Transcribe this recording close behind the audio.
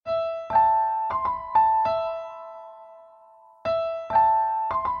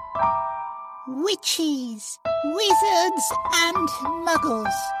witches, wizards, and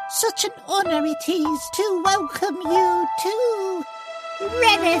muggles. Such an honour it is to welcome you to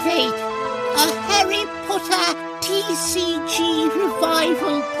Renovate, a Harry Potter TCG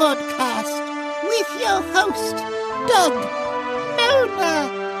revival podcast with your host, Doug, Mona,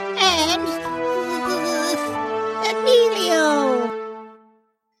 and Emilio.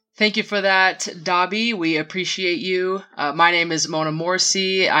 Thank you for that, Dobby. We appreciate you. My name is Mona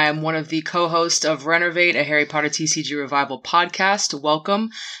Morsi. I am one of the co-hosts of Renovate, a Harry Potter TCG revival podcast.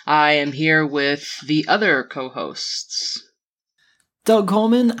 Welcome. I am here with the other co-hosts. Doug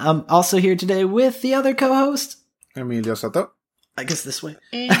Coleman. I'm also here today with the other co-host, Emilio Soto. I guess this way.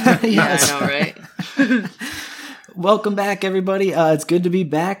 Yes. Yeah, I know, right? Welcome back, everybody. It's good to be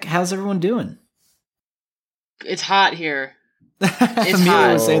back. How's everyone doing? It's hot here.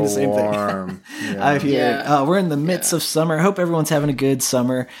 Emilio was saying the same thing. Yeah. I hear it. We're in the midst of summer. Hope everyone's having a good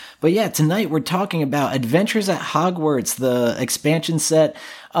summer. But yeah, tonight we're talking about Adventures at Hogwarts, the expansion set.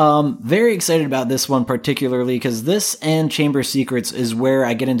 Very excited about this one particularly because this and Chamber of Secrets is where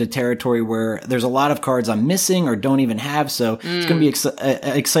I get into territory where there's a lot of cards I'm missing or don't even have. So it's going to be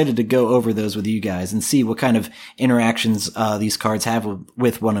excited to go over those with you guys and see what kind of interactions these cards have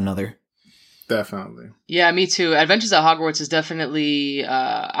with one another. Definitely. Yeah, me too. Adventures at Hogwarts is definitely,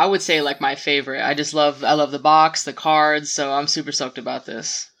 I would say, like my favorite. I love the box, the cards, so I'm super stoked about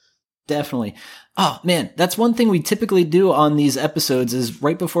this. Definitely. Oh man, that's one thing we typically do on these episodes is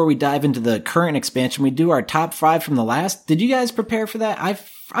right before we dive into the current expansion, we do our top 5 from the last. Did you guys prepare for that?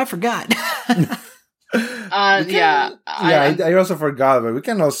 I forgot. I also forgot, but we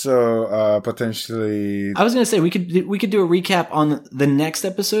can also potentially. I was going to say we could do a recap on the next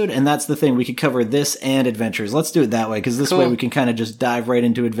episode, and that's the thing. We could cover this and Adventures. Let's do it that way because this way we can kind of just dive right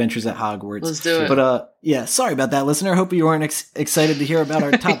into Adventures at Hogwarts. Let's do it. But yeah, sorry about that, listener. Hope you weren't excited to hear about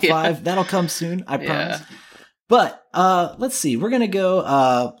our top 5. That'll come soon, I promise. Yeah. But let's see. We're going to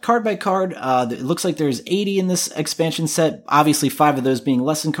go card by card. It looks like there's 80 in this expansion set. Obviously, 5 of those being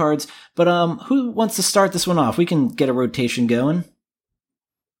lesson cards. But who wants to start this one off? We can get a rotation going.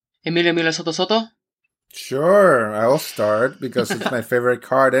 Emilio Soto? Sure, I'll start because it's my favorite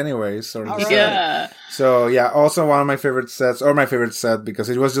card anyway. Yeah. So yeah, also one of my favorite sets, or my favorite set because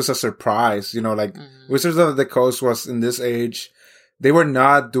it was just a surprise. You know, like Wizards of the Coast was in this age. They were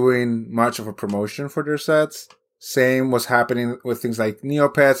not doing much of a promotion for their sets. Same was happening with things like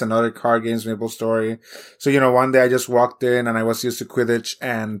Neopets and other card games, MapleStory. So, you know, one day I just walked in and I was used to Quidditch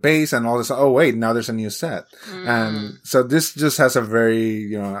and base and all this. Oh, wait, now there's a new set. And so this just has a very,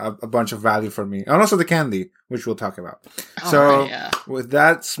 you know, a bunch of value for me. And also the candy, which we'll talk about. With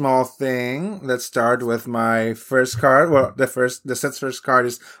that small thing, let's start with my first card. Well, the set's first card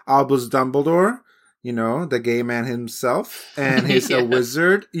is Albus Dumbledore. You know, the gay man himself. And he's a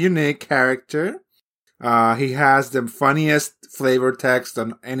wizard, unique character. He has the funniest flavor text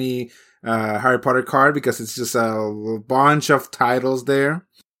on any Harry Potter card because it's just a bunch of titles there.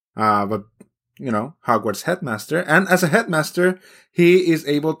 But, you know, Hogwarts headmaster. And as a headmaster, he is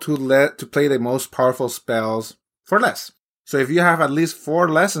able to play the most powerful spells for less. So if you have at least 4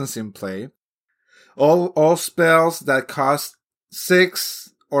 lessons in play, all spells that cost 6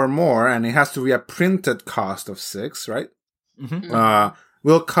 or more, and it has to be a printed cost of 6, right?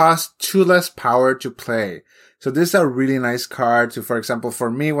 Will cost 2 less power to play. So this is a really nice card to, for example,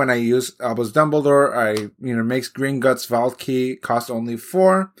 for me, when I use Albus Dumbledore, makes Gringotts Vault Key cost only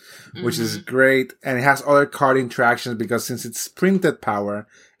 4, which is great. And it has other card interactions because since it's printed power,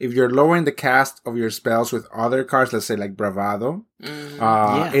 if you're lowering the cast of your spells with other cards, let's say like Bravado,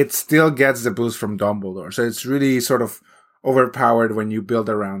 it still gets the boost from Dumbledore. So it's really sort of overpowered when you build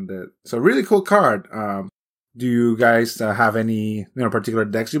around it. So really cool card. Do you guys have any particular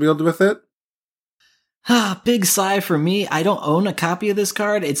decks you build with it? Big sigh for me. I don't own a copy of this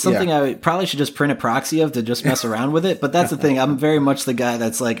card. It's something I probably should just print a proxy of to just mess around with it. But that's the thing. I'm very much the guy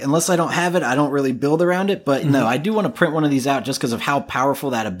that's like, unless I don't have it, I don't really build around it. But no, I do want to print one of these out just because of how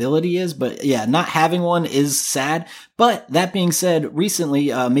powerful that ability is. But yeah, not having one is sad. But that being said,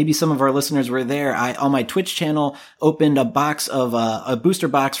 recently, maybe some of our listeners were there. I, on my Twitch channel, opened a box of a booster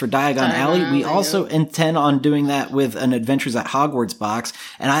box for Diagon Alley. We also intend on doing that with an Adventures at Hogwarts box.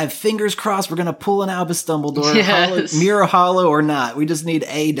 And I have fingers crossed we're going to pull an Albus Dumbledore, Mirror Hollow or not. We just need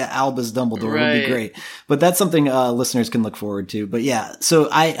a to Albus Dumbledore. Right. It would be great. But that's something listeners can look forward to. But yeah, so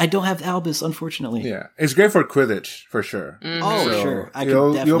I don't have Albus, unfortunately. Yeah, it's great for Quidditch, for sure. Oh, so sure.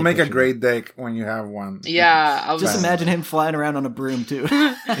 You'll make a great deck when you have one. Yeah. I was just imagine him flying around on a broom, too.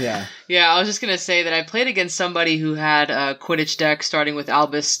 Yeah. Yeah, I was just going to say that I played against somebody who had a Quidditch deck starting with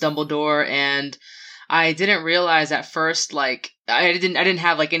Albus Dumbledore, and I didn't realize at first, like, I didn't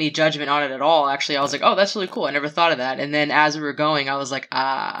have like any judgment on it at all. Actually, I was like, oh, that's really cool. I never thought of that. And then as we were going, I was like,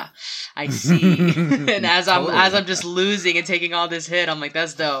 I see. And as I'm just losing and taking all this hit, I'm like,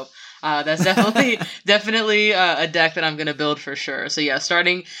 that's dope. That's definitely a deck that I'm going to build for sure. So yeah,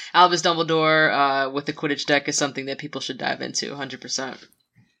 starting Albus Dumbledore with the Quidditch deck is something that people should dive into 100%.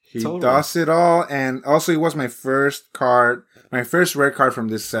 He does it all, and also it was my first rare card from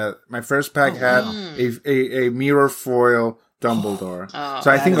this set. My first pack had a mirror foil Dumbledore.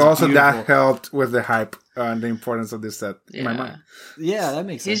 So I think also beautiful. That helped with the hype and the importance of this set in my mind. Yeah, that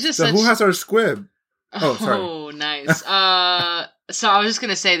makes sense. He's just so who has our squib? Oh, sorry. Oh, nice. So I was just going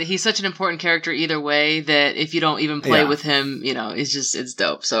to say that he's such an important character either way that if you don't even play with him, you know, it's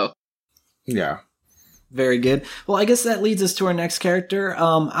dope. So yeah. Very good. Well, I guess that leads us to our next character.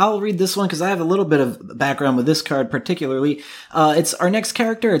 I'll read this one because I have a little bit of background with this card particularly. It's our next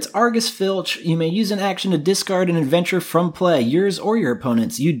character. It's Argus Filch. You may use an action to discard an adventure from play, yours or your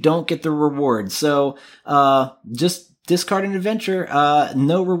opponent's. You don't get the reward. So, just discard an adventure.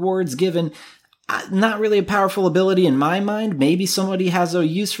 No rewards given. Not really a powerful ability in my mind. Maybe somebody has a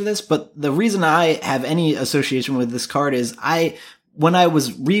use for this, but the reason I have any association with this card is when I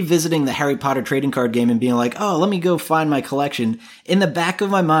was revisiting the Harry Potter trading card game and being like, oh, let me go find my collection, in the back of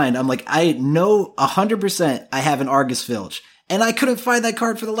my mind, I'm like, I know 100% I have an Argus Filch. And I couldn't find that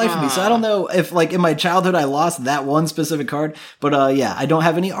card for the life of me. So I don't know if, like, in my childhood I lost that one specific card. But, yeah, I don't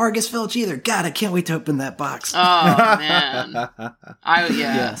have any Argus Filch either. God, I can't wait to open that box. Oh, man.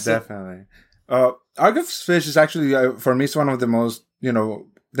 Definitely. Argus Filch is actually, for me, it's one of the most,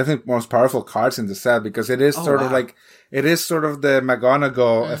 definitely most powerful cards in the set because it is sort of the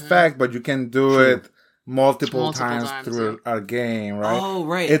McGonagall effect, but you can do it multiple times through our game, right? Oh,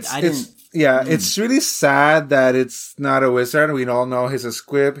 right. It's really sad that it's not a wizard. We all know he's a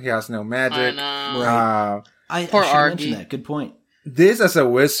squib. He has no magic. I know. I should mention that. Good point. This as a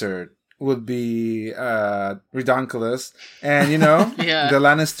wizard would be redonkulous. And, the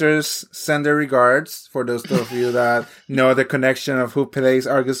Lannisters send their regards for those of you that know the connection of who plays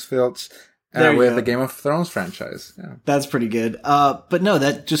Argus Filch with the Game of Thrones franchise. Yeah. That's pretty good. But no,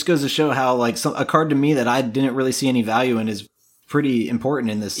 that just goes to show how, like, a card to me that I didn't really see any value in is pretty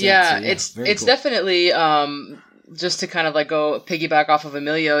important in this set. Yeah, so, it's definitely, just to kind of like go piggyback off of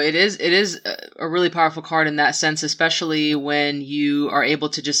Emilio, it is a really powerful card in that sense, especially when you are able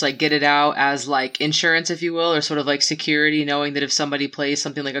to just like get it out as like insurance, if you will, or sort of like security, knowing that if somebody plays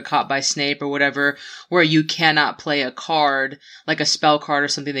something like a Caught by Snape or whatever, where you cannot play a card, like a spell card or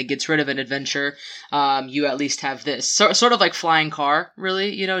something that gets rid of an adventure, you at least have this. Sort of like Flying Car,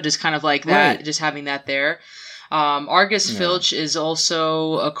 really, just kind of like that, just having that there. Argus Filch is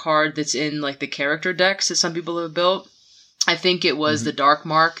also a card that's in like the character decks that some people have built. I think it was the Dark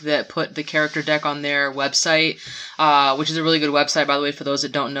Mark that put the character deck on their website, which is a really good website, by the way, for those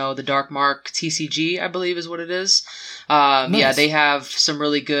that don't know. The Dark Mark TCG, I believe, is what it is. Nice. Yeah, they have some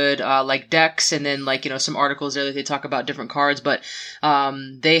really good like decks, and then like some articles there that they talk about different cards. But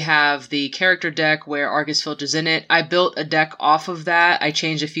they have the character deck where Argus Filch is in it. I built a deck off of that. I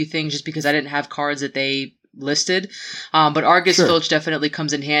changed a few things just because I didn't have cards that they listed, but Argus Filch definitely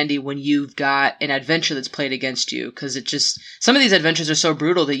comes in handy when you've got an adventure that's played against you, because it just, some of these adventures are so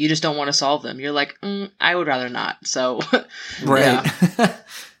brutal that you just don't want to solve them. You're like, I would rather not. So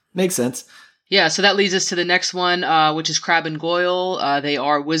Makes sense. Yeah, so that leads us to the next one, which is Crabbe and Goyle. They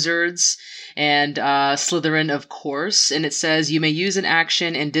are wizards, and Slytherin, of course. And it says, you may use an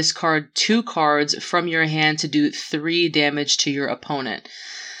action and discard 2 cards from your hand to do 3 damage to your opponent.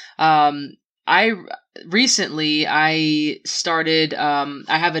 I started, I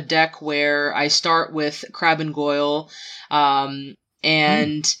have a deck where I start with Crabbe and Goyle,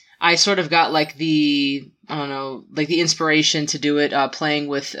 and I sort of got like the inspiration to do it, playing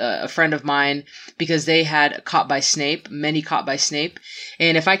with a friend of mine, because they had many Caught by Snape.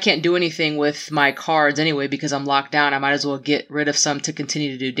 And if I can't do anything with my cards anyway, because I'm locked down, I might as well get rid of some to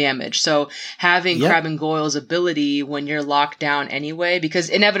continue to do damage. So having Crabbe and Goyle's ability when you're locked down anyway, because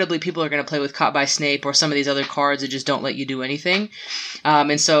inevitably people are going to play with Caught by Snape or some of these other cards that just don't let you do anything.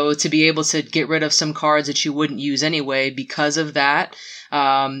 And so to be able to get rid of some cards that you wouldn't use anyway because of that,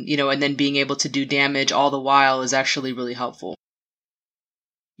 and then being able to do damage all the while is actually really helpful.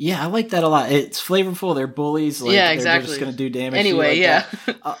 Yeah, I like that a lot. It's flavorful. They're bullies. Like, yeah, exactly. They're just going to do damage. Anyway,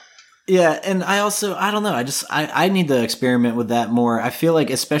 yeah, and I don't know. I need to experiment with that more. I feel like,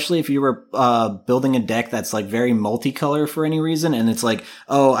 especially if you were building a deck that's like very multicolor for any reason, and it's like,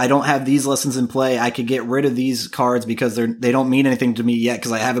 oh, I don't have these lessons in play. I could get rid of these cards because they don't mean anything to me yet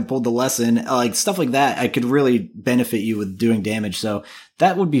because I haven't pulled the lesson. Like stuff like that, I could really benefit you with doing damage. So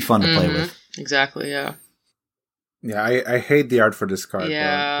that would be fun to play with. Exactly, yeah. Yeah, I hate the art for this card.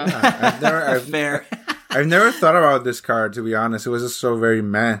 Yeah. Fair. I've never thought about this card, to be honest. It was just so very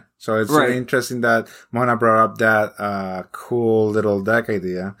meh. So it's really interesting that Mona brought up that cool little deck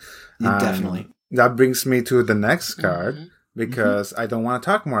idea. Definitely. That brings me to the next card, because I don't want to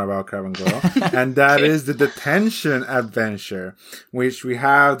talk more about Crab and Glow. And that is the Detention Adventure, which we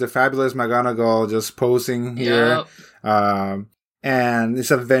have the fabulous McGonagall just posing here. Yep. And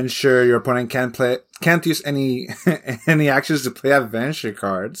this adventure, your opponent can't use any actions to play adventure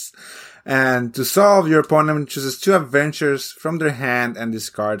cards. And to solve, your opponent chooses 2 adventures from their hand and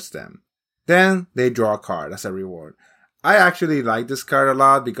discards them. Then they draw a card as a reward. I actually like this card a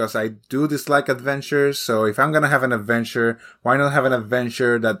lot because I do dislike adventures. So if I'm going to have an adventure, why not have an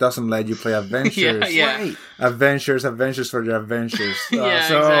adventure that doesn't let you play adventures? Yeah. Right. Adventures for the adventures. So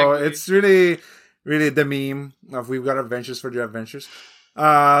exactly. It's really the meme of we've got adventures for the adventures.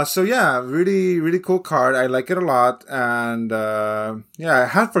 So yeah, really, really cool card. I like it a lot. And, I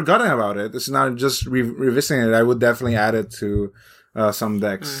had forgotten about it. It's not just revisiting it. I would definitely add it to, some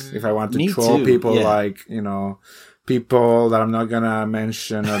decks if I want to troll people people that I'm not gonna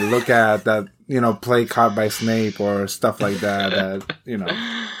mention or look at that, play Caught by Snape or stuff like that,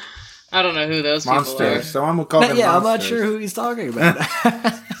 I don't know who those monsters. people are. Someone will call them monsters. I'm not sure who he's talking about.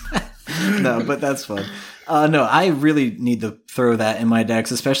 No, but that's fun. No, I really need to throw that in my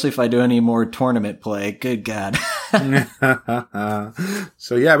decks, especially if I do any more tournament play. Good God.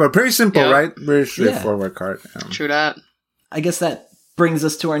 So yeah, but pretty simple, right? Very straightforward card. True that. I guess that brings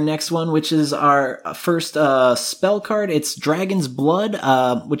us to our next one, which is our first spell card. It's Dragon's Blood,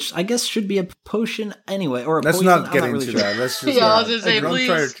 which I guess should be a potion anyway, or a Let's poison. not get I'm not into really that. sure. Let's just, I was gonna say,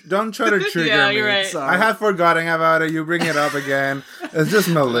 please. Don't try to trigger Yeah, me. you're right. Sorry. I had forgotten about it. You bring it up again. It's just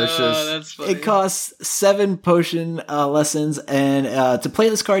malicious. Oh, that's funny. It costs 7 potion lessons, and to play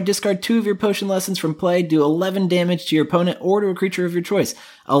this card, discard 2 of your potion lessons from play, do 11 damage to your opponent or to a creature of your choice.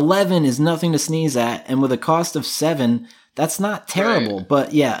 11 is nothing to sneeze at, and with a cost of 7, that's not terrible. Right.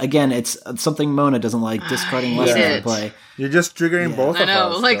 But yeah, again, it's something Mona doesn't like, discarding lessons from play. You're just triggering both of us.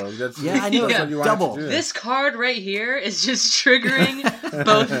 I know, that's what you want double. to do. This card right here is just triggering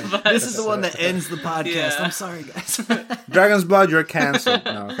both of us. This is the one that ends the podcast. Yeah. I'm sorry, guys. Dragon's Blood, you're canceled.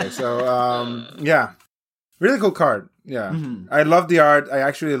 No, okay. So, really cool card. Yeah. I love the art. I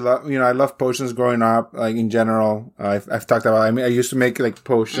actually love, I love potions growing up, like in general. I've talked about, I used to make like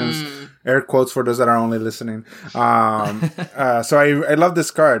potions, air quotes for those that are only listening. So I love this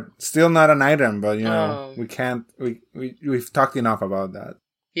card. Still not an item, but we've talked enough about that.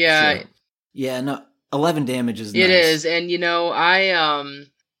 Yeah. Sure. Yeah, no, 11 damage is nice. It is. And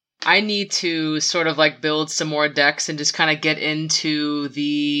I need to sort of like build some more decks and just kind of get into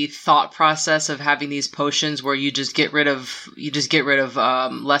the thought process of having these potions where you just get rid of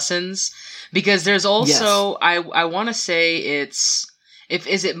lessons, because there's also, I want to say is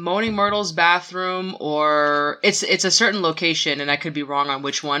it Moaning Myrtle's bathroom, or it's a certain location, and I could be wrong on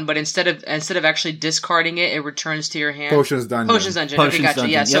which one, but instead of actually discarding it, it returns to your hand. Potions Dungeon. Okay, gotcha. Dungeon,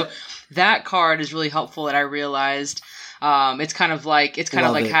 Yeah. yep. So that card is really helpful, that I realized. It's kind of like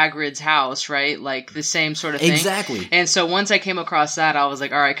Hagrid's house, right? Like the same sort of thing. Exactly. And so once I came across that, I was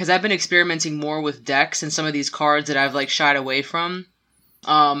like, all right, because I've been experimenting more with decks and some of these cards that I've like shied away from.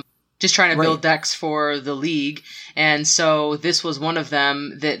 Just trying to build decks for the league. And so this was one of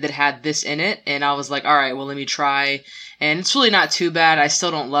them that had this in it. And I was like, all right, well, let me try. And it's really not too bad. I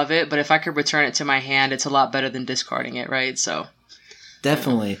still don't love it, but if I could return it to my hand, it's a lot better than discarding it, right? So.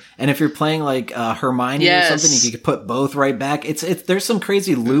 Definitely. And if you're playing like Hermione or something, you could put both right back. It's there's some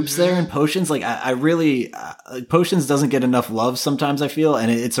crazy loops there in potions. Like I really potions doesn't get enough love sometimes, I feel,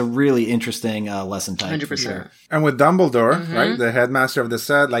 and it's a really interesting lesson type. 100%. Sure. And with Dumbledore, right, the headmaster of the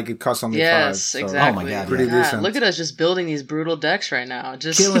set, like it costs only 5. So. Exactly. Oh my God, pretty decent. Look at us just building these brutal decks right now.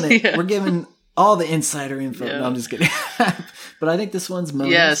 Just killing it. We're giving all the insider info. Yeah. No, I'm just kidding. But I think this one's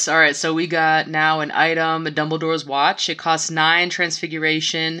Mona's. Yes, all right. So we got now an item, Dumbledore's Watch. It costs 9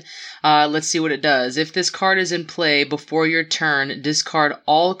 Transfiguration. Let's see what it does. If this card is in play before your turn, discard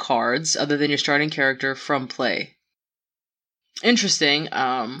all cards other than your starting character from play. Interesting.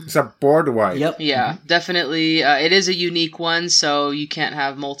 It's a board wipe. Yep. Yeah, definitely. It is a unique one, so you can't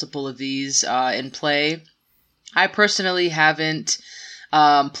have multiple of these in play. I personally haven't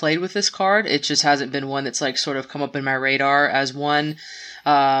played with this card. It just hasn't been one that's like sort of come up in my radar as one.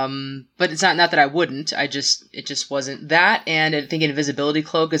 But it's not that I wouldn't. It just wasn't that. And I think Invisibility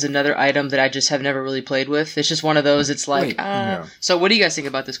Cloak is another item that I just have never really played with. It's just one of those. It's like, So what do you guys think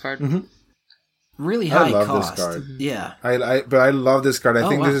about this card? Really high I love cost. this card. Yeah. But I love this card. I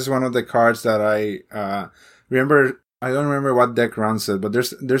think this is one of the cards that I remember I don't remember what deck runs it, but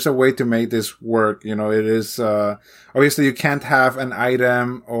there's a way to make this work. You know, it is, obviously you can't have an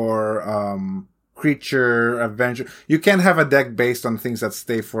item or, creature, adventure. You can't have a deck based on things that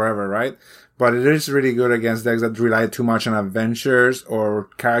stay forever, right? But it is really good against decks that rely too much on adventures or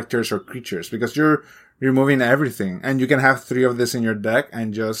characters or creatures because you're removing everything. And you can have 3 of this in your deck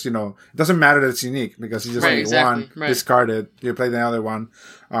and just, you know, it doesn't matter that it's unique because you just need one, discard it, you play the other one.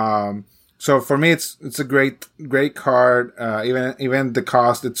 So for me, it's a great card. Even the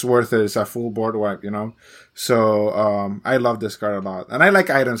cost, it's worth it. It's a full board wipe, you know? So, I love this card a lot. And I like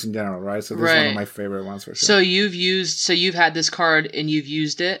items in general, right? So this is one of my favorite ones for sure. So you've had this card and you've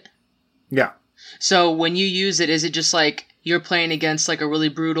used it? Yeah. So when you use it, is it just like you're playing against like a really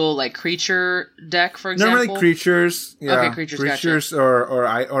brutal like creature deck, for example? Normally creatures. Yeah. Okay, creatures gotcha.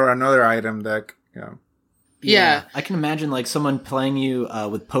 or another item deck. Yeah. Yeah. I can imagine like someone playing you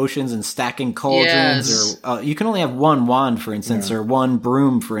with potions and stacking cauldrons, or you can only have one wand, for instance, or one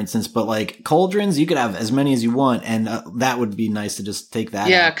broom, for instance. But like cauldrons, you could have as many as you want, and that would be nice to just take that.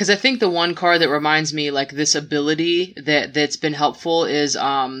 Yeah, because I think the one card that reminds me like this ability that's been helpful is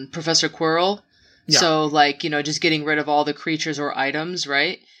Professor Quirrell. Yeah. So like, you know, just getting rid of all the creatures or items,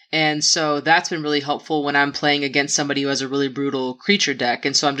 right? And so that's been really helpful when I'm playing against somebody who has a really brutal creature deck.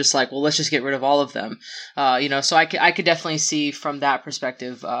 And so I'm just like, well, let's just get rid of all of them. You know, so I could definitely see from that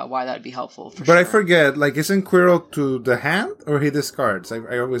perspective why that would be helpful. But sure. I forget, like, isn't Quirrell to the hand or he discards?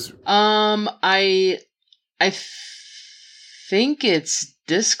 I always. I think it's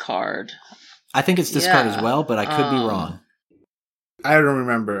discard. I think it's discard as well, but I could be wrong. I don't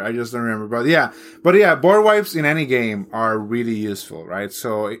remember. I just don't remember. But yeah, board wipes in any game are really useful, right?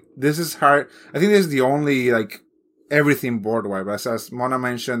 So this is hard. I think this is the only, like, everything board wipe. As Mona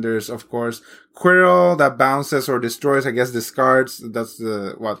mentioned, there's, of course, Quirrell that bounces or destroys, I guess discards. That's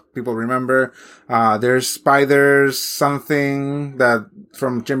what people remember. There's Spiders, something that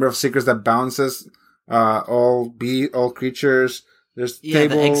from Chamber of Secrets that bounces, all creatures. There's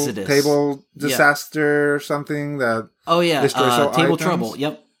table disaster or something that destroys all table items. Trouble.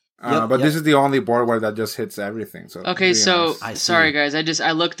 Yep. But this is the only board where that just hits everything. So okay, so sorry guys,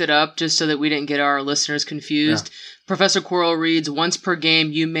 I looked it up just so that we didn't get our listeners confused. Yeah. Professor Quirrell reads, once per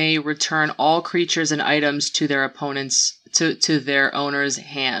game you may return all creatures and items to their opponents to their owner's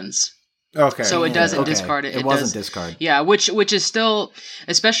hands. Okay. So it doesn't discard it. It wasn't discard. Yeah, which is still,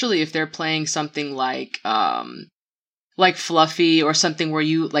 especially if they're playing something like Fluffy or something where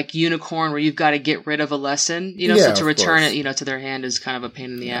you like Unicorn where you've got to get rid of a lesson, you know, so to return it, you know, to their hand is kind of a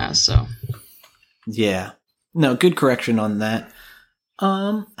pain in the ass. So yeah, no, good correction on that.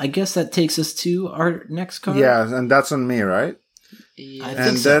 I guess that takes us to our next card. Yeah, and that's on me, right? Yeah. I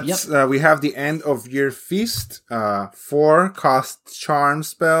think so. That's we have the End of Year Feast, 4 cost charm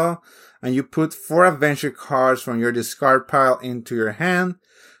spell, and you put 4 adventure cards from your discard pile into your hand.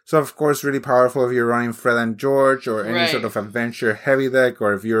 So, of course, really powerful if you're running Fred and George or any sort of adventure heavy deck,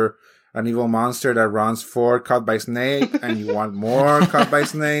 or if you're an evil monster that runs 4 Caught by Snape and you want more Caught by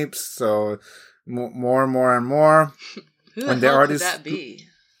Snapes. So, more and more. Who the hell could that be?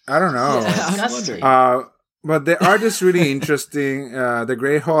 I don't know. Yeah, I was wondering. But the art is really interesting. The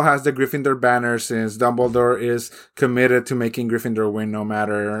Great Hall has the Gryffindor banner since Dumbledore is committed to making Gryffindor win no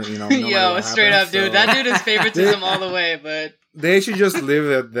matter, you know. Yo, straight up, dude. That dude is favoritism all the way, but they should just leave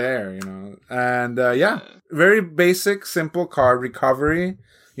it there, you know. And very basic, simple card. Recovery.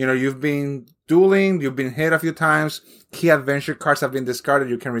 You know, you've been dueling, you've been hit a few times. Key adventure cards have been discarded.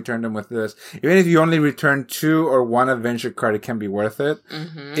 You can return them with this. Even if you only return 2 or 1 adventure card, it can be worth it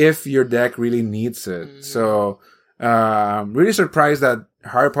if your deck really needs it. Mm-hmm. So, really surprised that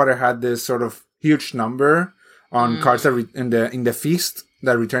Harry Potter had this sort of huge number on cards that in the feast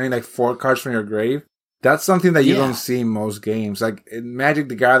that returning like 4 cards from your grave. That's something that you don't see in most games. Like in Magic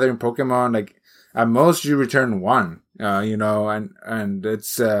the Gathering, Pokemon, like at most you return 1. You know, and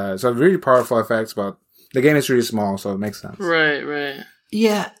it's so really powerful effects, but the game is really small, so it makes sense. Right.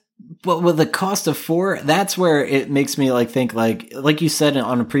 Yeah, but with the cost of 4, that's where it makes me think like you said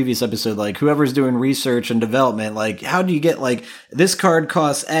on a previous episode, like whoever's doing research and development, like how do you get like this card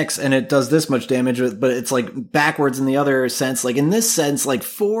costs X and it does this much damage, but it's like backwards in the other sense. Like in this sense, like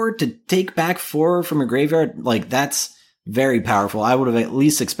 4 to take back 4 from a graveyard, like that's very powerful. I would have at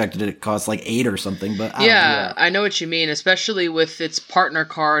least expected it to cost like 8 or something, but I know what you mean, especially with its partner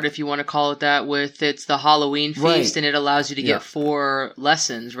card, if you want to call it that, with it's the Halloween feast, and it allows you to get 4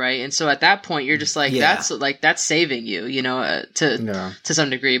 lessons, right? And so at that point, you're just like, that's saving you, you know, to some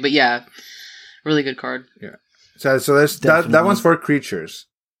degree. But yeah, really good card. Yeah. So there's that one's for creatures.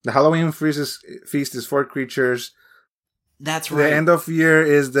 The Halloween feast is for creatures. That's right. The End of Year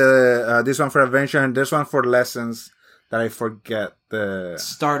is the this one for adventure, and this one for lessons. that I forget the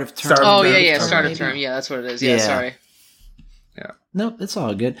Start of turn. Start of Oh, turn. yeah, start of maybe? term. Yeah, that's what it is. Yeah, sorry. Nope, it's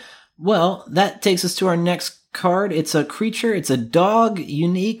all good. Well, that takes us to our next card. It's a creature. It's a dog.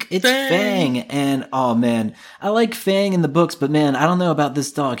 Unique. It's Fang. And oh man, I like Fang in the books, but man, I don't know about this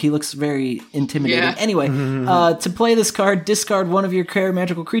dog. He looks very intimidating. Yeah. Anyway, to play this card, discard one of your rare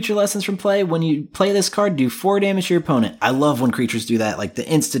magical creature lessons from play. When you play this card, do 4 damage to your opponent. I love when creatures do that, like the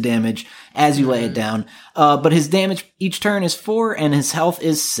insta damage as you lay it down. But his damage each turn is 4 and his health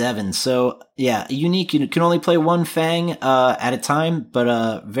is 7. So yeah, unique. You can only play one Fang at a time,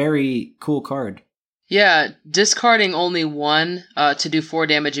 but very cool card. Yeah, discarding only one to do 4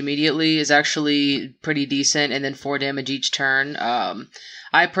 damage immediately is actually pretty decent, and then 4 damage each turn.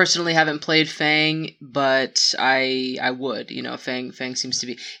 I personally haven't played Fang, but I would. You know, Fang seems to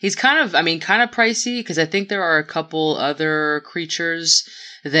be... He's kind of pricey, because I think there are a couple other creatures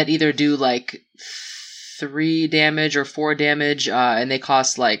that either do, like, 3 damage or 4 damage, and they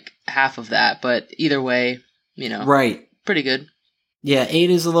cost, like, half of that. But either way, you know, right, pretty good. Yeah, 8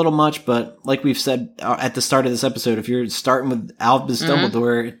 is a little much, but like we've said at the start of this episode, if you're starting with Albus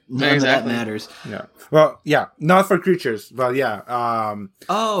Dumbledore, none of that matters. Yeah. Well, yeah, not for creatures, but yeah,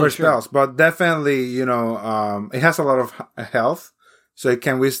 for spells. But definitely, you know, it has a lot of health, so it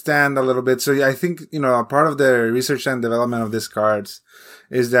can withstand a little bit. So I think, you know, a part of the research and development of these cards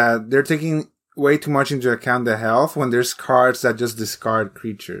is that they're taking way too much into account the health when there's cards that just discard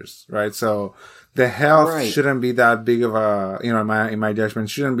creatures, right? So the health shouldn't be that big of a, you know, in my judgment,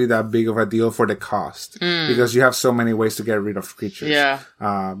 shouldn't be that big of a deal for the cost because you have so many ways to get rid of creatures. Yeah.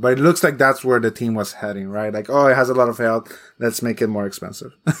 But it looks like that's where the team was heading, right? Like, oh, it has a lot of health. Let's make it more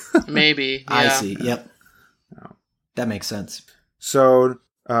expensive. Maybe. Yeah. I see. Yep. That makes sense. So,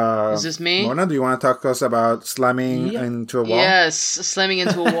 is this me? Mona, do you want to talk to us about slamming into a wall? Yes, slamming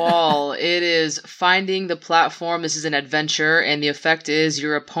into a wall. It is finding the platform. This is an adventure, and the effect is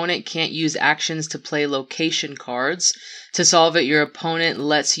your opponent can't use actions to play location cards. To solve it, your opponent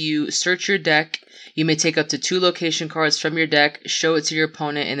lets you search your deck. You may take up to 2 location cards from your deck, show it to your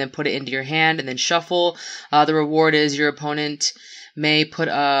opponent, and then put it into your hand, and then shuffle. The reward is your opponent may put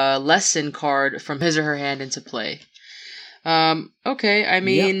a lesson card from his or her hand into play. Okay, I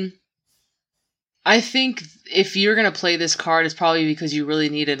mean, I think if you're gonna play this card, it's probably because you really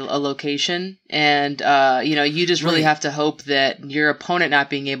needed a location, and, you know, you just really have to hope that your opponent not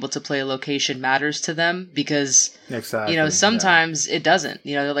being able to play a location matters to them, because, you know, sometimes it doesn't.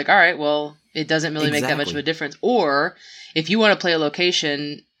 You know, they're like, alright, well, it doesn't really make that much of a difference. Or, if you want to play a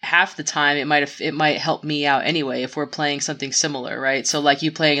location, half the time it might help me out anyway if we're playing something similar, right? So like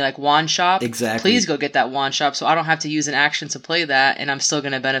you playing like Wand Shop, please go get that Wand Shop so I don't have to use an action to play that and I'm still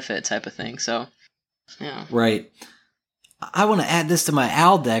going to benefit type of thing. So, yeah. Right. I want to add this to my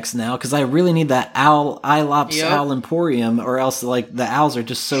owl decks now because I really need that Ilops Owl Emporium, or else like the owls are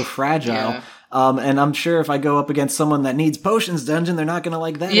just so fragile. Yeah. And I'm sure if I go up against someone that needs Potions Dungeon, they're not going to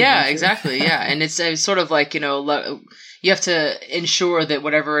like that. Yeah, exactly. Yeah. And it's sort of like, you know, you have to ensure that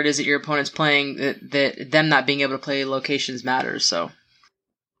whatever it is that your opponent's playing, that them not being able to play locations matters. So,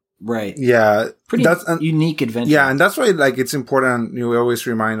 right, yeah, pretty unique adventure. Yeah, and that's why like it's important. We always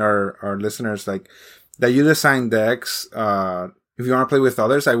remind our listeners like that you design decks. If you want to play with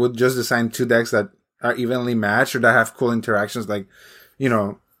others, I would just design 2 decks that are evenly matched or that have cool interactions. Like, you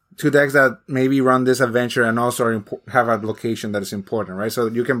know, 2 decks that maybe run this adventure and also have a location that is important, right? So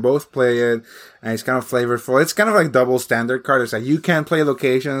you can both play it, and it's kind of flavorful. It's kind of like double standard card. It's like, you can play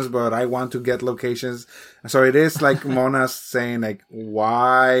locations, but I want to get locations. So it is like Mona's saying, like,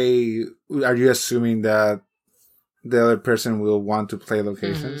 why are you assuming that the other person will want to play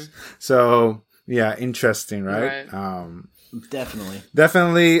locations? So, yeah, interesting, right?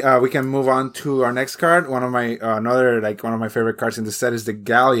 Definitely. We can move on to our next card. One of my favorite cards in the set is the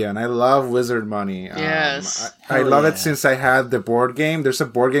Galleon. I love Wizard Money. Yes, I love it since I had the board game. There's a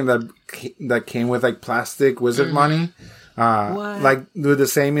board game that came with like plastic Wizard Money, like with the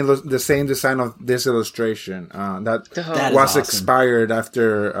same design of this illustration. That was awesome. Expired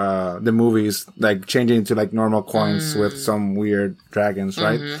after the movies, like changing into like normal coins with some weird dragons,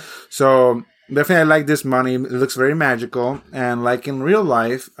 right? So. Definitely, I like this money. It looks very magical. And like in real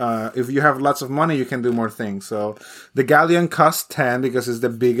life, if you have lots of money, you can do more things. So the Galleon costs 10 because it's the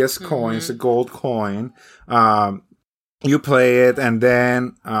biggest coin. It's a gold coin. You play it, and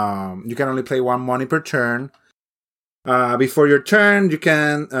then you can only play 1 money per turn. Before your turn, you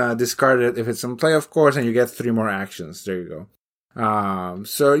can discard it if it's in play, of course, and you get 3 more actions. There you go.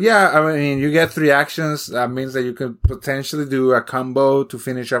 So yeah, I mean, you get 3 actions. That means that you could potentially do a combo to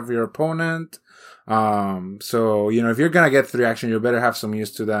finish off your opponent. So, you know, if you're gonna get 3 actions, you better have some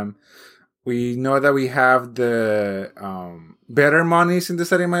use to them. we know that we have the better monies in the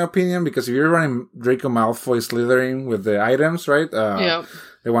set, in my opinion, because if you're running Draco Malfoy Slytherin with the items, right? Yep.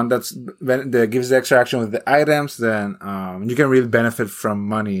 The one that gives the extra action with the items, then you can really benefit from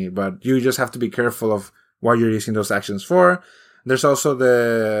money, but you just have to be careful of what you're using those actions for. There's also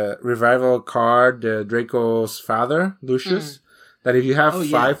the revival card, the Draco's father, Lucius. That if you have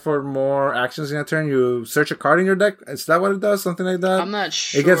 5 or more actions in a turn, you search a card in your deck. Is that what it does? Something like that? I'm not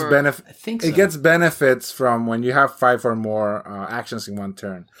sure. It gets I think so. It gets benefits from when you have 5 or more actions in one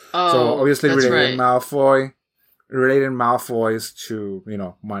turn. So obviously related Malfoys to,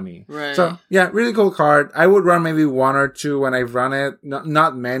 money. Right. So yeah, really cool card. I would run maybe 1 or 2 when I run it.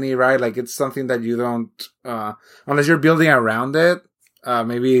 Not many, right? Like it's something that you don't, unless you're building around it.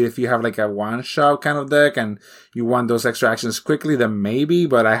 Maybe if you have like a one-shot kind of deck and you want those extra actions quickly, then maybe,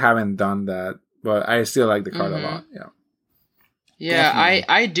 but I haven't done that. But I still like the card a lot. Yeah. Yeah,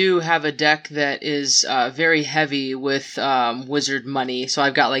 I do have a deck that is very heavy with wizard money. So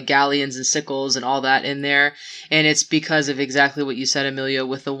I've got like galleons and sickles and all that in there. And it's because of exactly what you said, Emilio,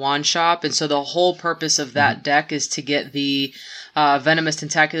 with the wand shop. And so the whole purpose of that deck is to get the Venomous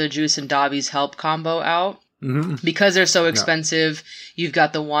Tentacular Juice and Dobby's Help combo out. Because they're so expensive, you've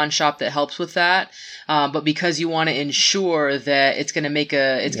got the wand shop that helps with that. But because you want to ensure that it's going to make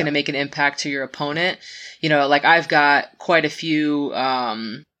going to make an impact to your opponent, like I've got quite a few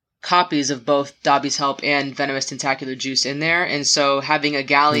copies of both Dobby's Help and Venomous Tentacular Juice in there, and so having a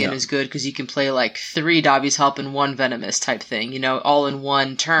galleon is good because you can play like 3 Dobby's Help and 1 Venomous type thing, all in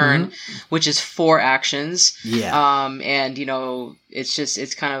one turn, which is 4 actions. And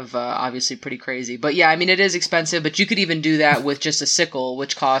it's kind of obviously pretty crazy, but yeah, I mean it is expensive, but you could even do that with just a sickle,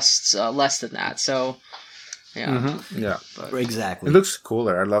 which costs less than that. So exactly. It looks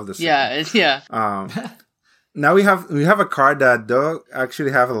cooler. I love this. Now we have a card that Doug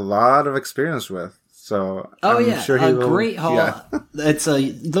actually have a lot of experience with. So I'm sure he will. Great haul. Yeah. It's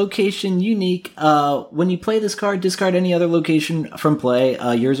a location unique. When you play this card, discard any other location from play,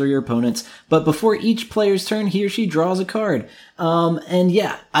 yours or your opponent's. But before each player's turn, he or she draws a card.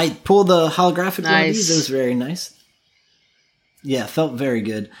 I pulled the holographic one of these. It was very nice. Yeah, felt very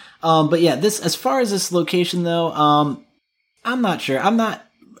good. But yeah, as far as this location though, I'm not sure. I'm not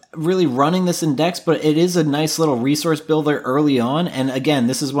really running this in decks, but it is a nice little resource builder early on. And again,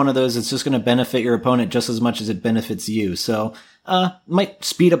 this is one of those that's just going to benefit your opponent just as much as it benefits you. So, might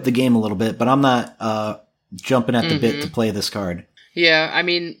speed up the game a little bit, but I'm not jumping at the bit to play this card. Yeah, I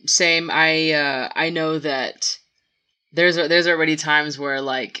mean, same. I know that there's already times where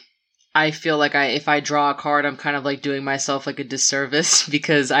like I feel like if I draw a card, I'm kind of like doing myself like a disservice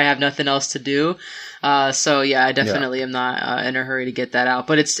because I have nothing else to do. So yeah, I definitely am not in a hurry to get that out.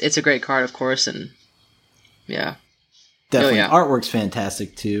 But it's a great card, of course, and yeah, definitely artwork's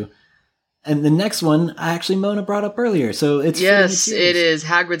fantastic too. And the next one, actually, Mona brought up earlier, so it is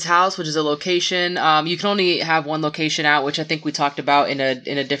Hagrid's house, which is a location. You can only have one location out, which I think we talked about in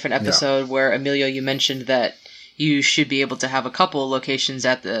a different episode where Emilio, you mentioned that you should be able to have a couple locations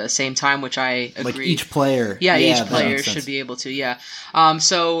at the same time, which I agree. Like each player. Yeah, each player should be able to,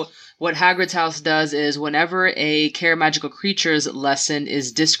 so what Hagrid's house does is whenever a Care Magical Creatures lesson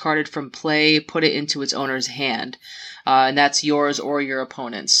is discarded from play, put it into its owner's hand. And that's yours or your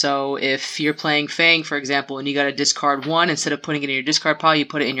opponent's. So if you're playing Fang, for example, and you got to discard 1, instead of putting it in your discard pile, you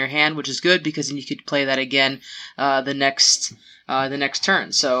put it in your hand, which is good because then you could play that again the next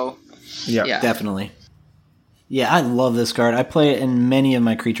turn. So, yeah. Definitely. Yeah, I love this card. I play it in many of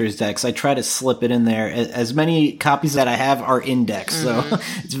my creatures decks. I try to slip it in there. As many copies that I have are in decks, so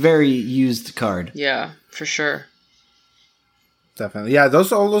it's a very used card. Yeah, for sure. Definitely. Yeah,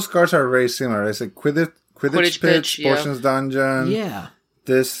 all those cards are very similar. It's like Quidditch Pitch, Potions Dungeon. Yeah.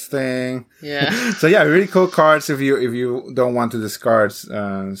 This thing. Yeah. So yeah, really cool cards if you don't want to discard.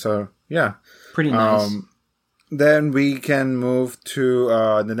 So yeah. Pretty nice. Then we can move to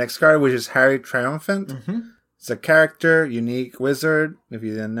the next card, which is Harry Triumphant. Mm-hmm. It's a character, unique wizard, if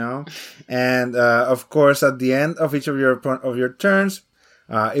you didn't know. And, of course, at the end of each of your turns,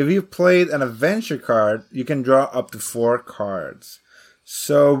 if you played an adventure card, you can draw up to 4 cards.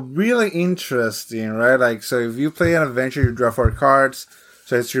 So, really interesting, right? Like, so if you play an adventure, you draw 4 cards.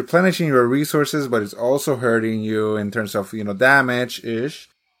 So it's replenishing your resources, but it's also hurting you in terms of, damage-ish.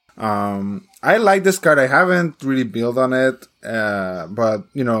 I like this card. I haven't really built on it, but,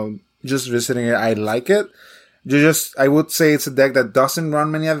 just visiting it, I like it. I would say it's a deck that doesn't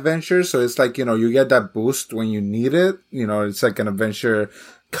run many adventures, so it's like, you get that boost when you need it. It's like an adventure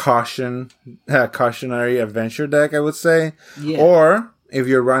cautionary adventure deck, I would say. Yeah. Or if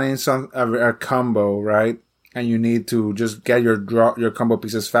you're running a combo, right? and you need to just get your combo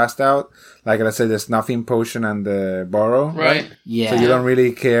pieces fast out. Like let's say there's nothing potion and the borrow, right? Yeah. So you don't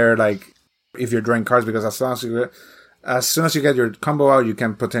really care like if you're drawing cards because as soon as you get your combo out, you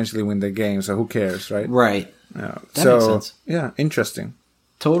can potentially win the game. So who cares, right? Right. Yeah. That makes sense. Yeah, interesting.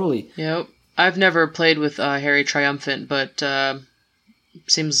 Totally. Yep. I've never played with Harry Triumphant, but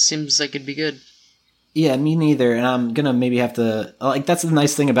seems like it'd be good. Yeah, me neither. And I'm going to maybe have to, like, that's the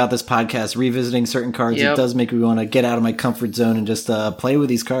nice thing about this podcast, revisiting certain cards. Yep. It does make me want to get out of my comfort zone and just play with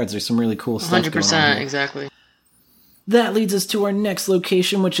these cards. There's some really cool stuff 100%, going on here. exactly. That leads us to our next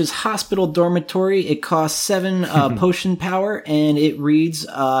location, which is Hospital Dormitory. It costs 7 potion power, and it reads,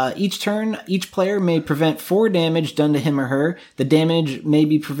 each turn, each player may prevent 4 damage done to him or her. The damage may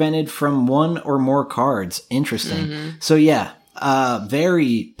be prevented from 1 or more cards. Interesting. Mm-hmm. So yeah,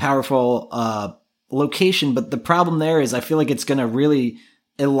 very powerful location, but the problem there is I feel like it's going to really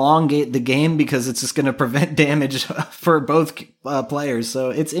elongate the game because it's just going to prevent damage for both players.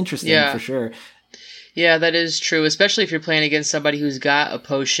 So it's interesting for sure. Yeah, that is true, especially if you're playing against somebody who's got a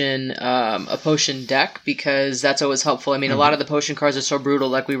potion deck, because that's always helpful. I mean, a lot of the potion cards are so brutal,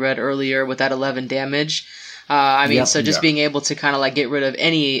 like we read earlier, with that 11 damage. So just being able to kind of like get rid of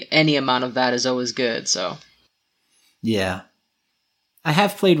any amount of that is always good. So, yeah, I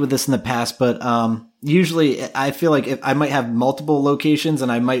have played with this in the past, but usually I feel like if I might have multiple locations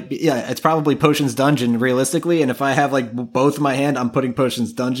and I might be, it's probably Potions Dungeon realistically. And if I have like both in my hand, I'm putting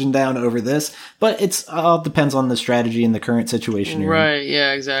Potions Dungeon down over this, but it's all depends on the strategy and the current situation. Right.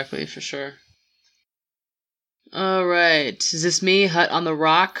 Yeah, exactly. For sure. All right. Is this me? Hut on the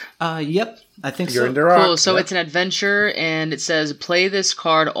Rock? Yep. I think You're so. in the rock. Cool. So it's an adventure and it says play this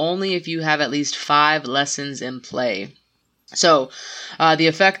card only if you have at least 5 lessons in play. So, the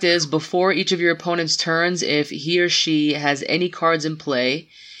effect is, before each of your opponent's turns, if he or she has any cards in play,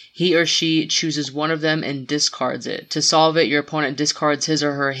 he or she chooses one of them and discards it. To solve it, your opponent discards his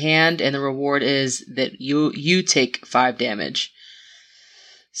or her hand, and the reward is that you take 5 damage.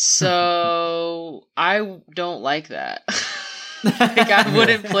 So, I don't like that. Like, I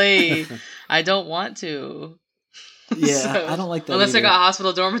wouldn't play. I don't want to. Yeah, So, I don't like that unless either. I got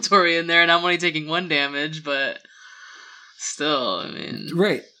Hospital Dormitory in there and I'm only taking 1 damage, but... Still, I mean,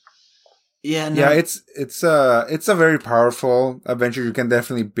 right? Yeah, no. Yeah, it's a very powerful adventure. You can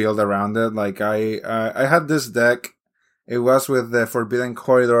definitely build around it. Like I had this deck. It was with the Forbidden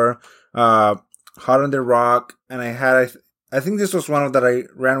Corridor, Hot on the Rock, and I think this was one that I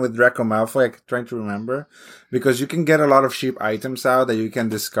ran with Draco Malfoy. I'm trying to remember because you can get a lot of cheap items out that you can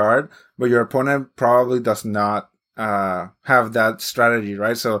discard, but your opponent probably does not have that strategy,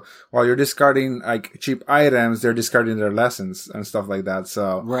 right? So while you're discarding like cheap items, they're discarding their lessons and stuff like that.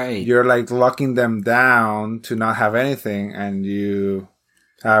 So right. You're like locking them down to not have anything, and you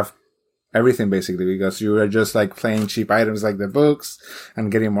have everything basically because you are just like playing cheap items like the books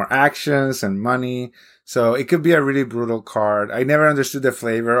and getting more actions and money. So it could be a really brutal card. I never understood the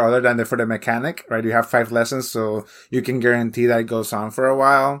flavor other than for the mechanic, right? You have 5 lessons, so you can guarantee that it goes on for a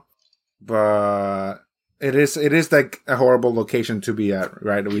while, but It is like a horrible location to be at,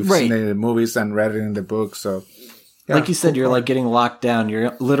 right? We've seen it in the movies and read it in the book. So, yeah, like you said, you're like getting locked down.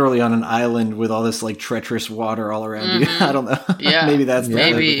 You're literally on an island with all this like treacherous water all around you. I don't know. Yeah, maybe that's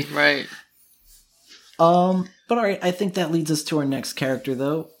maybe right. But all right, I think that leads us to our next character,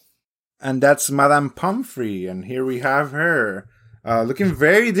 though, and that's Madame Pomfrey, and here we have her. Looking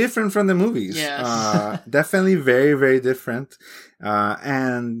very different from the movies. Yes. Definitely very, very different.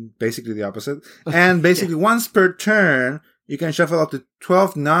 And basically the opposite. And basically once per turn, you can shuffle up to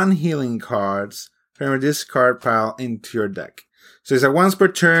 12 non-healing cards from your discard pile into your deck. So it's a once per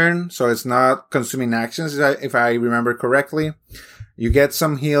turn, so it's not consuming actions, if I remember correctly. You get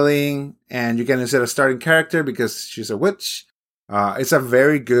some healing, and you can instead of starting character because she's a witch. It's a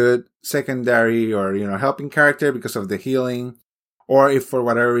very good secondary or, helping character because of the healing. Or if for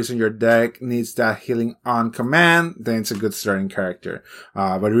whatever reason your deck needs that healing on command, then it's a good starting character.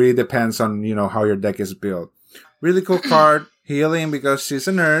 But it really depends on, how your deck is built. Really cool card. Healing because she's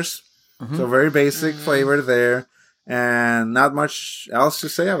a nurse. Mm-hmm. So very basic flavor there. And not much else to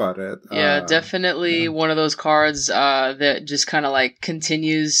say about it. Yeah, definitely one of those cards that just kind of like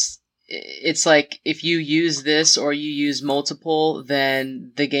continues. It's like if you use this or you use multiple,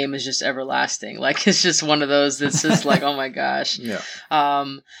 then the game is just everlasting. Like it's just one of those that's just like, oh my gosh. Yeah.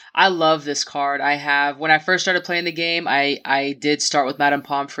 I love this card. When I first started playing the game, I did start with Madame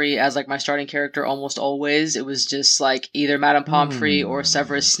Pomfrey as like my starting character almost always. It was just like either Madame Pomfrey or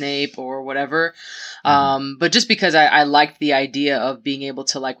Severus Snape or whatever. But just because I liked the idea of being able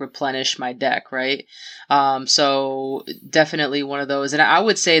to like replenish my deck, right? So definitely one of those. And I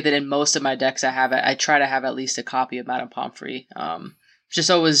would say that in most of my decks I try to have at least a copy of Madame Pomfrey. Just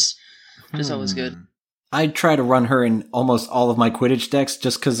always good. I try to run her in almost all of my Quidditch decks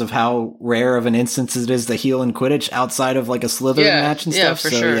just because of how rare of an instance it is to heal in Quidditch outside of like a Slytherin match and stuff. For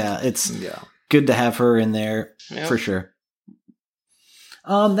sure. Yeah, it's good to have her in there for sure.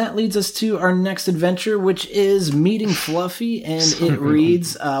 That leads us to our next adventure, which is Meeting Fluffy, and it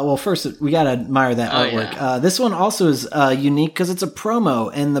reads, well, first, we gotta admire that artwork. Yeah. This one also is unique because it's a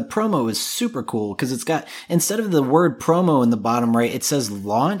promo, and the promo is super cool because it's got, instead of the word promo in the bottom right, it says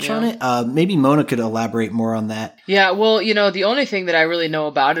launch on it. Maybe Mona could elaborate more on that. Yeah, well, the only thing that I really know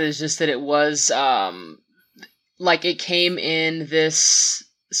about it is just that it was, like, it came in this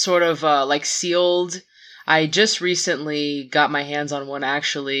sort of, like, sealed... I just recently got my hands on one,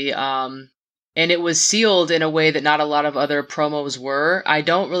 actually, and it was sealed in a way that not a lot of other promos were. I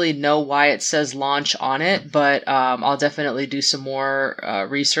don't really know why it says launch on it, but I'll definitely do some more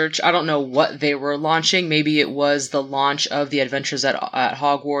research. I don't know what they were launching. Maybe it was the launch of the Adventures at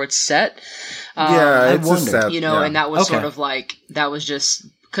Hogwarts set. It's a set. And that was sort of like, that was just...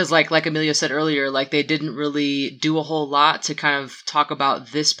 Because, like Emilio said earlier, like, they didn't really do a whole lot to kind of talk about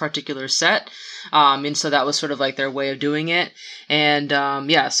this particular set. And so that was sort of like their way of doing it. And,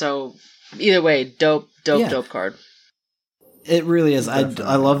 so either way, dope card. It really is.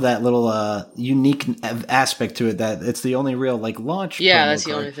 I love that little unique aspect to it, that it's the only real like launch. Yeah, that's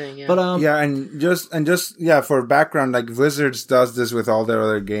card. The only thing. Yeah. But and just for background, like Wizards does this with all their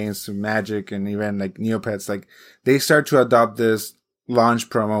other games, Magic and even like Neopets. Like they start to adopt this launch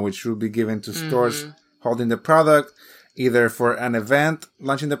promo, which will be given to stores holding the product, either for an event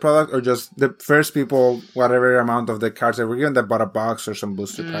launching the product or just the first people, whatever amount of the cards that were given, that bought a box or some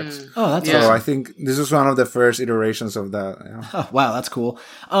booster packs. Oh, that's so awesome. I think this is one of the first iterations of that. Oh, wow, that's cool.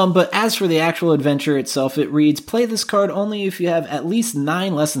 But as for the actual adventure itself, it reads, play this card only if you have at least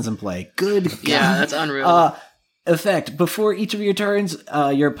 9 lessons in play. Good God. Yeah, that's unreal. Effect. Before each of your turns,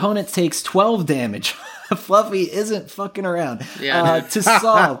 your opponent takes 12 damage. Fluffy isn't fucking around. Yeah, to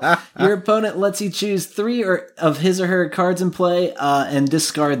solve, your opponent lets you choose 3 of his or her cards in play and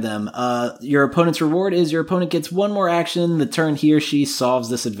discard them. Your opponent's reward is your opponent gets 1 more action the turn he or she solves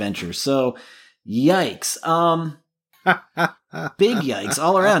this adventure. So, yikes. Big yikes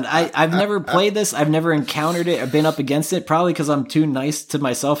all around. I've never played this. I've never encountered it or been up against it, probably because I'm too nice to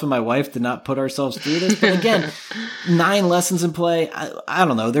myself and my wife to not put ourselves through this. But again, 9 lessons in play. I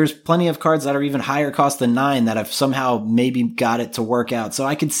don't know. There's plenty of cards that are even higher cost than 9 that have somehow maybe got it to work out. So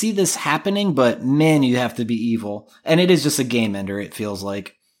I could see this happening, but man, you have to be evil. And it is just a game ender, it feels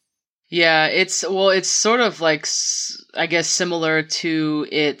like. Yeah, it's sort of like, I guess, similar to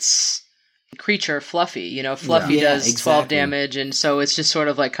its creature Fluffy. Fluffy does 12 damage, and so it's just sort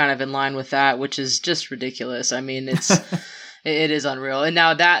of like kind of in line with that, which is just ridiculous. I mean, it is unreal. And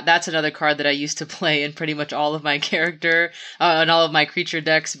now that's another card that I used to play in pretty much all of my character and all of my creature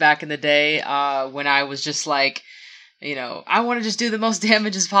decks back in the day when I was just like, I want to just do the most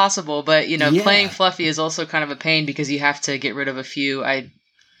damage as possible. But playing Fluffy is also kind of a pain because you have to get rid of a few.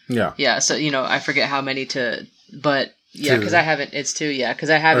 So I forget how many but yeah, because I haven't. It's 2. Yeah, because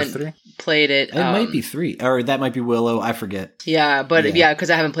I haven't played it. It might be 3, or that might be Willow. I forget. Yeah, but because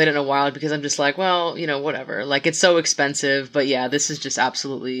I haven't played it in a while, because I'm just like, well, whatever. Like, it's so expensive. But yeah, this is just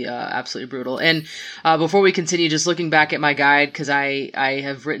absolutely brutal. And before we continue, just looking back at my guide, because I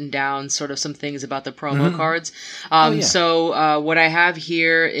have written down sort of some things about the promo cards. So what I have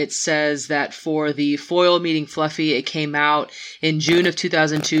here, it says that for the foil Meeting Fluffy, it came out in June of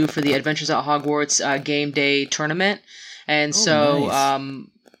 2002 for the Adventures at Hogwarts game day tournament. And nice.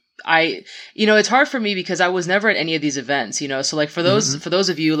 It's hard for me because I was never at any of these events, so like for those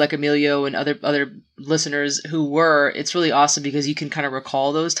of you like Emilio and other listeners who were, it's really awesome because you can kind of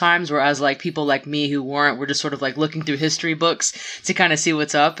recall those times. Whereas like people like me who weren't, we're just sort of like looking through history books to kind of see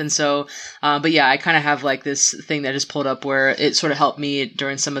what's up. And so, but yeah, I kind of have like this thing that I just pulled up where it sort of helped me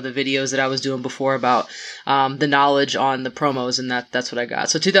during some of the videos that I was doing before about, the knowledge on the promos. And that's what I got.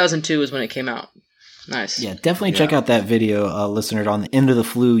 So 2002 is when it came out. Nice. Yeah, definitely check out that video, listener, on the Into the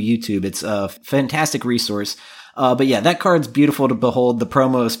Flu YouTube. It's a fantastic resource. But yeah, that card's beautiful to behold. The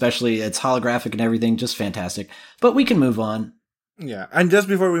promo especially, it's holographic and everything, just fantastic. But we can move on. Yeah, and just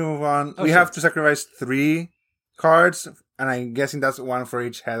before we move on, we have to sacrifice 3 cards, and I'm guessing that's 1 for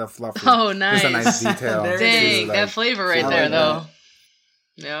each head of Fluffy. Oh, nice. Just a nice detail. Dang, that flavor right there, though.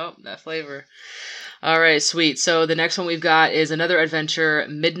 Yep, that flavor. All right, sweet. So the next one we've got is another adventure,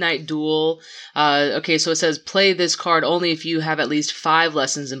 Midnight Duel. Okay, so it says play this card only if you have at least 5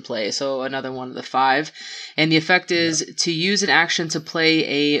 lessons in play. So another one of the 5. And the effect is to use an action to play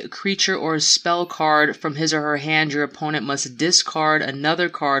a creature or spell card from his or her hand. Your opponent must discard another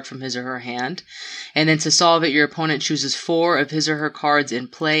card from his or her hand. And then to solve it, your opponent chooses 4 of his or her cards in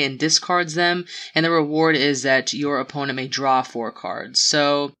play and discards them. And the reward is that your opponent may draw 4 cards.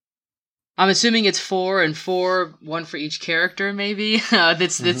 So I'm assuming it's 4 and 4, one for each character, maybe.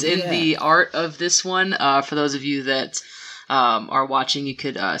 That's in the art of this one. For those of you that are watching, you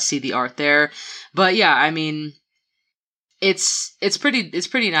could see the art there. But yeah, I mean, it's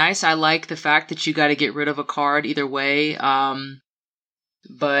pretty nice. I like the fact that you got to get rid of a card either way.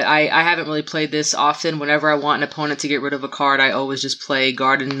 But I haven't really played this often. Whenever I want an opponent to get rid of a card, I always just play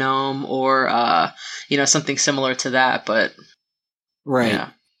Garden Gnome or something similar to that. But right. Yeah.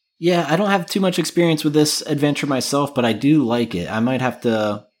 Yeah, I don't have too much experience with this adventure myself, but I do like it. I might have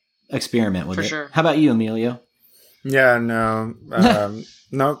to experiment with it. For sure. How about you, Emilio? Yeah, no,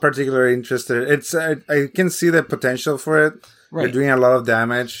 not particularly interested. It's I can see the potential for it. Right. You're doing a lot of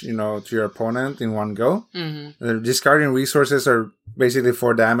damage, to your opponent in one go. Mm-hmm. Discarding resources are basically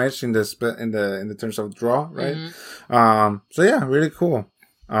 4 damage in the terms of draw, right? Mm-hmm. So yeah, really cool.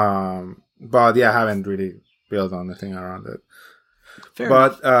 But yeah, I haven't really built on anything around it. Fair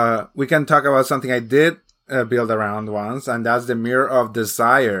enough. We can talk about something I did build around once, and that's the Mirror of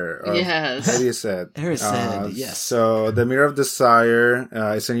Desire. Of Erised. Erised, yes. So the Mirror of Desire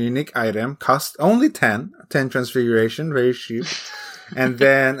is a unique item, cost only 10 transfiguration, very cheap. And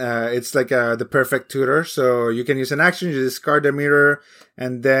then it's like the perfect tutor. So you can use an action, you discard the mirror,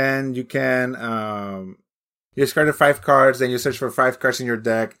 and then you can you discard the 5 cards, then you search for 5 cards in your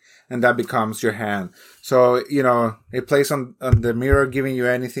deck, and that becomes your hand. So, it plays on the mirror, giving you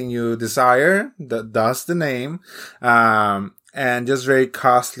anything you desire. That's the name. And just very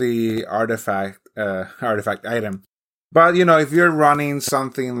costly artifact item. But, if you're running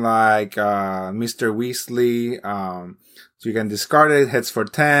something like, Mr. Weasley, so you can discard it, hits for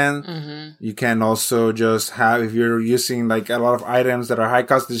 10. Mm-hmm. You can also just have, if you're using like a lot of items that are high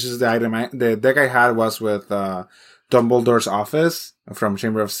cost, this is the deck I had was with, Dumbledore's Office from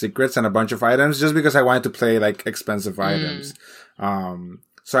Chamber of Secrets and a bunch of items just because I wanted to play like expensive items.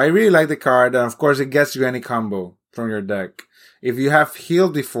 So I really like the card, and of course it gets you any combo from your deck. If you have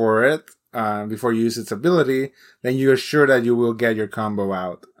healed before you use its ability, then you're sure that you will get your combo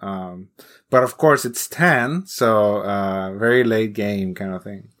out. But of course it's 10, so very late game kind of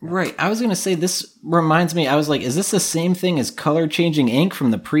thing. Right. I was going to say, this reminds me, I was like, is this the same thing as color changing ink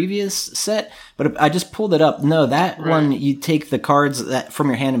from the previous set? But I just pulled it up. No, that one, you take the cards that from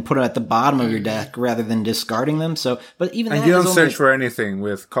your hand and put them at the bottom of your deck rather than discarding them. So, but even and that you don't search for anything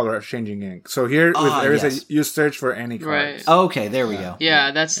with color changing ink. So here with Erised, you search for any cards. Right. Okay, there we go.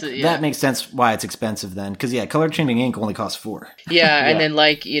 Yeah, that makes sense why it's expensive then, because color changing ink only costs 4. Yeah, and then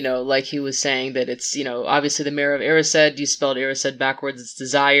like he was saying that it's obviously the Mirror of Erised. You spelled Erised backwards. It's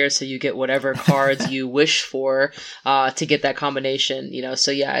desire, so you get whatever cards you wish for to get that combination. So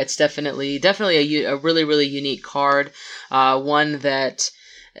yeah, it's definitely a really, really unique card. One that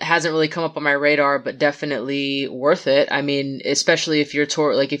hasn't really come up on my radar, but definitely worth it. I mean, especially if you're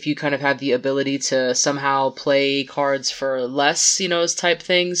if you kind of have the ability to somehow play cards for less, type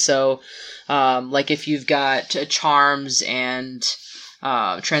things. So, like if you've got charms and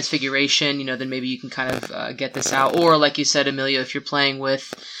transfiguration, then maybe you can kind of get this out. Or like you said, Emilio, if you're playing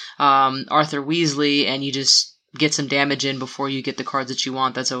with Arthur Weasley and you just get some damage in before you get the cards that you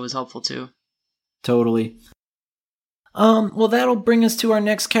want, that's always helpful too. Totally. Well, that'll bring us to our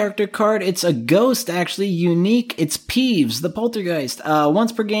next character card. It's a ghost, actually, unique. It's Peeves, the Poltergeist.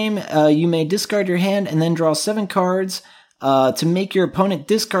 Once per game, you may discard your hand and then draw 7 cards to make your opponent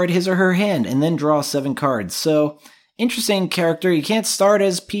discard his or her hand and then draw 7 cards. So, interesting character. You can't start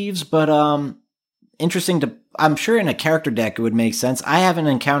as Peeves, but I'm sure in a character deck it would make sense. I haven't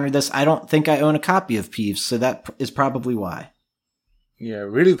encountered this. I don't think I own a copy of Peeves, so that is probably why. Yeah,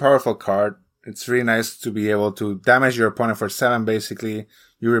 really powerful card. It's really nice to be able to damage your opponent for 7, basically.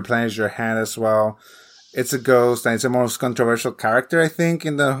 You replenish your hand as well. It's a ghost, and it's the most controversial character, I think,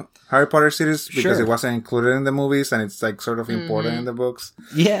 in the Harry Potter series, because it wasn't included in the movies, and it's like sort of important in the books.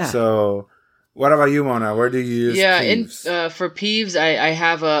 Yeah. So, What about you, Mona? Where do you use Peeves? For Peeves, I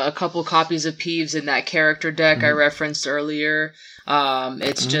have a couple copies of Peeves in that character deck I referenced earlier.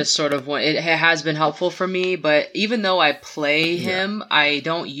 It's just sort of it has been helpful for me, but even though I play him, I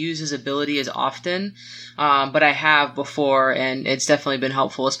don't use his ability as often. But I have before, and it's definitely been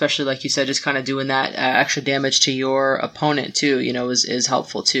helpful, especially like you said, just kind of doing that extra damage to your opponent too, is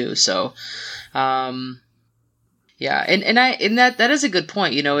helpful too. So, yeah, and that is a good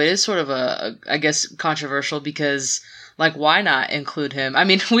point. It is sort of I guess controversial because like why not include him? I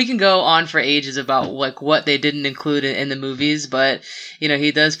mean, we can go on for ages about like what they didn't include in the movies, but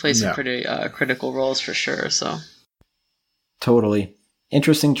he does play some pretty critical roles for sure. So totally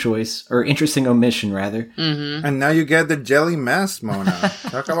interesting choice or interesting omission rather. Mm-hmm. And now you get the jelly mess, Mona.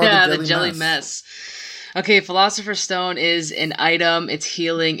 Talk about the jelly mess. Okay, Philosopher's Stone is an item. It's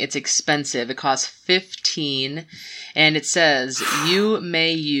healing. It's expensive. It costs 15. And it says, you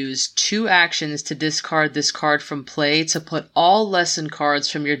may use 2 actions to discard this card from play to put all lesson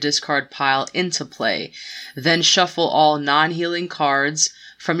cards from your discard pile into play. Then shuffle all non-healing cards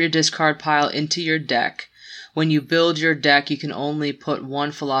from your discard pile into your deck. When you build your deck, you can only put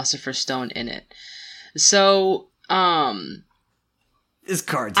 1 Philosopher's Stone in it. So, this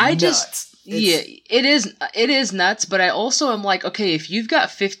card's nuts. It is nuts, but I also am like, okay, if you've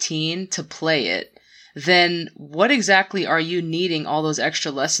got 15 to play it, then what exactly are you needing all those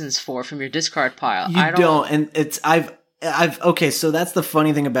extra lessons for from your discard pile? You don't, and okay, so that's the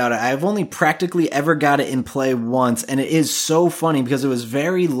funny thing about it. I've only practically ever got it in play once, and it is so funny because it was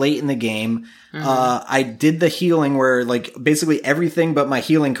very late in the game. I did the healing where like basically everything but my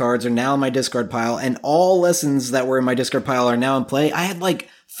healing cards are now in my discard pile, and all lessons that were in my discard pile are now in play. I had like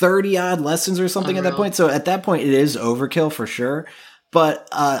 30 odd lessons or something at that point. So at that point, it is overkill for sure. But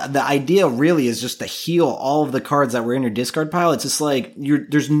the idea really is just to heal all of the cards that were in your discard pile. It's just like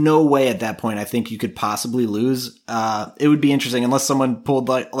there's no way at that point I think you could possibly lose. It would be interesting unless someone pulled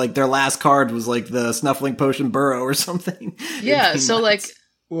like their last card was like the Snuffling Potion Burrow or something. Yeah, so nuts. Like,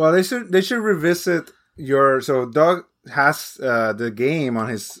 well, they should revisit so Doug has the game on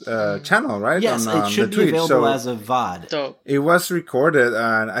his channel, right? Yes, on, it should be available as a VOD. So it was recorded,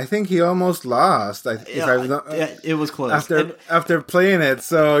 and I think he almost lost. It was close. After playing it,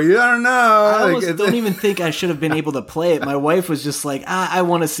 so you don't know. I almost don't even think I should have been able to play it. My wife was just like, I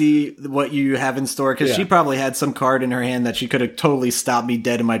want to see what you have in store, because she probably had some card in her hand that she could have totally stopped me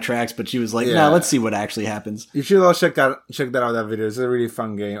dead in my tracks, but she was like, no, let's see what actually happens. You should all check that out, that video. It's a really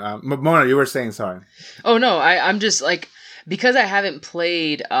fun game. Mona, you were saying, sorry. Oh, no, I'm just like, because I haven't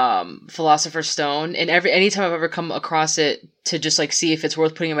played Philosopher's Stone, and anytime I've ever come across it to just like see if it's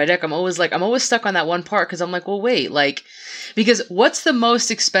worth putting in my deck, I'm always stuck on that one part, because I'm like, well, wait, like, because what's the most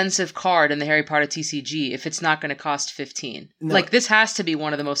expensive card in the Harry Potter TCG if it's not going to cost 15? No. Like, this has to be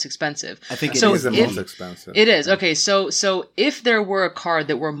one of the most expensive. I think it is the most expensive. It is. Okay, so if there were a card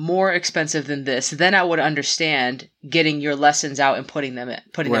that were more expensive than this, then I would understand getting your lessons out and putting them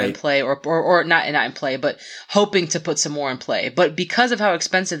in play, or not in play, but hoping to put some more in play. But because of how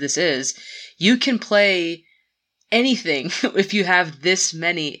expensive this is, you can play anything if you have this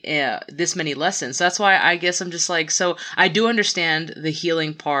many lessons. So that's why I guess I'm just like, so I do understand the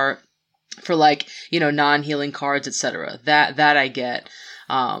healing part for like, non-healing cards, etc. That I get.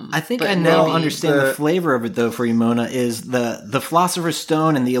 I think I now understand the flavor of it, though, for you, Mona, is the Philosopher's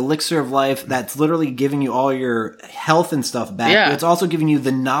Stone and the Elixir of Life that's literally giving you all your health and stuff back. Yeah. But it's also giving you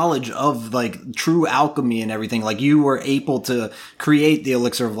the knowledge of, like, true alchemy and everything. Like, you were able to create the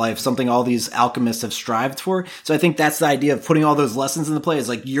Elixir of Life, something all these alchemists have strived for. So I think that's the idea of putting all those lessons into play, is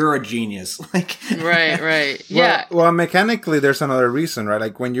like, you're a genius. Like, right. Yeah. Well, mechanically, there's another reason, right?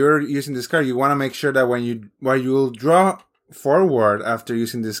 Like, when you're using this card, you want to make sure that when you'll draw forward after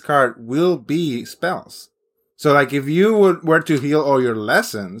using this card will be spells. So like if you were to heal all your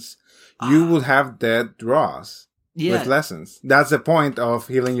lessons, you would have dead draws with lessons. That's the point of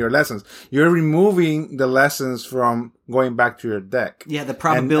healing your lessons. You're removing the lessons from going back to your deck. Yeah, the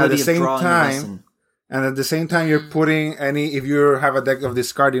probability of drawing a lesson. And at the same time, you're putting if you have a deck of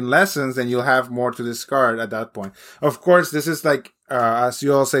discarding lessons, then you'll have more to discard at that point. Of course, this is like, as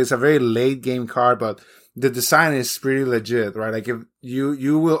you all say, it's a very late game card, but the design is pretty legit, right? Like if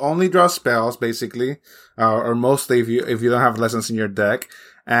you will only draw spells basically, or mostly if you don't have lessons in your deck,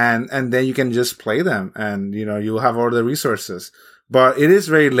 and then you can just play them, and you'll have all the resources. But it is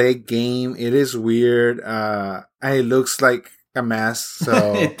very late game. It is weird, and it looks like a mess.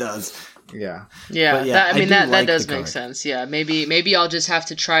 So it does. Yeah. Yeah, yeah, that, I I mean do that like does the make card. sense. Yeah, maybe I'll just have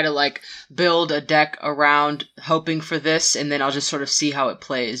to try to like build a deck around hoping for this, and then I'll just sort of see how it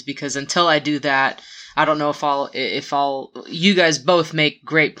plays. Because until I do that, I don't know if I'll. You guys both make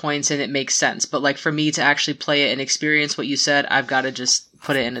great points, and it makes sense. But like for me to actually play it and experience what you said, I've got to just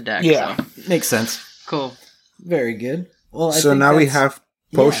put it in a deck. Yeah. So. Makes sense. Cool. Very good. Well, I So think now we that's- have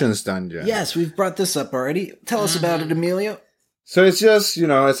Potions Dungeon. Yes, we've brought this up already. Tell us about it, Emilio. So it's just,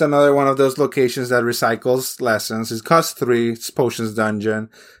 it's another one of those locations that recycles lessons. It costs 3, it's Potions Dungeon,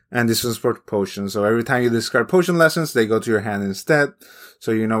 and this one's for potions. So every time you discard potion lessons, they go to your hand instead.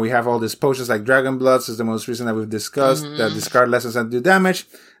 So, we have all these potions like Dragon Bloods is the most recent that we've discussed, that discard lessons and do damage,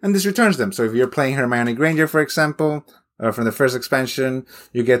 and this returns them. So if you're playing Hermione Granger, for example, from the first expansion,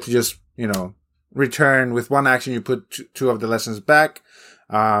 you get to just, return with one action, you put 2 of the lessons back.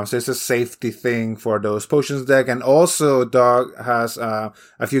 So it's a safety thing for those potions deck. And also Dog has, a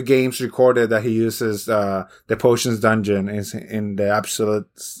few games recorded that he uses, the Potions Dungeon in the Absolute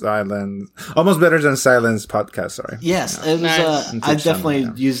Silence, almost better than Silence podcast. Sorry. Yes, it was. Nice. I definitely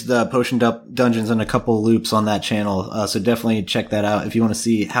used the Potion Dungeons in a couple loops on that channel. So definitely check that out if you want to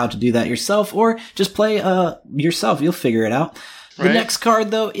see how to do that yourself, or just play yourself. You'll figure it out. The Right. next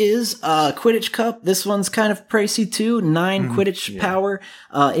card, though, is Quidditch Cup. This one's kind of pricey, too. 9 Quidditch power.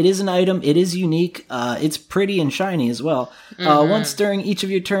 It is an item. It is unique. It's pretty and shiny as well. Once during each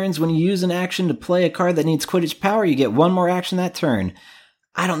of your turns, when you use an action to play a card that needs Quidditch power, you get 1 more action that turn.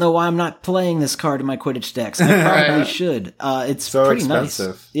 I don't know why I'm not playing this card in my Quidditch decks. I probably should. It's So pretty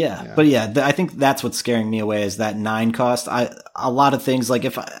expensive. nice. Yeah. But yeah, I think that's what's scaring me away is that 9 cost. A lot of things, like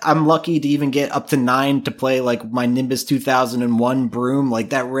if I'm lucky to even get up to 9 to play like my Nimbus 2001 broom,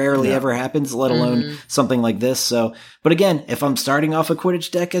 like that rarely ever happens, let alone something like this. So, but again, if I'm starting off a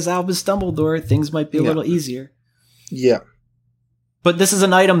Quidditch deck as Albus Dumbledore, things might be a little easier. Yeah. But this is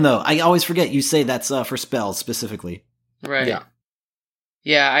an item though. I always forget you say that's for spells specifically. Right. Yeah.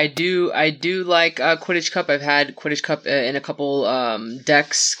 Yeah, I do like Quidditch Cup. I've had Quidditch Cup in a couple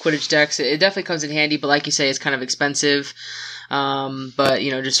decks, Quidditch decks. It definitely comes in handy, but like you say, it's kind of expensive. But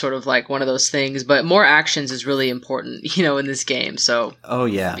just sort of like one of those things. But more actions is really important, in this game. So Oh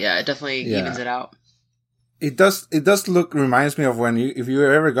yeah. yeah, it definitely evens it out. It does reminds me of if you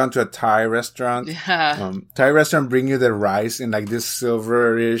ever gone to a Thai restaurant. Yeah. Thai restaurant bring you the rice in like this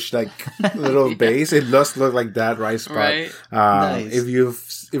silverish like little base. It does look like that rice pot. Right. Nice.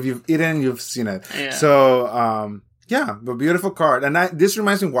 If you've eaten, you've seen it. Yeah. So yeah, but beautiful card. And this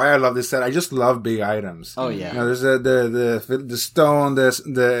reminds me why I love this set. I just love big items. Oh yeah. There's the stone,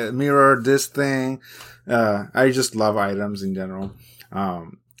 the mirror, this thing. I just love items in general.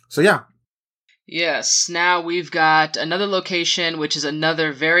 So yeah. Yes, now we've got another location, which is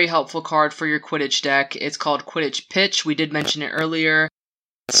another very helpful card for your Quidditch deck. It's called Quidditch Pitch. We did mention it earlier.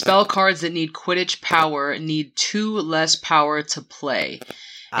 Spell cards that need Quidditch power need 2 less power to play.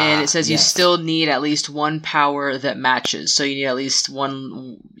 And it says you still need at least 1 power that matches. So you need at least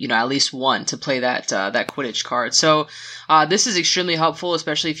one to play that Quidditch card. So this is extremely helpful,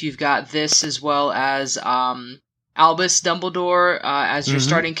 especially if you've got this as well as Albus Dumbledore as your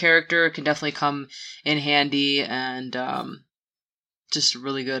starting character. Can definitely come in handy, and just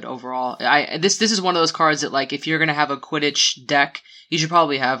really good overall. This is one of those cards that, like, if you're gonna have a Quidditch deck, you should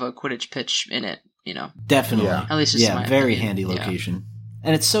probably have a Quidditch Pitch in it. Definitely. Yeah. At least just in my very opinion. handy Yeah. location.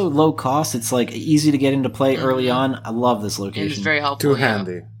 And it's so low cost. It's like easy to get into play early on. I love this And location. it's very helpful. Too yeah.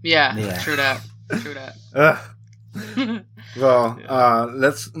 handy. Yeah, Yeah. true that. True that. Ugh. Well,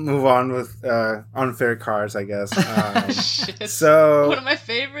 let's move on with unfair cards, I guess. Shit. So One of my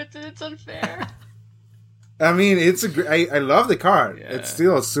favorites, and it's unfair. I mean, I love the card. Yeah. It's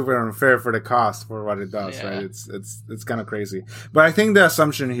still super unfair for the cost for what it does, Yeah. right? It's kind of crazy. But I think the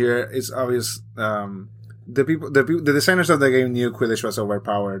assumption here is obvious. The designers of the game knew Quidditch was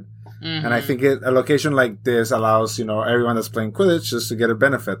overpowered, and I think a location like this allows everyone that's playing Quidditch just to get a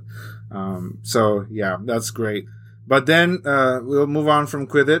benefit. So yeah, that's great. But then we'll move on from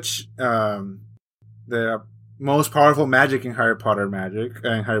Quidditch. The most powerful magic in Harry Potter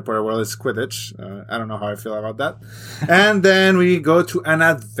world is Quidditch. I don't know how I feel about that. And then we go to an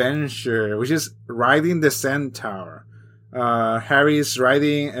adventure, which is riding the centaur. Harry's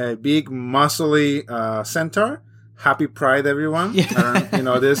riding a big, muscly centaur. Happy Pride, everyone!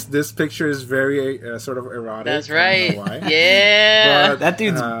 Yeah. This picture is very sort of erotic. That's I don't right. know why. Yeah. But,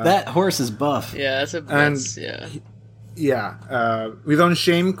 that horse is buff. Yeah, that's yeah. Yeah, we don't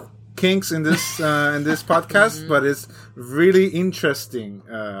shame kinks in this podcast, but it's really interesting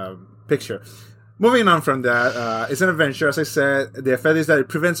picture. Moving on from that, it's an adventure. As I said, the effect is that it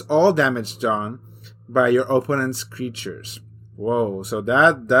prevents all damage done by your opponent's creatures. Whoa, so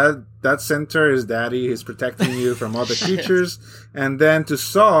that center is daddy. He's protecting you from other creatures. And then to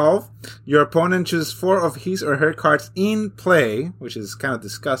solve, your opponent chooses 4 of his or her cards in play, which is kind of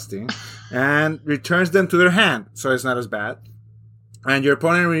disgusting, and returns them to their hand. So it's not as bad. And your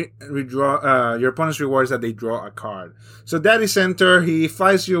opponent your opponent's reward is that they draw a card. So Daddy Center, he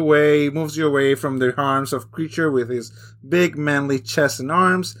flies you away, moves you away from the harms of creature with his big manly chest and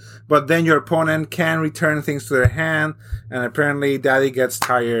arms. But then your opponent can return things to their hand, and apparently Daddy gets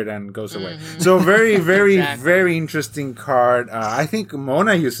tired and goes away. So very, very, very interesting card. I think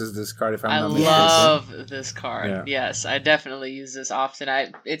Mona uses this card, if I'm not mistaken. I love this card. Yeah. Yes, I definitely use this often.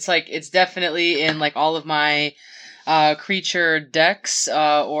 It's definitely in like all of my creature decks,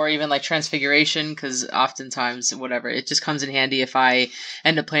 or even like Transfiguration, because oftentimes, whatever, it just comes in handy if I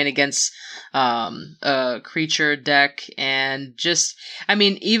end up playing against a creature deck. And just, I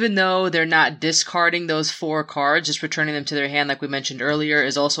mean, even though they're not discarding those 4 cards, just returning them to their hand, like we mentioned earlier,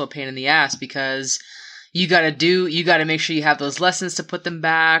 is also a pain in the ass, because you gotta make sure you have those lessons to put them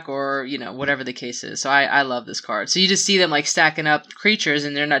back, or, you know, whatever the case is. So I love this card. So you just see them like stacking up creatures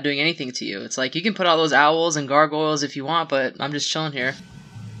and they're not doing anything to you. It's like, you can put all those owls and gargoyles if you want, but I'm just chilling here.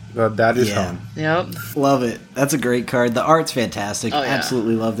 Well, that is fun. Yep. Love it. That's a great card. The art's fantastic. Oh, yeah.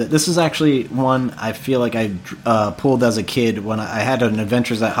 Absolutely loved it. This is actually one I feel like I pulled as a kid when I had an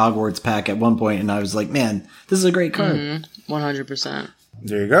Adventures at Hogwarts pack at one point, and I was like, man, this is a great card. 100%.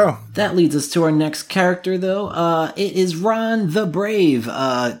 There you go. That leads us to our next character, though. It is Ron the Brave,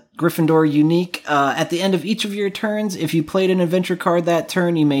 Gryffindor unique. At the end of each of your turns, if you played an adventure card that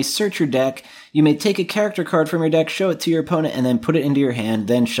turn, you may search your deck. You may take a character card from your deck, show it to your opponent, and then put it into your hand,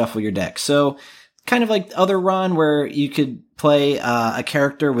 then shuffle your deck. So, kind of like the other Ron, where you could play a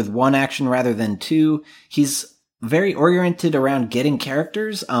character with 1 action rather than 2. He's very oriented around getting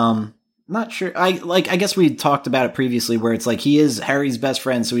characters. Not sure. I guess we talked about it previously, where it's like he is Harry's best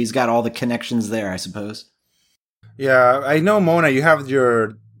friend, so he's got all the connections there, I suppose. Yeah, I know, Mona, you have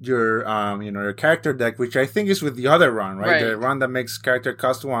your character deck, which I think is with the other Ron, right? The Ron that makes character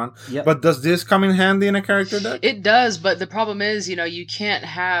cost 1. Yep. But does this come in handy in a character deck? It does, but the problem is, you can't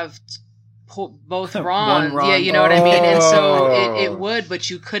have both Ron. Ron. Yeah, you know what I mean? And so it would, but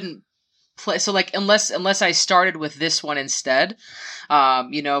you couldn't play. So like, unless I started with this one instead, but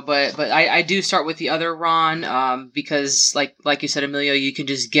I do start with the other Ron, because like you said, Emilio, you can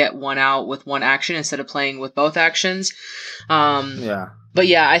just get one out with 1 action instead of playing with both actions. Yeah. But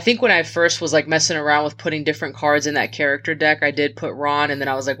yeah, I think when I first was like messing around with putting different cards in that character deck, I did put Ron, and then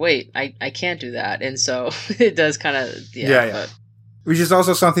I was like, wait, I can't do that. And so it does kind of, But. Which is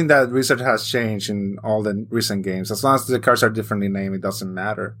also something that Wizard has changed in all the recent games. As long as the cards are differently named, it doesn't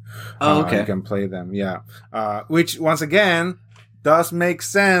matter. Oh, okay. You can play them, yeah. Which, once again, does make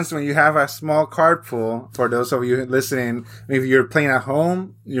sense when you have a small card pool. For those of you listening, if you're playing at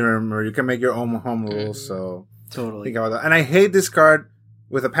home, you can make your own home rules. So totally think about that. And I hate this card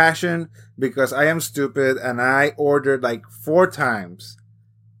with a passion, because I am stupid and I ordered like 4 times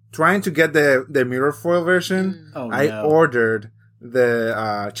trying to get the mirror foil version. Oh, no. I ordered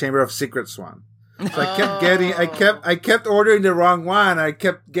the Chamber of Secrets one. So I kept ordering the wrong one. I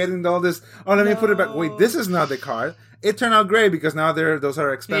kept getting all this. Oh, let me put it back. Wait, this is not the card. It turned out great, because now those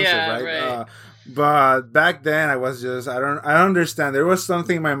are expensive, right? But back then I was just, I don't understand. There was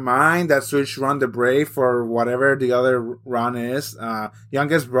something in my mind that switched Ron the Brave for whatever the other Ron is,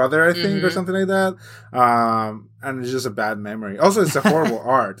 youngest brother, I think, or something like that. And it's just a bad memory. Also, it's a horrible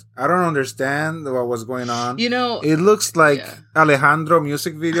art. I don't understand what was going on. It looks like Alejandro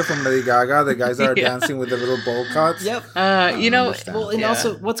music video from Lady Gaga. The guys are dancing with the little bowl cuts. Yep.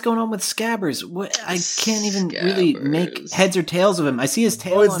 Also, what's going on with Scabbers? I can't even really make heads or tails of him. I see his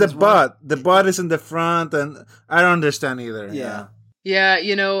tail. Oh, it's the butt. The butt is in the front, and I don't understand either. Yeah.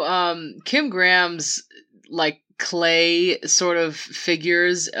 Kim Graham's like clay sort of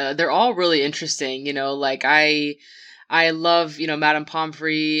figures, they're all really interesting. I love Madame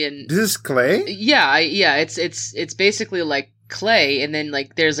Pomfrey, and this is clay. It's basically like clay, and then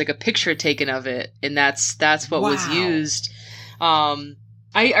like there's like a picture taken of it, and that's what was used. I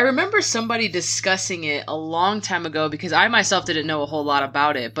remember somebody discussing it a long time ago, because I myself didn't know a whole lot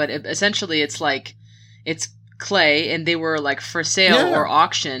about it, but essentially it's clay, and they were like for sale or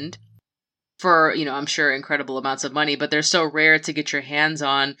auctioned for, I'm sure incredible amounts of money, but they're so rare to get your hands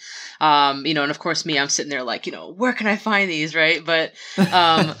on. And of course I'm sitting there like, where can I find these? Right. But,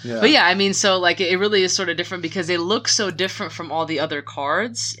 but yeah, I mean, so like it really is sort of different, because they look so different from all the other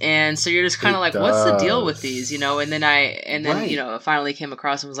cards. And so you're just kind of like, what's the deal with these, and then I finally came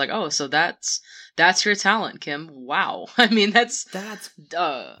across and was like, oh, so that's your talent, Kim. Wow. I mean, that's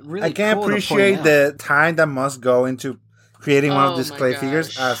really I can't cool appreciate the time that must go into creating one of Oh these my clay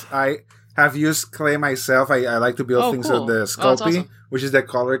figures. gosh. As I have used clay myself, I like to build things cool. with the That's Sculpey, awesome. which is the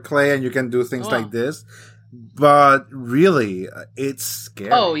color clay, and you can do things Wow. like this. But really, it's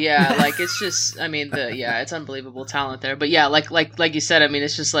scary. Oh yeah, like it's just, I mean, it's unbelievable talent there. But yeah, like you said, I mean,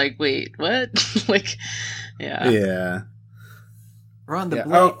 it's just like, wait, what? Like, yeah. Yeah. Ron the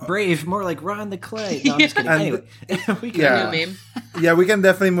Yeah. Brave, more like Ron the Clay. No, I'm just kidding. And- Anyway, we can Yeah. New meme. Yeah, we can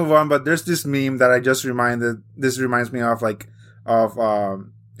definitely move on, but there's this meme that I just this reminds me of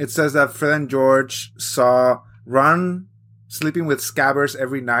it says that Fred and George saw Ron sleeping with Scabbers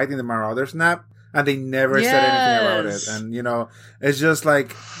every night in the Marauders nap, and they never said anything about it. Yes. And it's just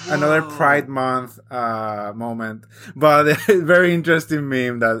like another Pride Month moment, but very interesting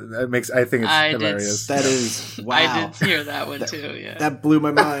meme that I think it's hilarious. That is, wow. I did hear that one too. Yeah. That blew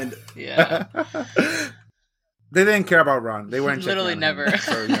my mind. Yeah. They didn't care about Ron. They weren't Literally checking on him. never.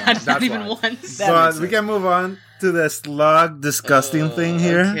 So, yeah, Not that's even why. once. That But makes we sense. can move on to the slug disgusting thing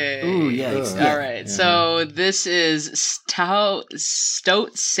here. Okay. Ooh, yikes. Ugh. All right. So this is Stout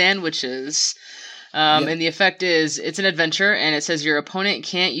Sandwiches. And the effect is it's an adventure, and it says your opponent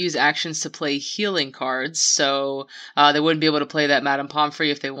can't use actions to play healing cards, so they wouldn't be able to play that Madame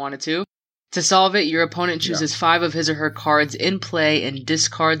Pomfrey if they wanted to. To solve it, your opponent chooses 5 of his or her cards in play and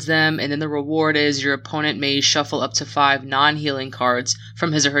discards them, and then the reward is your opponent may shuffle up to 5 non-healing cards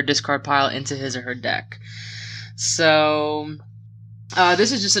from his or her discard pile into his or her deck. So,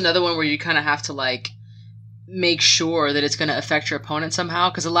 this is just another one where you kind of have to, like, make sure that it's going to affect your opponent somehow,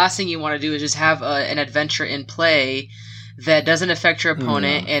 because the last thing you want to do is just have an adventure in play that doesn't affect your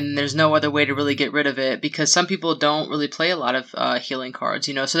opponent, and there's no other way to really get rid of it, because some people don't really play a lot of healing cards,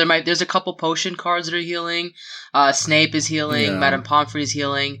 so there's a couple potion cards that are healing, Snape is healing, Madame Pomfrey is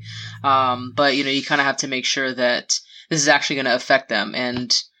healing, but you kind of have to make sure that this is actually going to affect them,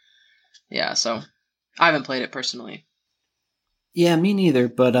 and yeah, so I haven't played it personally. Yeah, me neither,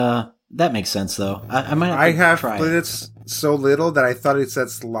 but that makes sense, though. I might have to I have try played it. it so little that I thought it said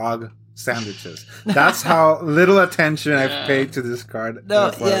slug sandwiches. That's how little attention I've paid to this card.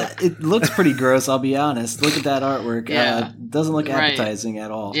 No, yeah, it looks pretty gross, I'll be honest. Look at that artwork. Yeah. Doesn't look Right. appetizing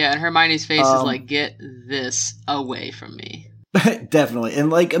at all. Yeah, and Hermione's face is like, get this away from me. Definitely. And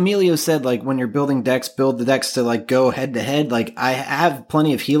like Emilio said, like when you're building decks, build the decks to like go head to head. Like I have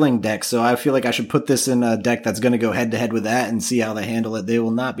plenty of healing decks, so I feel like I should put this in a deck that's going to go head to head with that and see how they handle it. They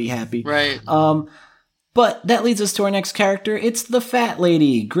will not be happy. Right. But that leads us to our next character. It's the Fat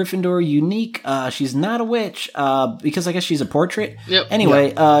Lady, Gryffindor unique. She's not a witch, because I guess she's a portrait. Yep.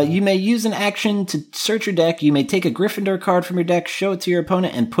 Anyway, you may use an action to search your deck. You may take a Gryffindor card from your deck, show it to your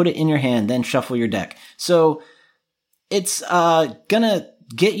opponent, and put it in your hand, then shuffle your deck. So it's gonna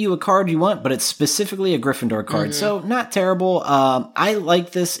get you a card you want, but it's specifically a Gryffindor card. So not terrible. I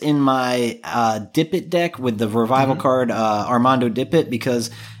like this in my Dippet deck with the revival card Armando Dippet,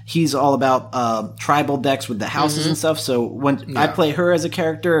 because he's all about tribal decks with the houses and stuff. So when I play her as a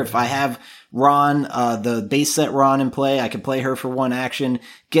character, if I have Ron, the base set Ron in play, I can play her for one action,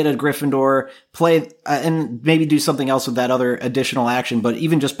 get a Gryffindor, play, and maybe do something else with that other additional action. But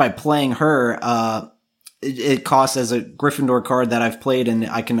even just by playing her, it costs as a Gryffindor card that I've played, and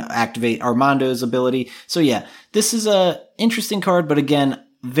I can activate Armando's ability. So yeah, this is a interesting card, but again,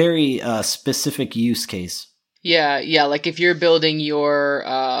 very specific use case. Yeah, like if you're building your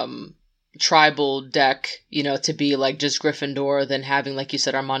tribal deck, to be like just Gryffindor, then having, like you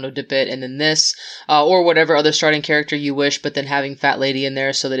said, Armando Dippet, and then this, or whatever other starting character you wish, but then having Fat Lady in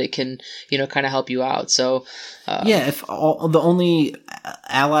there so that it can, kind of help you out. So, yeah, if the only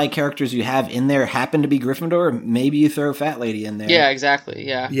ally characters you have in there happen to be Gryffindor, maybe you throw Fat Lady in there. yeah, exactly.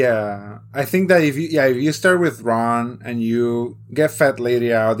 Yeah. Yeah, I think that if you start with Ron and you get Fat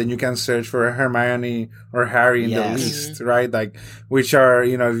Lady out, then you can search for Hermione or Harry in the least, right? Like, which are,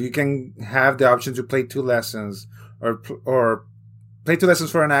 if you can have the option to play 2 lessons or play 2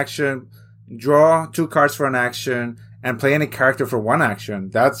 lessons for an action, draw 2 cards for an action, and play any character for 1 action.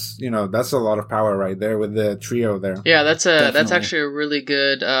 That's a lot of power right there with the trio there. Yeah, that's Definitely. actually a really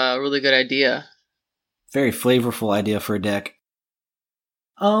good idea. Very flavorful idea for a deck.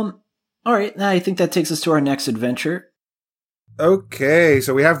 All right, now I think that takes us to our next adventure. Okay,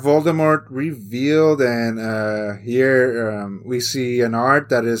 so we have Voldemort revealed, and here we see an art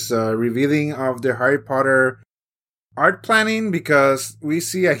that is revealing of the Harry Potter art planning, because we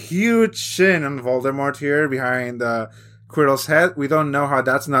see a huge chin on Voldemort here behind Quirrell's head. We don't know how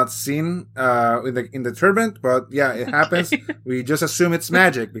that's not seen in the turbine, but yeah, it happens. We just assume it's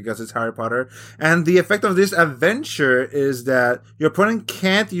magic because it's Harry Potter. And the effect of this adventure is that your opponent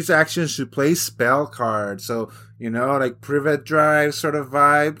can't use actions to play spell cards. So, like Privet Drive sort of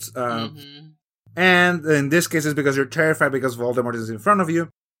vibes. And in this case, it's because you're terrified because Voldemort is in front of you.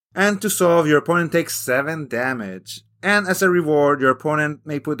 And to solve, your opponent takes 7 damage. And as a reward, your opponent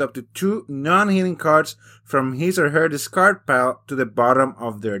may put up to 2 non-healing cards from his or her discard pile to the bottom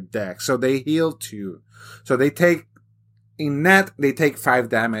of their deck. So they heal 2. So they take, in net, they take 5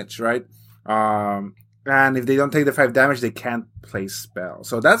 damage, right? And if they don't take the 5 damage, they can't play spell.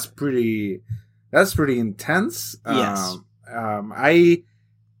 So that's pretty intense. Yes.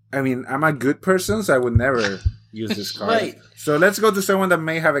 I mean, I'm a good person, so I would never use this card. Right. So let's go to someone that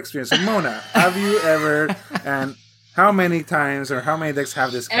may have experience. So Mona, have you ever, and how many times or how many decks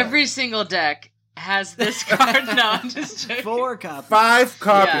have this card? Every single deck has this card. No, I'm just joking. 4 copies. 5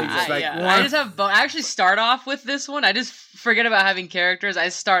 copies. Yeah, I just have I actually start off with this one. I just forget about having characters. I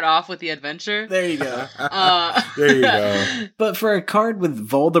start off with the adventure. There you go. There you go. But for a card with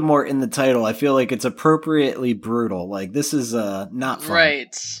Voldemort in the title, I feel like it's appropriately brutal. Like, this is not fun.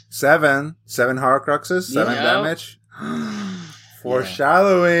 Right. 7 Horcruxes, 7 Yep. damage.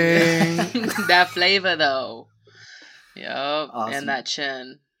 Foreshadowing. That flavor, though. Yep. Awesome. And that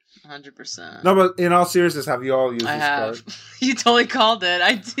chin. 100%. No, but in all seriousness, have you all used I this have. card? You totally called it.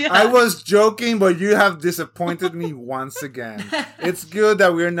 I did. I was joking, but you have disappointed me once again. It's good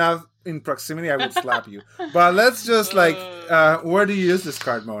that we're not in proximity. I would slap you. But let's just where do you use this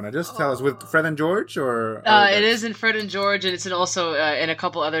card, Mona? Just tell us. With Fred and George or? It is in Fred and George, and it's also in a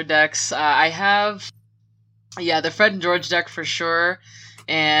couple other decks. I have, the Fred and George deck for sure.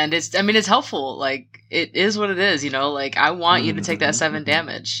 And it's helpful. Like, it is what it is, Like, I want you to take that 7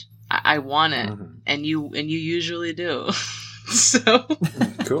 damage. I want it, and you usually do. So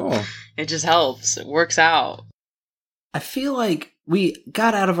cool. It just helps. It works out. I feel like we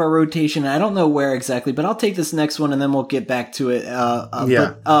got out of our rotation. I don't know where exactly, but I'll take this next one and then we'll get back to it.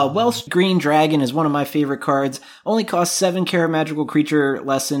 Welsh Green Dragon is one of my favorite cards. Only costs 7 Kara Magical Creature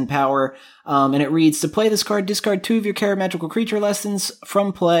Lesson power. And it reads, to play this card, discard 2 of your Kara Magical Creature Lessons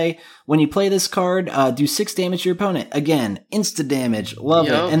from play. When you play this card, do 6 damage to your opponent. Again, insta damage. Love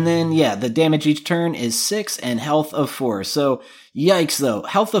it. And then, the damage each turn is 6 and health of 4. So, yikes though.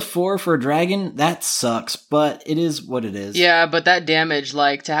 Health of 4 for a dragon, that sucks, but it is what it is. Yeah, but that damage,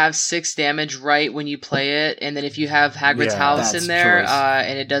 like, to have 6 damage right when you play it, and then if you have Hagrid's House in there,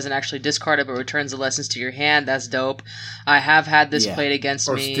 and it doesn't actually discard it, but returns the lessons to your hand, that's dope. I have had this played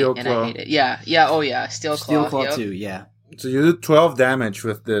against me, and I hate it. Steel Claw. Steel Claw too, yeah. So you do 12 damage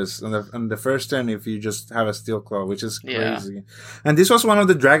with this on the first turn if you just have a Steel Claw, which is crazy. Yeah. And this was one of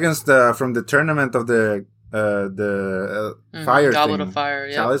the dragons from the tournament of the fire Goblet thing. of Fire,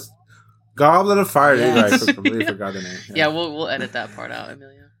 yeah. Goblet of Fire, I completely forgot the name. Yeah, we'll edit that part out,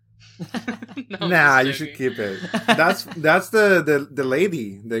 Amelia. You should keep it. That's the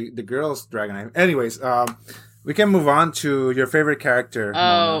lady, the girl's dragon. Anyways, we can move on to your favorite character.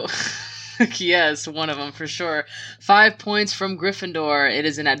 Oh, yes, one of them for sure. 5 points from Gryffindor. It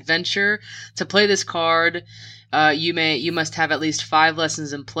is an adventure. To play this card, you must have at least 5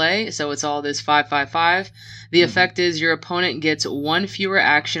 lessons in play, so it's all this 5/5/5. The effect is your opponent gets 1 fewer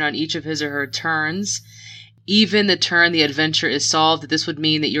action on each of his or her turns. Even the turn the adventure is solved, this would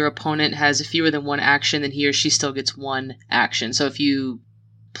mean that your opponent has fewer than 1 action, then he or she still gets 1 action. So if you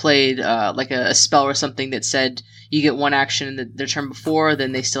played like a spell or something that said you get 1 action in the turn before,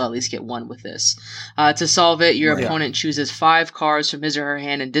 then they still at least get 1 with this. To solve it, your opponent chooses 5 cards from his or her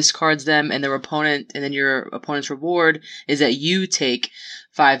hand and discards them, and then your opponent's reward is that you take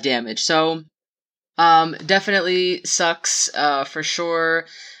 5 damage. So definitely sucks for sure.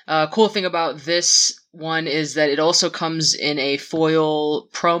 Cool thing about this one is that it also comes in a foil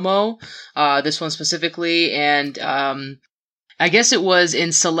promo, this one specifically, and I guess it was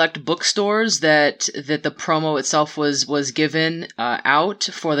in select bookstores that the promo itself was given out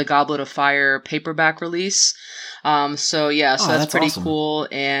for the Goblet of Fire paperback release. So that's pretty awesome. Cool.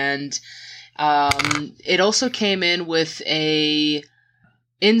 And it also came in with a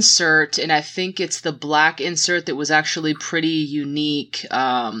insert, and I think it's the black insert that was actually pretty unique.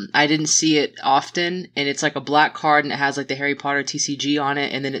 I didn't see it often, and it's like a black card, and it has like the Harry Potter TCG on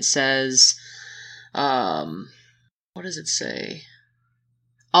it, and then it says, what does it say?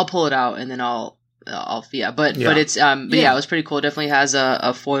 I'll pull it out and then but it's it was pretty cool. It definitely has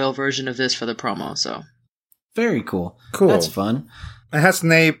a foil version of this for the promo. So very cool. That's fun. It has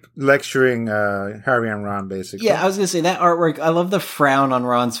Snape lecturing Harry and Ron, basically. Yeah, I was gonna say that artwork. I love the frown on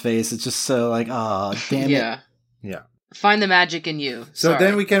Ron's face. It's just so like, oh, damn it. Yeah. Find the magic in you. So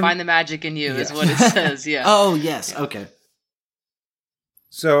then we can find the magic in you is what it says. Yeah. Oh yes. Yeah. Okay.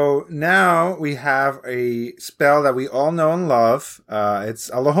 So now we have a spell that we all know and love. It's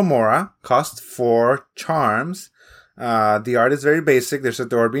Alohomora, cost 4 charms. The art is very basic. There's a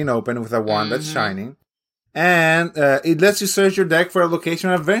door being opened with a wand that's shining. And it lets you search your deck for a location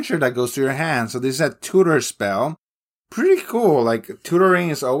or adventure that goes to your hand. So this is a tutor spell. Pretty cool. Like, tutoring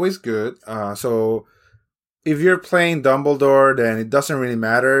is always good. So if you're playing Dumbledore, then it doesn't really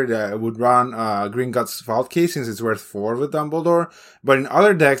matter. It would run Gringotts Vault Key since it's worth 4 with Dumbledore. But in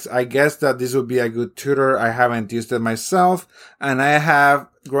other decks, I guess that this would be a good tutor. I haven't used it myself. And I have,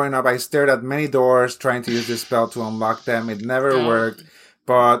 growing up, I stared at many doors trying to use this spell to unlock them. It never worked.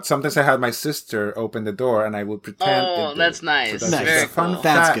 But sometimes I had my sister open the door and I would pretend. Oh, that's nice. So that's very cool. cool.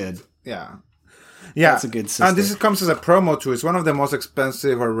 That's good. Yeah. Yeah. That's a good sister. And this comes as a promo too. It's one of the most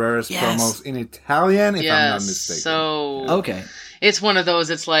expensive or rarest promos in Italian, if I'm not mistaken. So okay. It's one of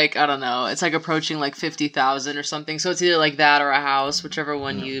those, it's like, I don't know, it's like approaching like 50,000 or something. So it's either like that or a house, whichever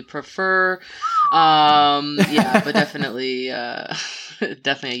one you prefer. Yeah, but definitely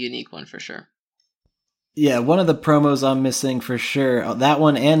definitely a unique one for sure. Yeah, one of the promos I'm missing for sure. That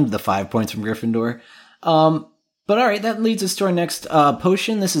one and the 5 points from Gryffindor. But alright, that leads us to our next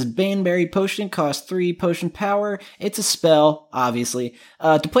potion. This is Baneberry Potion, costs 3 potion power. It's a spell, obviously.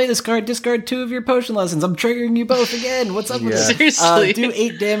 To play this card, discard 2 of your potion lessons. I'm triggering you both again. What's up with this? Seriously. Do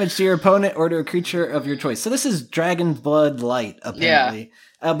 8 damage to your opponent or to a creature of your choice. So this is Dragon Blood Light, apparently.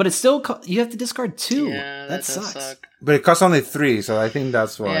 Yeah. But it's still, you have to discard 2. Yeah, that sucks. suck. But it costs only 3, so I think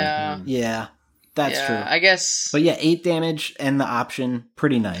that's why. Yeah. Yeah. That's true. I guess. But yeah, 8 damage and the option,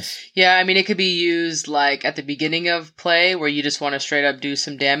 pretty nice. Yeah, I mean, it could be used like at the beginning of play where you just want to straight up do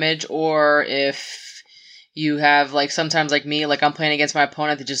some damage, or if you have like sometimes like me, like I'm playing against my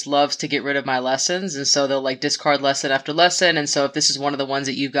opponent that just loves to get rid of my lessons, and so they'll like discard lesson after lesson, and so if this is one of the ones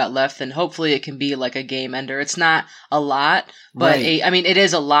that you've got left, then hopefully it can be like a game ender. It's not a lot, but right. I mean, it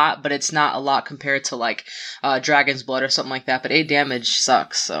is a lot, but it's not a lot compared to like Dragon's Blood or something like that, but 8 damage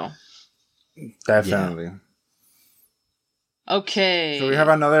sucks, so... Definitely. Yeah. Okay. So we have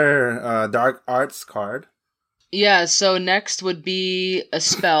another Dark Arts card. Yeah, so next would be a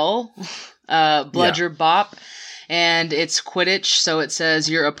spell, Bludger Bop, and it's Quidditch, so it says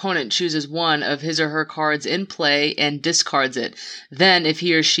your opponent chooses one of his or her cards in play and discards it. Then, if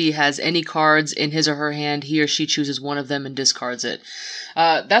he or she has any cards in his or her hand, he or she chooses one of them and discards it.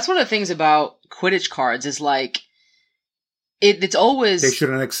 That's one of the things about Quidditch cards, is like, it's always... They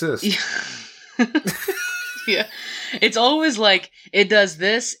shouldn't exist. Yeah. It's always like, it does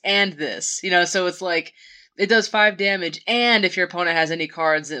this and this, you know, so it's like, it does 5 damage, and if your opponent has any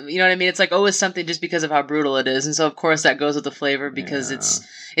cards, you know what I mean? It's like always something just because of how brutal it is, and so of course that goes with the flavor, because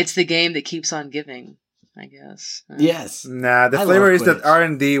it's the game that keeps on giving, I guess. Yes. Nah, the flavor is that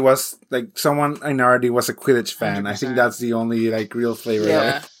R&D was, like, someone in R&D was a Quidditch fan. 100%. I think that's the only, like, real flavor.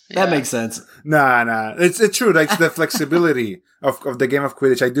 Yeah. That makes sense. Nah. It's true. Like, the flexibility of the game of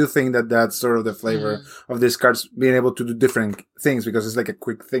Quidditch. I do think that that's sort of the flavor of these cards being able to do different things, because it's like a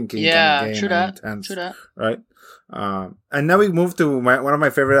quick thinking kind of game. True that. Right? And now we move to one of my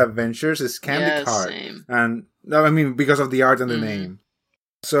favorite adventures is Candy Card. Same. And, I mean, because of the art and the name.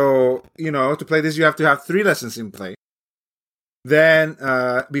 So, you know, to play this, you have to have 3 lessons in play. Then,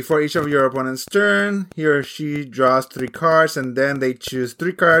 before each of your opponent's turn, he or she draws 3 cards, and then they choose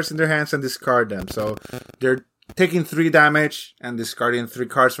 3 cards in their hands and discard them. So, they're taking 3 damage and discarding 3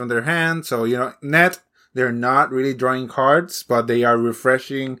 cards from their hand. So, you know, net, they're not really drawing cards, but they are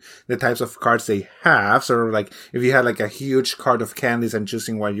refreshing the types of cards they have. Sort of like, if you had like a huge card of candies and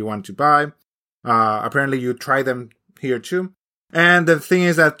choosing what you want to buy. Apparently you try them here too. And the thing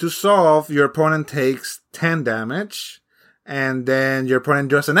is that to solve, your opponent takes 10 damage. And then your opponent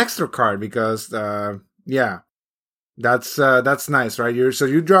draws an extra card because, that's nice, right? So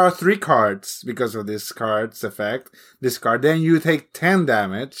you draw 3 cards because of this card's effect. This card, then you take 10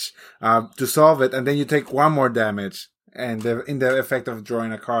 damage, to solve it, and then you take 1 more damage, and in the effect of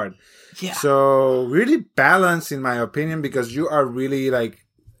drawing a card. Yeah. So really balanced in my opinion, because you are really like,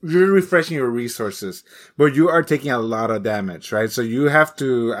 you're refreshing your resources, but you are taking a lot of damage, right? So you have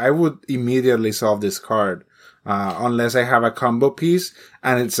to, I would immediately solve this card. Unless I have a combo piece,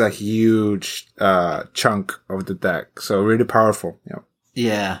 and it's a huge chunk of the deck. So really powerful.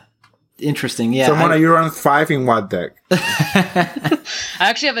 Yeah. Interesting. Yeah. So Mona, you run 5 in what deck? I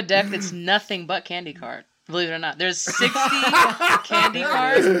actually have a deck that's nothing but candy card. Believe it or not, there's 60 candy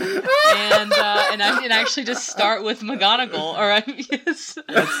cards, and I can actually just start with McGonagall, or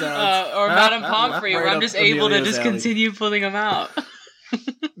Madame Pomfrey, where I'm just able to just continue pulling them out.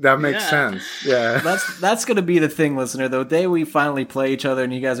 That makes sense. Yeah. That's going to be the thing, listener. The day we finally play each other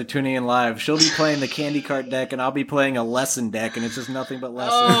and you guys are tuning in live, she'll be playing the candy card deck and I'll be playing a lesson deck, and it's just nothing but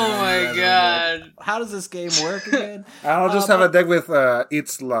lessons. Oh my god. Like, how does this game work again? I'll just have a deck with Eat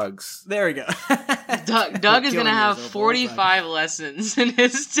Slugs. There we go. Doug is going to have 45 lessons in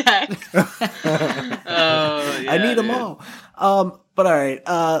his deck. I need them all. But all right,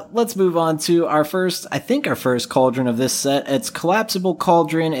 let's move on to our first cauldron of this set. It's Collapsible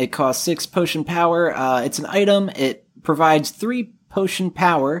Cauldron. It costs 6 potion power. It's an item. It provides 3 potion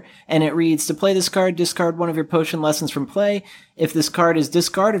power, and it reads, to play this card, discard one of your potion lessons from play. If this card is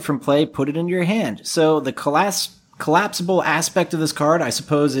discarded from play, put it into your hand. So the collapsible aspect of this card, I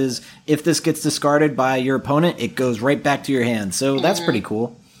suppose, is if this gets discarded by your opponent, it goes right back to your hand. So that's pretty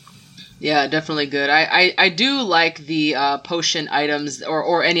cool. Yeah, definitely good. I do like the potion items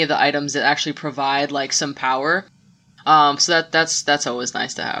or any of the items that actually provide like some power. So that's always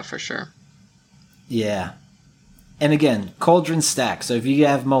nice to have for sure. Yeah. And again, cauldron stack. So if you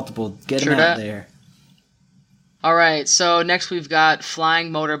have multiple, get them out there. All right, so next we've got Flying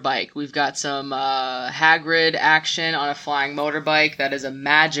Motorbike. We've got some Hagrid action on a flying motorbike. That is a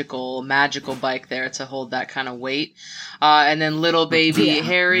magical bike there to hold that kind of weight. And then little baby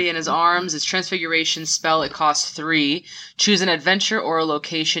Harry in his arms. It's Transfiguration spell. It costs 3. Choose an adventure or a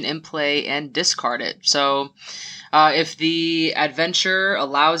location in play and discard it. So if the adventure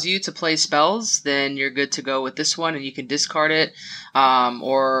allows you to play spells, then you're good to go with this one, and you can discard it.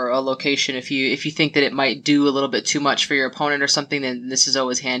 Or a location if you think that it might do a little bit too much for your opponent or something, then this is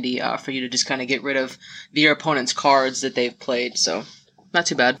always handy for you to just kind of get rid of your opponent's cards that they've played. So not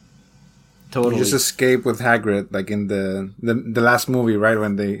too bad. Totally. You just escape with Hagrid, like in the last movie, right?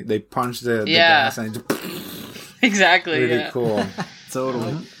 When they punch the gas and it just exactly. Really cool.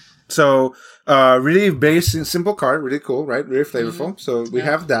 Totally. So really basic, simple card, really cool, right? Really flavorful. So we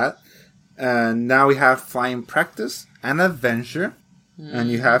have that, and now we have Flying Practice and Adventure.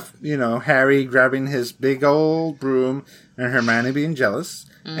 And you have, Harry grabbing his big old broom and Hermione being jealous.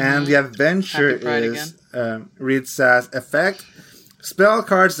 And the adventure reads as effect. Spell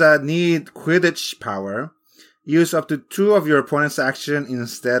cards that need Quidditch power. Use up to 2 of your opponent's action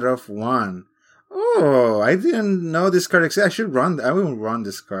instead of 1. Oh, I didn't know this card existed. I will run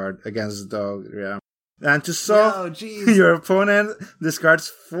this card against the dog, yeah. And to solve, your opponent discards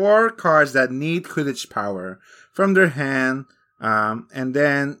 4 cards that need Quidditch power from their hand. And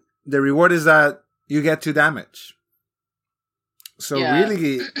then the reward is that you get 2 damage. So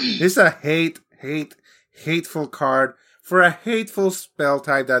really, this is a hateful card for a hateful spell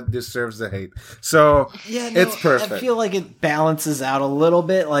type that deserves the hate. So it's perfect. I feel like it balances out a little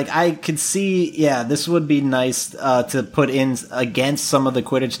bit. Like I could see, this would be nice to put in against some of the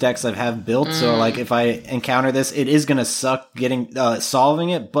Quidditch decks I have built. So like if I encounter this, it is going to suck getting solving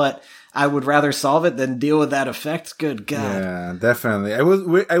it, but I would rather solve it than deal with that effect. Good God. Yeah, definitely.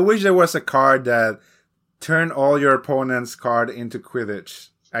 I wish there was a card that turned all your opponent's card into Quidditch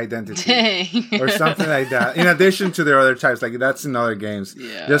identity or something like that. In addition to their other types, like that's in other games.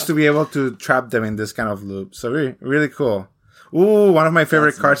 Yeah. Just to be able to trap them in this kind of loop. So really, really cool. Ooh, one of my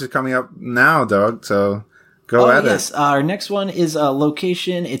favorite cards is coming up now, Doug. So go at it. Our next one is a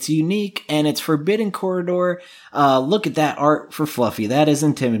location. It's unique and it's Forbidden Corridor. Look at that art for Fluffy. That is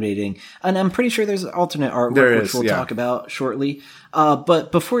intimidating. And I'm pretty sure there's alternate artwork, which we'll talk about shortly.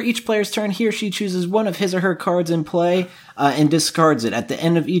 But before each player's turn, he or she chooses one of his or her cards in play, and discards it. At the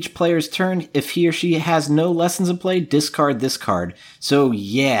end of each player's turn, if he or she has no lessons in play, discard this card. So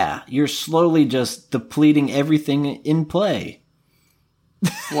you're slowly just depleting everything in play.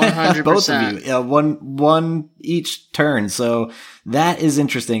 100%. Both of you, one each turn. So that is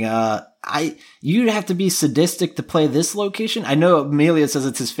interesting. You'd have to be sadistic to play this location. I know Amelia says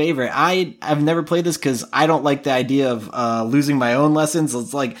it's his favorite. I've never played this because I don't like the idea of losing my own lessons.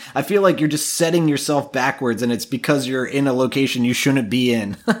 It's like I feel like you're just setting yourself backwards, and it's because you're in a location you shouldn't be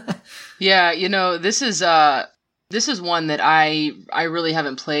in. Yeah, this is one that I really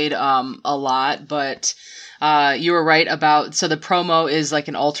haven't played a lot, but you were right about. So the promo is like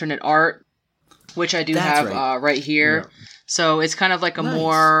an alternate art, which I do have right here. Yeah. So it's kind of like a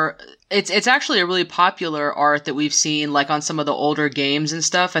more. It's actually a really popular art that we've seen like on some of the older games and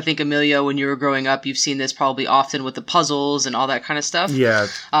stuff. I think, Amelia, when you were growing up, you've seen this probably often with the puzzles and all that kind of stuff. Yeah.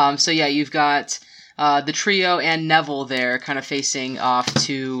 You've got the trio and Neville there kind of facing off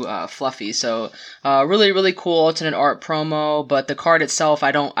to Fluffy. So really, really cool alternate art promo, but the card itself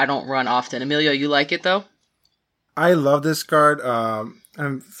I don't run often. Amelia, you like it though? I love this card.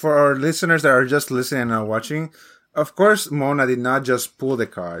 And for our listeners that are just listening and not watching, of course, Mona did not just pull the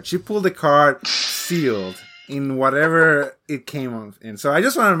card. She pulled the card sealed in whatever it came in. So I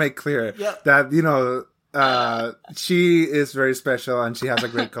just want to make clear that, she is very special and she has a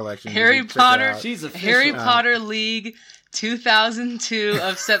great collection. Harry Potter League 2002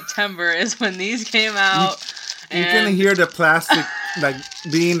 of September is when these came out. You can hear the plastic like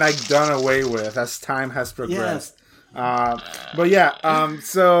being like done away with as time has progressed. But yeah,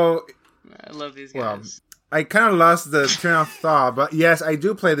 so I love these guys. Well, I kind of lost the train of thought, but yes, I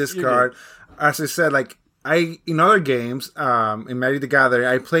do play this card. As I said, like in other games, in Magic the Gathering,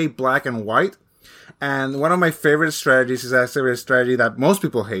 I play black and white. And one of my favorite strategies is actually a strategy that most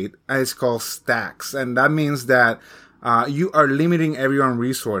people hate, and it's called stacks. And that means that you are limiting everyone's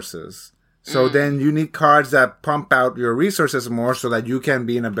resources. So then you need cards that pump out your resources more so that you can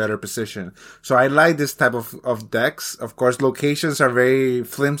be in a better position. So I like this type of decks. Of course, locations are very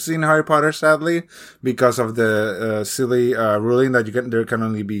flimsy in Harry Potter, sadly, because of the silly ruling that there can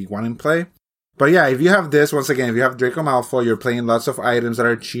only be one in play. But yeah, if you have this, once again, if you have Draco Malfoy, you're playing lots of items that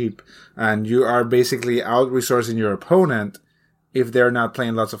are cheap, and you are basically out-resourcing your opponent if they're not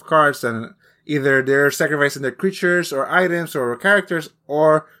playing lots of cards, then either they're sacrificing their creatures or items or characters,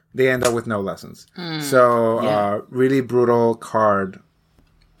 or they end up with no lessons. So, really brutal card.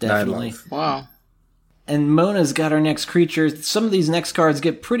 Definitely. Wow. And Mona's got our next creature. Some of these next cards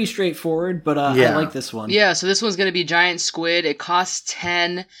get pretty straightforward, but I like this one. Yeah, so this one's going to be Giant Squid. It costs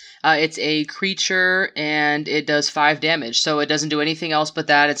 10. It's a creature, and it does 5 damage. So it doesn't do anything else but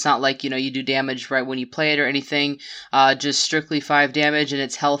that. It's not like, you do damage right when you play it or anything. Just strictly 5 damage, and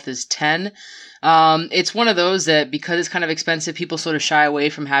its health is 10. It's one of those that, because it's kind of expensive, people sort of shy away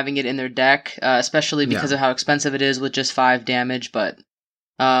from having it in their deck, especially because of how expensive it is with just 5 damage, but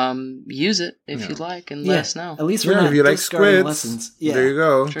use it if you'd like and let us know. At least we're not if you like discarding squids, lessons. there you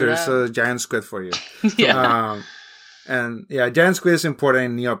go. True There's that. a giant squid for you. Yeah. And yeah, giant squid is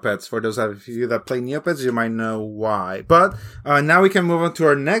important in Neopets. For those of you that play Neopets, you might know why. But now we can move on to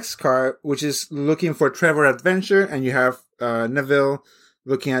our next card, which is looking for Trevor Adventure, and you have Neville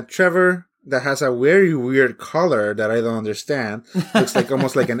looking at Trevor. That has a very weird color that I don't understand. Looks like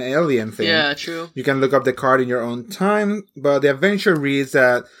almost like an alien thing. Yeah, true. You can look up the card in your own time, but the adventure reads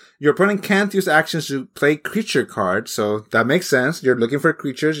that your opponent can't use actions to play creature cards, so that makes sense. You're looking for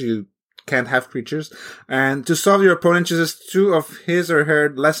creatures, you can't have creatures. And to solve, your opponent chooses 2 of his or her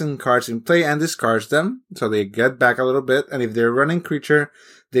lesson cards in play and discards them, so they get back a little bit. And if they're running creature,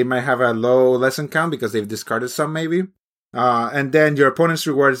 they might have a low lesson count because they've discarded some maybe. And then your opponent's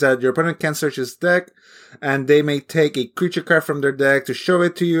reward is that your opponent can search his deck, and they may take a creature card from their deck to show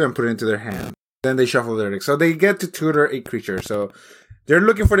it to you and put it into their hand. Then they shuffle their deck. So they get to tutor a creature. So they're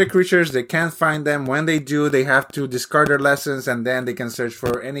looking for the creatures. They can't find them. When they do, they have to discard their lessons, and then they can search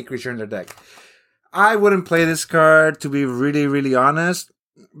for any creature in their deck. I wouldn't play this card, to be really, really honest,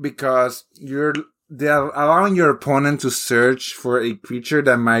 because they're allowing your opponent to search for a creature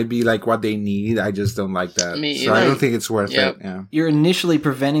that might be like what they need. I just don't like that. So I don't think it's worth it. Yeah. You're initially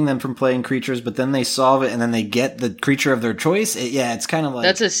preventing them from playing creatures, but then they solve it and then they get the creature of their choice. It's kind of like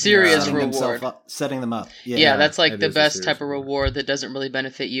that's a serious reward. Setting them up. Yeah, that's like the best type of reward that doesn't really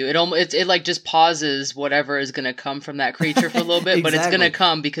benefit you. It like just pauses whatever is going to come from that creature for a little bit, but it's going to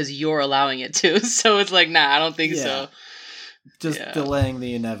come because you're allowing it to. So it's like, nah, I don't think so. Just delaying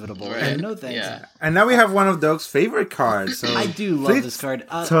the inevitable. Right. No thanks. Yeah. And now we have one of Doug's favorite cards. So I do love this card.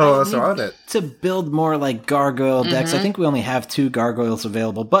 Tell us about it. To build more like gargoyle decks, I think we only have 2 gargoyles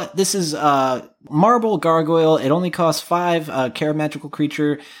available, but this is Marble Gargoyle. It only costs 5, care magical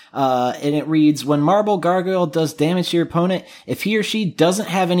creature, and it reads, when Marble Gargoyle does damage to your opponent, if he or she doesn't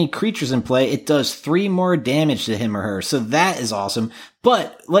have any creatures in play, it does 3 more damage to him or her. So that is awesome.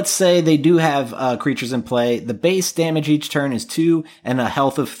 But let's say they do have creatures in play. The base damage each turn is 2 and a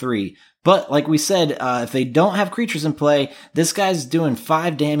health of 3. But like we said, if they don't have creatures in play, this guy's doing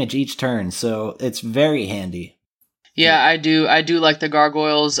 5 damage each turn. So it's very handy. Yeah, I do like the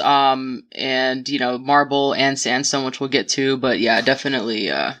gargoyles, and marble and sandstone, which we'll get to. But yeah, definitely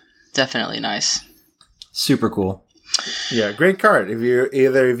nice. Super cool. Yeah, great card. If your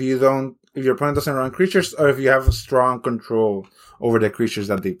opponent doesn't run creatures, or if you have a strong control over the creatures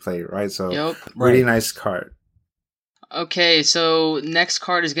that they play, right? So really nice card. Okay, so next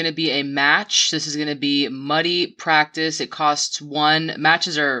card is going to be a match. This is going to be Muddy Practice. It costs 1.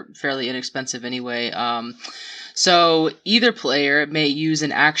 Matches are fairly inexpensive anyway. So either player may use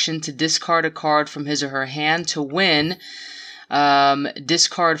an action to discard a card from his or her hand to win.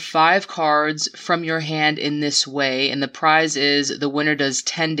 Discard 5 cards from your hand in this way, and the prize is the winner does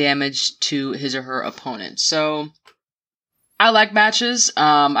 10 damage to his or her opponent. So I like matches.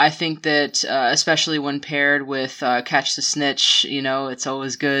 I think that, especially when paired with Catch the Snitch, it's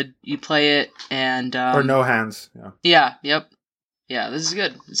always good. You play it and... or no hands. Yeah, yep. Yeah, this is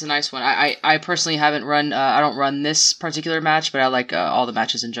good. It's a nice one. I personally haven't run... I don't run this particular match, but I like all the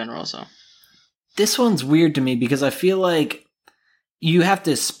matches in general, so... This one's weird to me because I feel like you have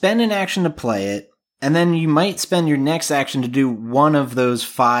to spend an action to play it, And then you might spend your next action to do one of those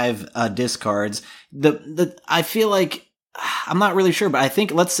 5 discards. I feel like, I'm not really sure, but I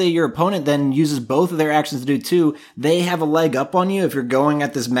think, let's say your opponent then uses both of their actions to do 2. They have a leg up on you if you're going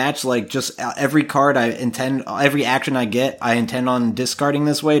at this match, like just every action I get, I intend on discarding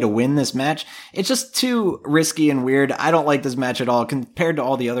this way to win this match. It's just too risky and weird. I don't like this match at all compared to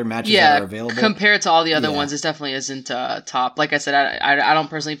all the other matches that are available. Compared to all the other ones, it definitely isn't top. Like I said, I don't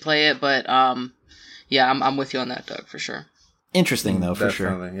personally play it, but yeah, I'm with you on that, Doug, for sure. Interesting, though, for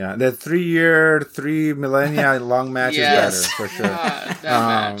Definitely, sure. yeah. The 3 millennia long match is better, for sure. That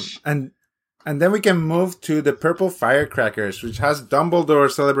match. And then we can move to the purple firecrackers, which has Dumbledore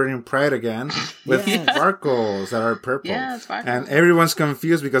celebrating Pride again with sparkles that are purple. Yeah, it's sparkles. And everyone's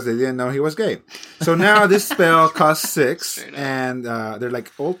confused because they didn't know he was gay. So now this spell costs 6, and they're like,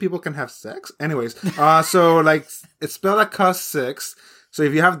 old people can have sex? Anyways, so like, it's a spell that costs 6. So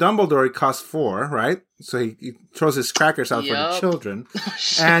if you have Dumbledore, it costs 4, right? So he throws his crackers out for the children.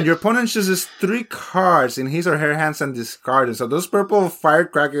 And your opponent chooses 3 cards in his or her hands and discard it. So those purple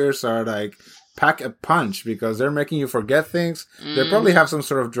firecrackers are like, pack a punch because they're making you forget things. They probably have some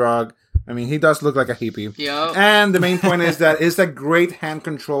sort of drug. I mean, he does look like a hippie. Yep. And the main point is that it's a great hand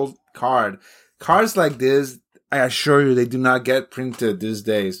control card. Cards like this, I assure you, they do not get printed these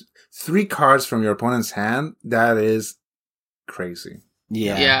days. 3 cards from your opponent's hand, that is crazy.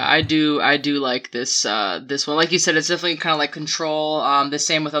 Yeah, I do like this this one. Like you said, it's definitely kind of like control. The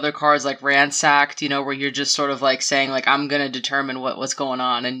same with other cards like Ransacked, where you're just sort of like saying like, I'm gonna determine what's going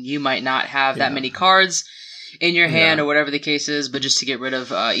on, and you might not have that many cards in your hand or whatever the case is, but just to get rid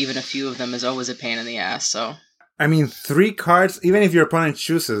of even a few of them is always a pain in the ass. So I mean, 3 cards, even if your opponent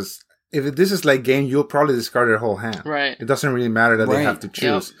chooses, if this is like game, you'll probably discard their whole hand. Right. It doesn't really matter that they have to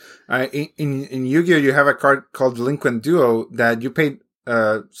choose. Yep. In Yu-Gi-Oh, you have a card called Delinquent Duo that you paid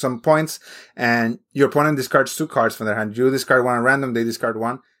some points, and your opponent discards 2 cards from their hand. You discard 1 at random, they discard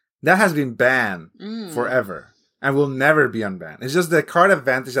 1. That has been banned forever and will never be unbanned. It's just the card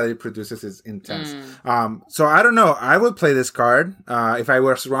advantage that it produces is intense. So I don't know. I would play this card if I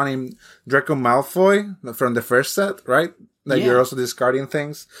was running Draco Malfoy from the first set, right? Like you're also discarding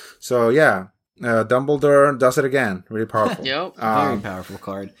things. So yeah, Dumbledore does it again. Really powerful. Yep. Very powerful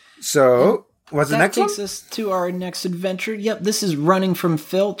card. So what's the next one? That takes us to our next adventure. Yep, this is Running from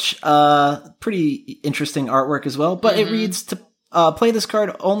Filch. Pretty interesting artwork as well, but it reads to play this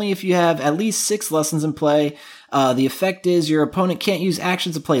card only if you have at least 6 lessons in play. The effect is your opponent can't use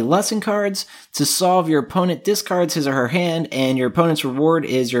actions to play lesson cards. To solve, your opponent discards his or her hand, and your opponent's reward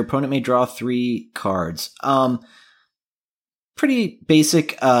is your opponent may draw 3 cards. Pretty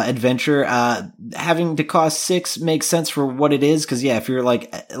basic adventure. Having to cost 6 makes sense for what it is, because if you're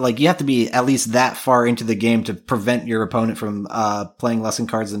like you have to be at least that far into the game to prevent your opponent from playing lesson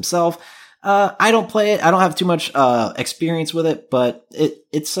cards themselves. I don't play it. I don't have too much experience with it, but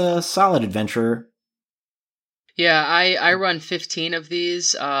it's a solid adventure. Yeah, I run 15 of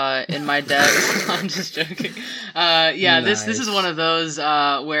these in my deck. I'm just joking. Nice. This is one of those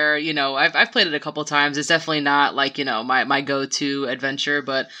where I've played it a couple times. It's definitely not like my go-to adventure,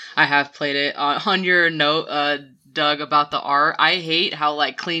 but I have played it. On your note, Doug, about the art, I hate how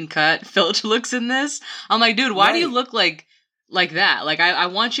like clean cut Filch looks in this. I'm like, dude, why do you look like that? Like I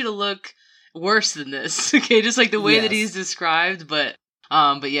want you to look worse than this. Okay, just like the way that he's described, but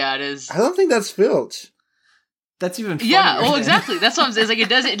yeah, it is. I don't think that's Filch. That's even funnier. Yeah, well, exactly. That's what I'm saying. It's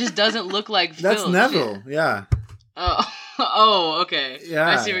like it just doesn't look like Filch. That's Neville, yeah. Oh, okay. Yeah.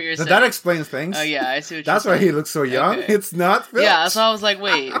 I see what you're saying. That explains things. Oh, yeah, I see what you're saying. That's why he looks so young. Okay. It's not Filch. Yeah, so I was like,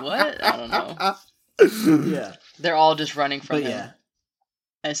 wait, what? I don't know. Yeah. They're all just running from him. Yeah.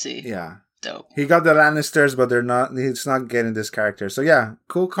 I see. Yeah. Dope. He got the Lannisters, but he's not getting this character. So yeah,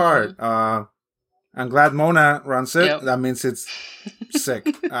 cool card. I'm glad Mona runs it. Yep. That means it's sick.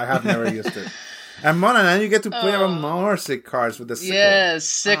 I have never used it. And Mona, now you get to play more sick cards with the Sickle. Yes,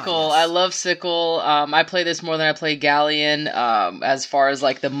 Sickle. Yes. I love Sickle. I play this more than I play Galleon. As far as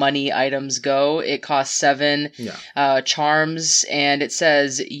like the money items go, it costs 7 charms, and it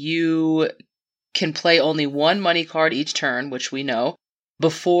says you can play only 1 money card each turn, which we know.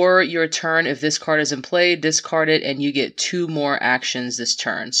 Before your turn, if this card is in play, discard it, and you get 2 more actions this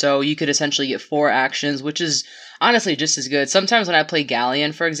turn. So you could essentially get 4 actions, which is honestly just as good. Sometimes when I play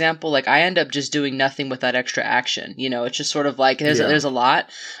Galleon, for example, like I end up just doing nothing with that extra action. It's just sort of like there's a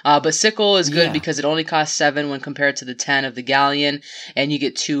lot. But Sickle is good because it only costs 7 when compared to the 10 of the Galleon, and you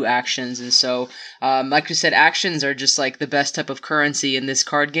get 2 actions. And so, like you said, actions are just like the best type of currency in this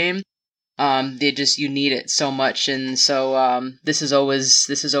card game. You need it so much, and so this is always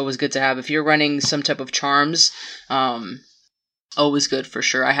good to have if you're running some type of charms. Always good for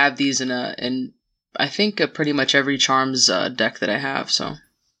sure. I have these in I think pretty much every Charms deck that I have. So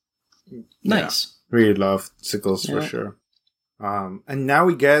nice. Yeah, really love sickles for sure. And now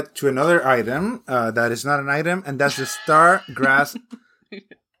we get to another item that is not an item, and that's the Star Grass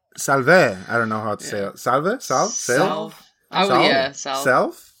Salve. I don't know how to say it. Salve? Salve? Oh, yeah.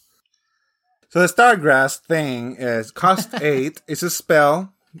 Self? So the Stargrass thing cost 8. It's a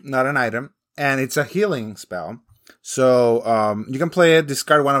spell, not an item, and it's a healing spell. So you can play it,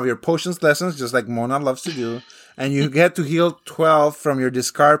 discard one of your potions lessons, just like Mona loves to do, and you get to heal 12 from your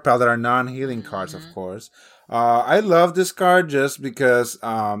discard pile that are non-healing cards, of course. I love this card just because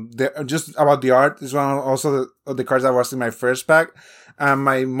just about the art. It's one also of the cards that was in my first pack.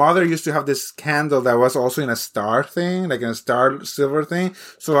 My mother used to have this candle that was also in a star thing, like in a star silver thing.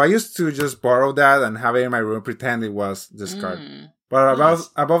 So I used to just borrow that and have it in my room, pretend it was this card. But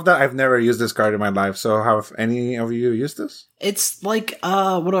above that, I've never used this card in my life. So have any of you used this? It's like,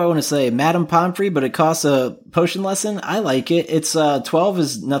 what do I want to say? Madame Pomfrey, but it costs a potion lesson. I like it. It's, 12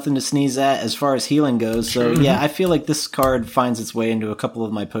 is nothing to sneeze at as far as healing goes. So yeah, I feel like this card finds its way into a couple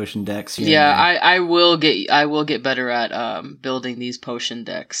of my potion decks. Yeah, I will get better at, building these potion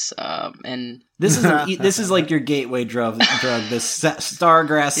decks. And this is like your gateway drug, this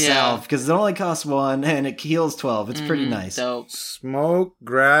Stargrass Salve, because it only costs 1 and it heals 12. It's pretty nice. Dope. Smoke,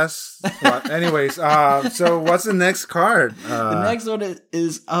 grass. Anyways, so what's the next card? The next one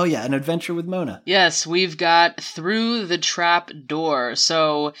is an adventure with Mona. Yes, we've got Through the Trap Door.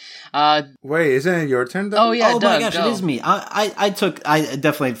 So, wait, isn't it your turn though? Oh yeah, Doug, my gosh, go. It is me. I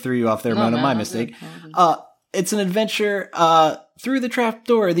definitely threw you off there, Mona. My mistake. It's an adventure. Through the Trap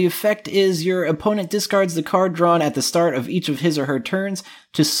Door, the effect is your opponent discards the card drawn at the start of each of his or her turns.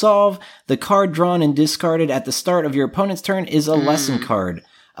 To solve, the card drawn and discarded at the start of your opponent's turn is a lesson card.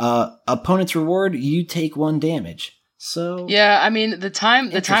 Opponent's reward, you take 1 damage. So yeah, I mean the time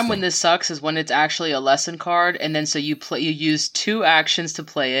when this sucks is when it's actually a lesson card, and then so you use 2 actions to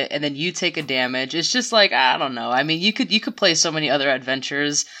play it, and then you take a damage. It's just like, I don't know. I mean, you could play so many other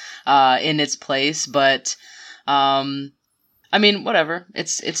adventures in its place, but I mean, whatever.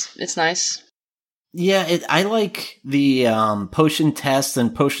 It's nice. Yeah, I like the potion test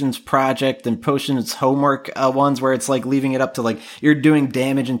and potions project and potions homework ones where it's like leaving it up to like you're doing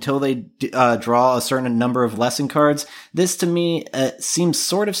damage until they draw a certain number of lesson cards. This to me seems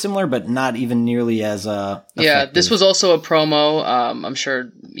sort of similar, but not even nearly as effective. Yeah, this was also a promo. I'm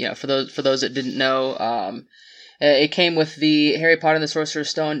sure. Yeah, for those that didn't know, it came with the Harry Potter and the Sorcerer's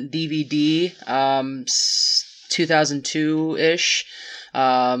Stone DVD, 2002-ish.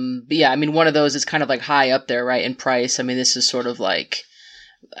 But yeah, I mean, one of those is kind of like high up there, right, in price. I mean, this is sort of like,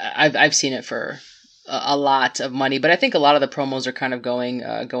 I've seen it for a lot of money, but I think a lot of the promos are kind of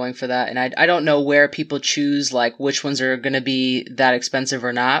going for that. And I don't know where people choose, like, which ones are going to be that expensive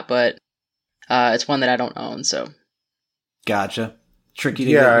or not, but it's one that I don't own, so. Gotcha. Tricky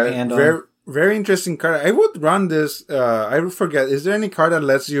to get your hand on. Very interesting card. I would run this, I would forget, is there any card that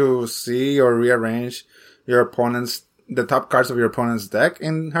lets you see or rearrange the top cards of your opponent's deck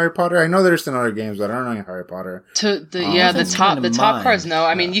in Harry Potter? I know there's in other games, but I don't know in Harry Potter. The top cards, no.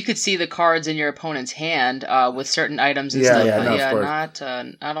 I mean, you could see the cards in your opponent's hand with certain items and stuff, but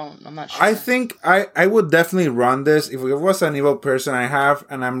I'm not sure. I think I would definitely run this. If it was an evil person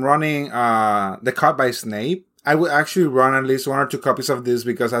and I'm running the Caught by Snape, I would actually run at least 1 or 2 copies of this,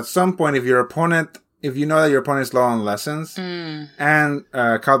 because at some point, if you know that your opponent is low on lessons and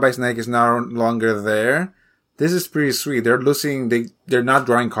Caught by Snape is no longer there, this is pretty sweet. They're not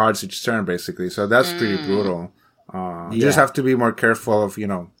drawing cards each turn, basically. So that's pretty brutal. You just have to be more careful of,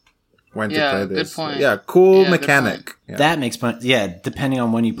 when to play this. Good point. Yeah, cool mechanic. Yeah. That makes point. Yeah, depending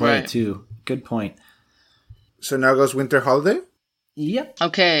on when you play it, too. Good point. So now goes Winter Holiday? Yep.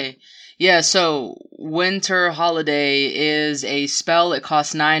 Okay. Yeah, so Winter Holiday is a spell. It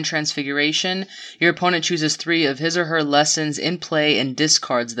costs 9 Transfiguration. Your opponent chooses 3 of his or her lessons in play and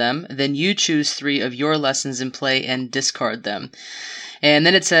discards them. Then you choose 3 of your lessons in play and discard them. And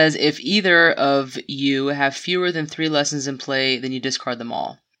then it says, if either of you have fewer than 3 lessons in play, then you discard them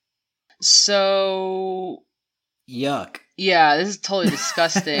all. So... Yuck. Yeah, this is totally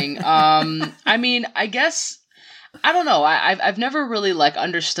disgusting. I mean, I guess... I don't know. I've never really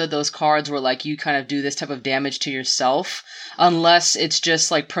understood those cards where you kind of do this type of damage to yourself, unless it's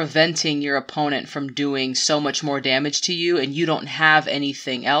just preventing your opponent from doing so much more damage to you, and you don't have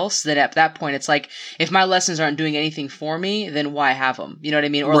anything else. That at that point, it's if my lessons aren't doing anything for me, then why have them? You know what I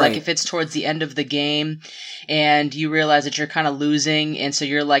mean? Or if it's towards the end of the game, and you realize that you're kind of losing, and so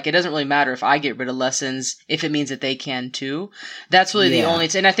you're it doesn't really matter if I get rid of lessons if it means that they can too. That's really the only.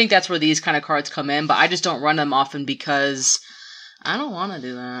 And I think that's where these kind of cards come in, but I just don't run them often because I don't want to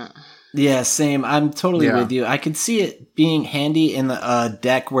do that. Yeah, same. I'm totally Yeah. with you. I could see it being handy in the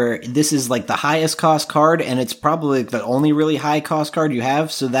deck where this is like the highest cost card and it's probably the only really high cost card you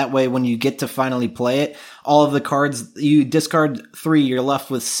have. So that way, when you get to finally play it, all of the cards, you discard 3, you're left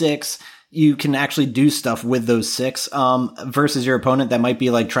with 6. You can actually do stuff with those 6, versus your opponent that might be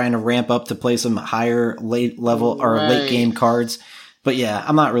like trying to ramp up to play some higher late level or late game cards. But yeah,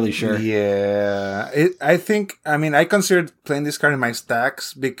 I'm not really sure. Yeah, I considered playing this card in my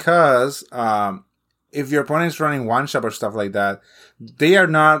stacks because if your opponent is running one shot or stuff like that, they are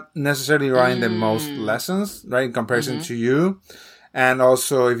not necessarily running the most lessons, right, in comparison to you. And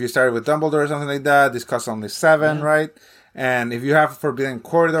also, if you started with Dumbledore or something like that, this costs only 7, right? And if you have Forbidden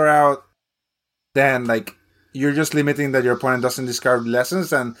Corridor out, then like you're just limiting that your opponent doesn't discard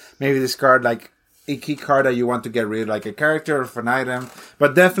lessons and maybe discard like a key card that you want to get rid of, like a character or an item.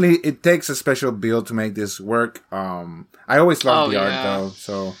 But definitely it takes a special build to make this work. I always love the art though.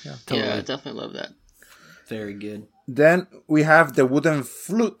 So yeah, totally. Yeah, I definitely love that. Very good. Then we have the wooden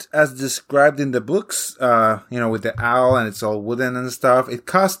flute as described in the books, with the owl and it's all wooden and stuff. It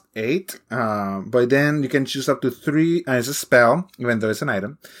costs 8, but then you can choose up to 3, and it's a spell, even though it's an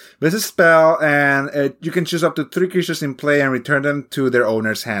item. But it's a spell, and you can choose up to 3 creatures in play and return them to their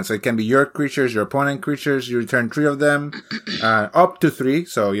owner's hand. So it can be your creatures, your opponent creatures, you return 3 of them, up to 3,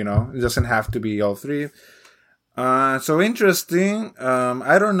 so, it doesn't have to be all 3. So interesting.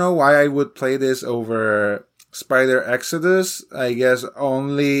 I don't know why I would play this over Spider Exodus. I guess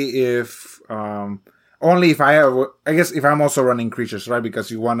only if if I'm also running creatures, right? Because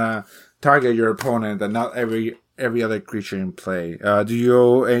you want to target your opponent and not every other creature in play. Do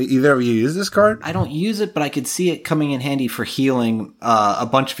you either of you use this card? I don't use it, but I could see it coming in handy for healing a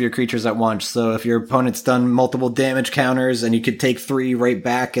bunch of your creatures at once. So if your opponent's done multiple damage counters, and you could take 3 right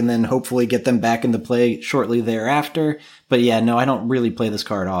back and then hopefully get them back into play shortly thereafter. But yeah, no, I don't really play this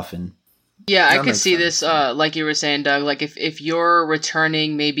card often. Yeah, I could see this, like you were saying, Doug, like if you're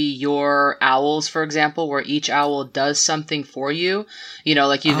returning maybe your owls, for example, where each owl does something for you,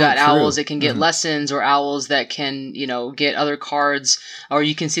 like you've got owls that can get lessons, or owls that can, get other cards, or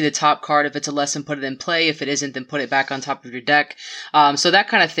you can see the top card. If it's a lesson, put it in play. If it isn't, then put it back on top of your deck. So that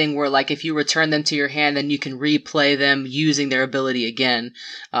kind of thing where like if you return them to your hand, then you can replay them using their ability again.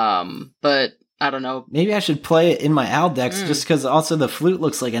 But I don't know. Maybe I should play it in my owl decks just because also the flute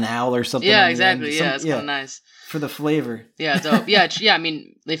looks like an owl or something. Yeah, exactly. Yeah, it's kind of nice. For the flavor. Yeah, dope. Yeah, I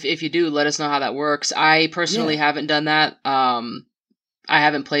mean, if you do, let us know how that works. I personally haven't done that. I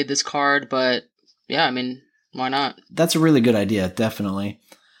haven't played this card, but yeah, I mean, why not? That's a really good idea, definitely.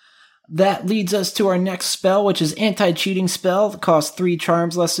 That leads us to our next spell, which is Anti-Cheating Spell. It costs 3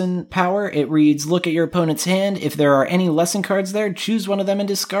 Charms Lesson power. It reads, look at your opponent's hand. If there are any lesson cards there, choose one of them and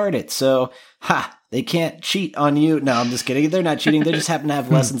discard it. So, they can't cheat on you. No, I'm just kidding. They're not cheating. They just happen to have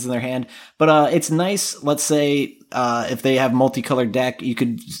lessons in their hand. But it's nice. Let's say if they have multicolored deck, you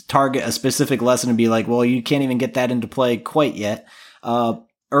could target a specific lesson and be like, well, you can't even get that into play quite yet.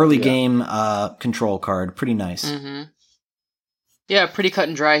 Early game control card. Pretty nice. Mm-hmm. Yeah, pretty cut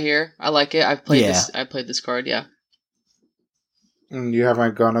and dry here. I like it. I've played this. I played this card. Yeah. And you have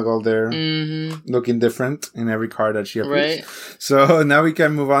McGonagall there, looking different in every card that she appears. Right. So now we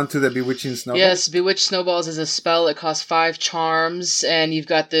can move on to the Bewitching Snowballs. Yes, Bewitched Snowballs is a spell. It costs 5 charms, and you've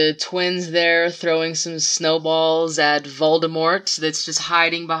got the twins there throwing some snowballs at Voldemort that's just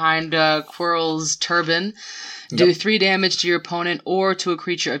hiding behind Quirrell's turban. Do 3 damage to your opponent or to a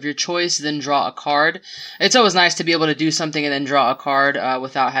creature of your choice, then draw a card. It's always nice to be able to do something and then draw a card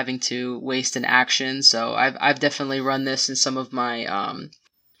without having to waste an action. So I've definitely run this in some of my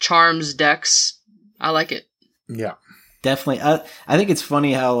charms decks. I like it. Yeah. Definitely. I think it's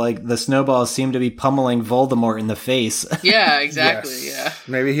funny how like the snowballs seem to be pummeling Voldemort in the face. Yeah, exactly. Yeah.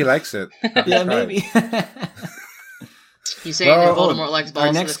 Maybe he likes it. Yeah, maybe. You saying that Voldemort likes balls our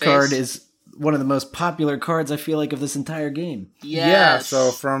in the next face? card is one of the most popular cards, I feel like, of this entire game. Yes. Yeah,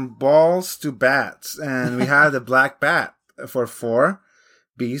 so from balls to bats. And we have the Black Bat for 4.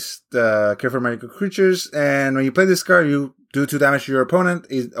 Beast, care for magical creatures. And when you play this card, you do 2 damage to your opponent.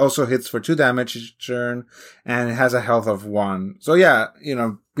 It also hits for 2 damage each turn. And it has a health of 1. So yeah,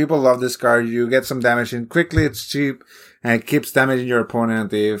 people love this card. You get some damage in quickly. It's cheap. And it keeps damaging your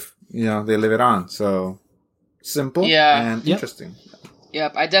opponent if, they leave it on. So simple and interesting.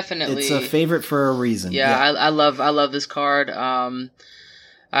 Yep, I definitely. It's a favorite for a reason. Yeah. I love this card.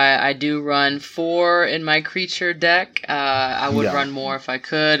 I do run 4 in my creature deck. I would run more if I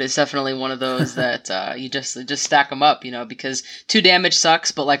could. It's definitely one of those that you just stack them up, because 2 damage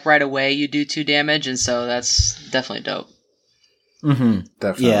sucks, but like right away you do 2 damage, and so that's definitely dope. Mm-hmm.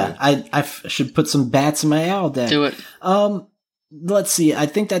 Definitely. Yeah, I should put some bats in my owl deck. Do it. let's see. I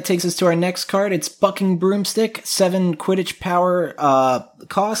think that takes us to our next card. It's Bucking Broomstick, 7 Quidditch power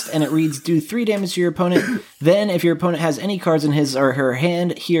cost, and it reads, do 3 damage to your opponent. Then, if your opponent has any cards in his or her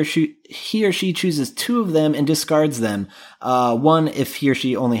hand, he or she chooses 2 of them and discards them. 1 if he or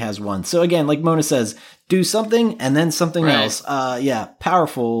she only has 1. So again, like Mona says, do something and then something else. Yeah,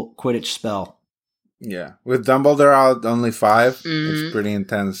 powerful Quidditch spell. Yeah, with Dumbledore out only 5, it's pretty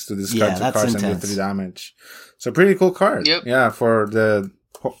intense to discard 2 cards and do 3 damage. So pretty cool card. Yep. Yeah, for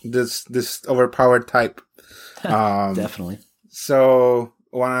this overpowered type. Definitely. So,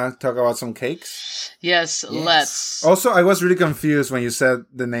 want to talk about some cakes? Yes, let's. Also, I was really confused when you said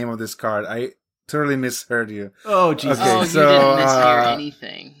the name of this card. I totally misheard you. Oh, Jesus. Okay, you didn't mishear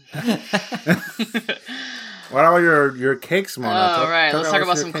anything. What about your cakes, Mona? All right, let's talk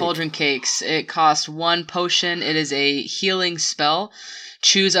about some cauldron cakes. It costs 1 potion. It is a healing spell.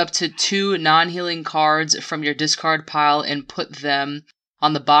 Choose up to 2 non-healing cards from your discard pile and put them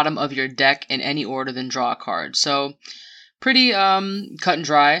on the bottom of your deck in any order, then draw a card. So, pretty cut and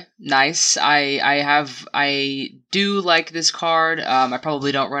dry. Nice. I do like this card. I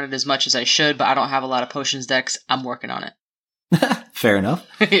probably don't run it as much as I should, but I don't have a lot of potions decks. I'm working on it. Fair enough.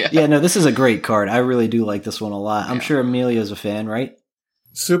 Yeah, no, this is a great card. I really do like this one a lot. I'm sure Amelia's a fan, right?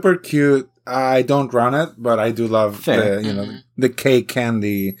 Super cute. I don't run it, but I do love the cake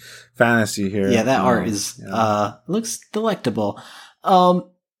candy fantasy here. Yeah, that art is looks delectable.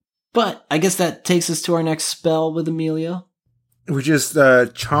 But I guess that takes us to our next spell with Amelia, which is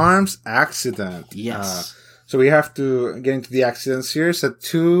Charms Accident. Yes. So we have to get into the accidents here. It's a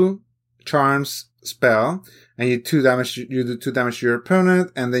 2 charms spell, and you do 2 damage to your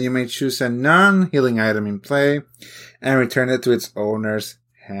opponent, and then you may choose a non-healing item in play and return it to its owner's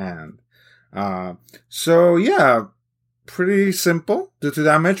hand. So yeah, pretty simple. Do 2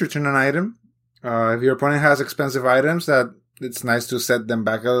 damage, return an item. If your opponent has expensive items, that it's nice to set them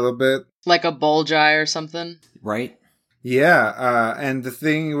back a little bit. Like a Bulgai or something? Right? Yeah, and the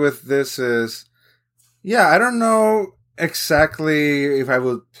thing with this is, I don't know exactly if I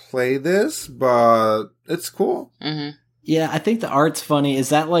would play this, but it's cool. Mm-hmm. Yeah, I think the art's funny. Is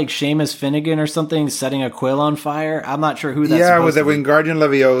that like Seamus Finnegan or something setting a quill on fire? I'm not sure who that's with the Wingardium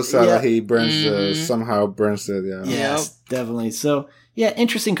Leviosa, he burns somehow burns it, Yes, definitely. So, yeah,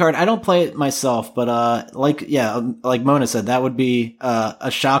 interesting card. I don't play it myself, but like Mona said, that would be a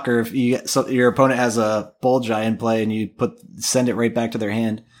shocker if your opponent has a Bulgai in play and you send it right back to their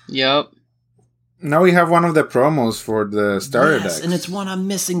hand. Yep. Now we have one of the promos for the starter decks. And it's one I'm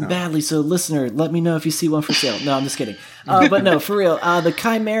missing badly, so listener, let me know if you see one for sale. No, I'm just kidding. But no, for real, the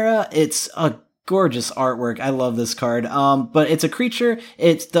Chimera, it's a gorgeous artwork. I love this card. But it's a creature.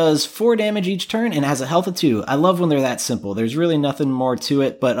 It does 4 damage each turn and has a health of 2. I love when they're that simple. There's really nothing more to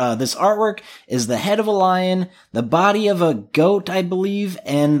it, but this artwork is the head of a lion, the body of a goat, I believe,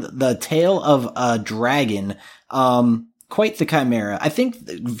 and the tail of a dragon. Quite the Chimera. I think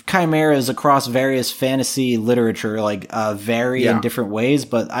chimeras across various fantasy literature vary in different ways,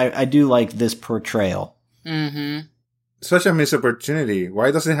 but I do like this portrayal. Mm-hmm. Such a missed opportunity.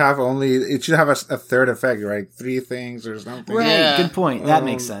 Why does it have it should have a third effect, right? 3 things or something. Right, yeah. Good point. That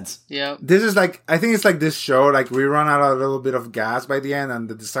makes sense. Yeah. This is I think it's like this show, we run out a little bit of gas by the end, and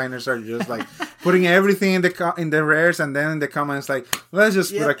the designers are just putting everything in the rares, and then in the comments let's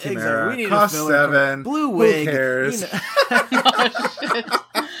just put a Chimera. Exactly. Cost 7. Blue wig. Who cares?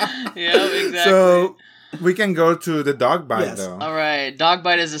 Yeah, exactly. So we can go to the dog bite though. All right. Dog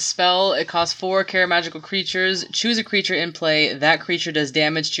bite is a spell. It costs 4 care magical creatures. Choose a creature in play. That creature does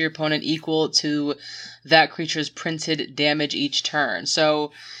damage to your opponent equal to that creature's printed damage each turn.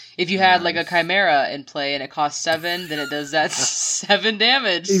 So if you had a Chimera in play and it costs 7, then it does that 7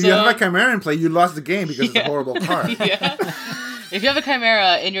 damage. If you have a Chimera in play, you lost the game because it's a horrible card. Yeah. If you have a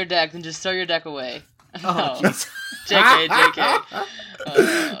Chimera in your deck, then just throw your deck away. Oh, jeez. JK.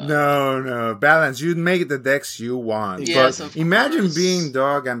 No. Balance. You make the decks you want. Yes, but imagine being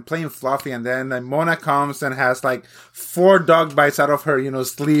dog and playing Fluffy, and then Mona comes and has 4 dog bites out of her,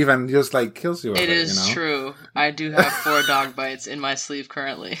 sleeve and just kills you. It is true. I do have 4 dog bites in my sleeve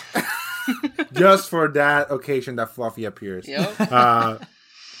currently. Just for that occasion that Fluffy appears. Yep.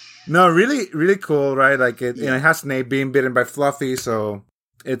 No, really, really cool, right? It has Snape being bitten by Fluffy, so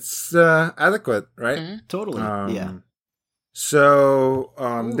it's adequate, right? Mm-hmm. Totally. Yeah. So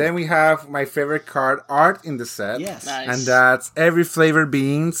then we have my favorite card, Art in the set. Yes. Nice. And that's Every Flavor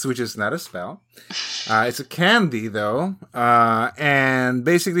Beans, which is not a spell. It's a candy, though. And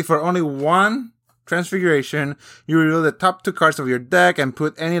basically, for only 1 transfiguration, you reveal the top 2 cards of your deck and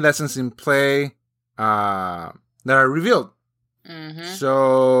put any lessons in play that are revealed. Mm-hmm.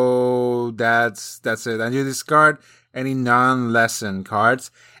 So that's it. And you discard any non-lesson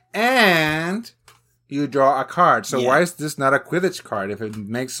cards, and you draw a card. So why is this not a Quidditch card if it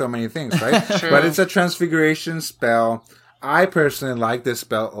makes so many things, right? But it's a transfiguration spell. I personally like this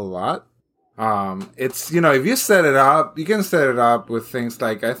spell a lot. It's, if you set it up, you can set it up with things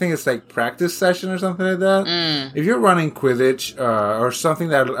like, I think it's like practice session or something like that. If you're running Quidditch, or something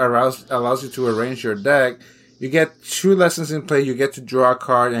that allows you to arrange your deck, you get 2 lessons in play, you get to draw a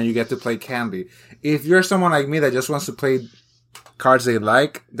card, and you get to play Candy. If you're someone like me that just wants to play cards they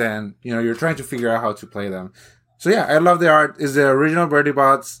like, then, you're trying to figure out how to play them. So yeah, I love the art. It's the original Bertie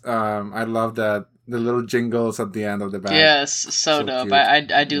Bott's. I love that. The little jingles at the end of the bag. Yes, so dope. Cute.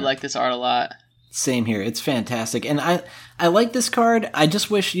 I do like this art a lot. Same here. It's fantastic. And I like this card. I just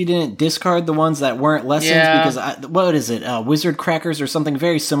wish you didn't discard the ones that weren't lessons because what is it? Wizard Crackers or something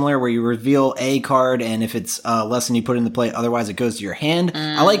very similar where you reveal a card and if it's a lesson you put into play, otherwise it goes to your hand.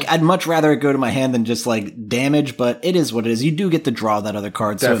 I'd much rather it go to my hand than just like damage, but it is what it is. You do get to draw that other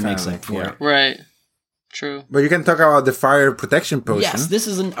card, so it makes up for it. Right. True. But you can talk about the Fire Protection Potion. Yes, this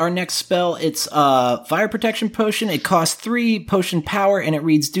is our next spell. It's Fire Protection Potion. It costs 3 potion power, and it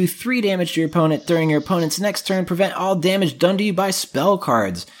reads, do 3 damage to your opponent during your opponent's next turn. Prevent all damage done to you by spell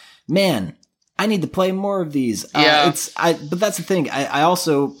cards. Man, I need to play more of these. But that's the thing. I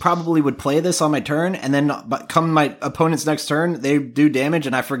also probably would play this on my turn, and then come my opponent's next turn, they do damage,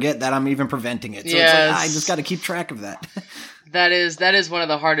 and I forget that I'm even preventing it. So it's like, I just got to keep track of that. That is one of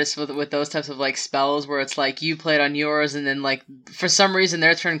the hardest with those types of like spells where it's like you played on yours and then like for some reason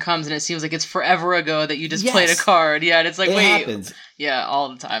their turn comes and it seems like it's forever ago that you just played a card. Yeah, and it's like it happens. Yeah, all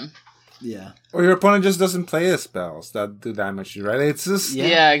the time. Yeah. Or your opponent just doesn't play the spells that do damage to you, right? It's just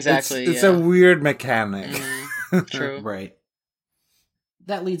exactly. It's a weird mechanic. True. Right.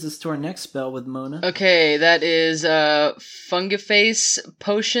 That leads us to our next spell with Mona. Okay, that is Fungiface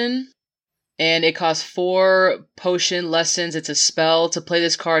Potion. And it costs 4 potion lessons. It's a spell. To play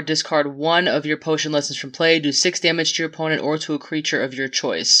this card, discard 1 of your potion lessons from play. Do 6 damage to your opponent or to a creature of your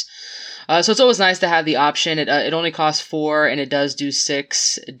choice. So it's always nice to have the option. It only costs 4 and it does do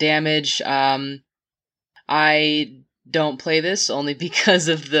 6 damage. I don't play this only because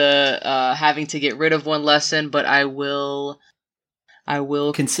of the having to get rid of 1 lesson, but I will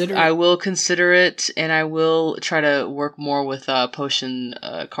consider it, and I will try to work more with potion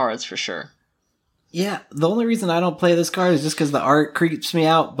cards for sure. Yeah, the only reason I don't play this card is just because the art creeps me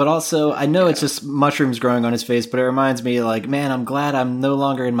out, but also I know it's just mushrooms growing on his face, but it reminds me like, man, I'm glad I'm no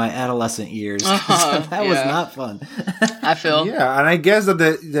longer in my adolescent years. That was not fun. I feel. Yeah, and I guess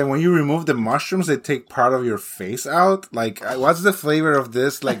that when you remove the mushrooms, they take part of your face out. Like, what's the flavor of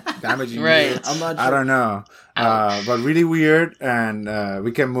this, like, damaging right. you? I'm not sure. I don't know. But really weird, and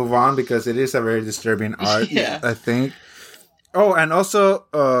we can move on because it is a very disturbing art, I think. Oh, and also,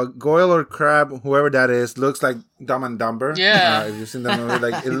 Goyle or Crab, whoever that is, looks like Dumb and Dumber. Yeah. If you've seen that movie,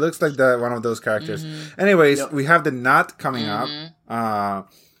 like, it looks like one of those characters. Anyways, we have the Nut coming up.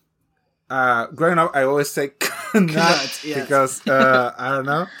 Growing up, I always say Nut because, I don't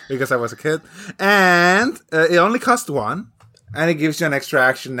know, because I was a kid. And it only costs 1. And it gives you an extra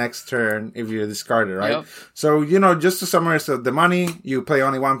action next turn if you discard it, right? Yep. So, just to summarize the money, you play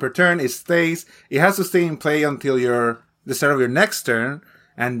only 1 per turn. It stays. It has to stay in play until the start of your next turn,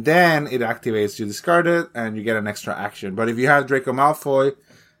 and then it activates. You discard it, and you get an extra action. But if you have Draco Malfoy,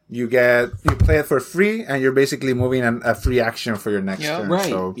 you play it for free, and you're basically moving a free action for your next turn.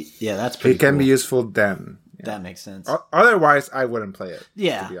 Right. So that's pretty cool. It can be useful then. Yeah. That makes sense. Otherwise, I wouldn't play it.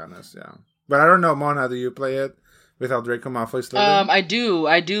 Yeah. To be honest, But I don't know, Mona, do you play it? Without Draco Malfoy still? I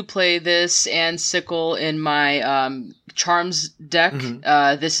do play this and Sickle in my Charms deck.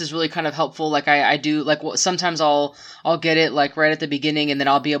 This is really kind of helpful. Like I do like sometimes I'll get it like right at the beginning, and then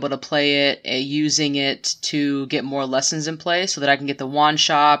I'll be able to play it using it to get more lessons in play, so that I can get the wand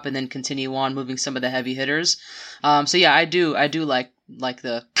shop and then continue on moving some of the heavy hitters. So yeah, I do like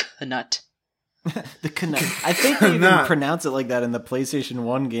the Knut. The Knut. I think they even pronounce it like that in the PlayStation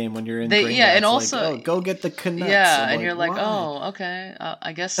 1 game when you're in Gringotts. Yeah, and also like, go get the Knut. Yeah, and you're like, oh, okay.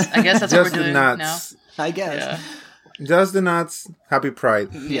 I guess that's what we're doing now. I guess. Yeah. Just the nuts. Happy Pride.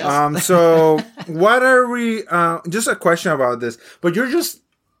 Yes. So what are we? Just a question about this. But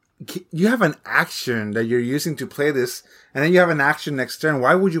you have an action that you're using to play this, and then you have an action next turn.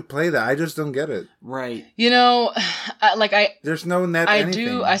 Why would you play that? I just don't get it. Right. There's no net.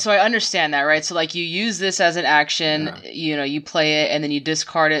 So I understand that, right? So like you use this as an action, you play it, and then you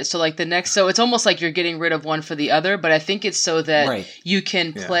discard it. So like so it's almost like you're getting rid of one for the other. But I think it's so that you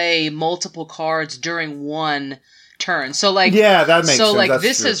can play multiple cards during turn. So like, yeah, that makes sense. Like That's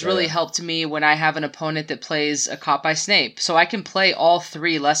this true. has really helped me when I have an opponent that plays a Caught by Snape. So I can play all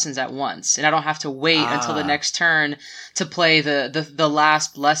 3 lessons at once, and I don't have to wait until the next turn to play the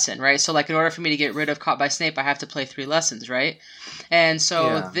last lesson, right? So like in order for me to get rid of Caught by Snape, I have to play 3 lessons, right? And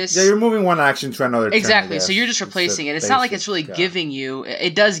so you're moving one action to another. Exactly. Turn, so you're just replacing it. It's not like it's really giving you.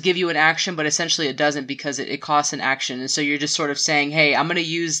 It does give you an action, but essentially it doesn't because it costs an action. And so you're just sort of saying, hey, I'm going to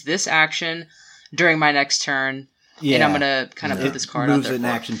use this action during my next turn. Yeah. And I'm going to kind of put this card out there. Moves an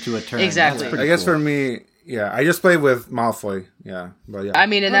action to a turn. Exactly. I guess for me, I just play with Malfoy. Yeah. But yeah. I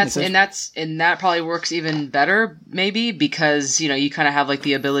mean, and that probably works even better, maybe, because, you kind of have like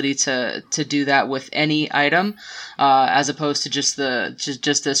the ability to do that with any item, as opposed to just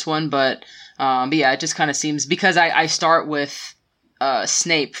this one. But yeah, it just kind of seems, because I start with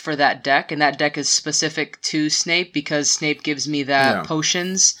Snape for that deck, and that deck is specific to Snape because Snape gives me that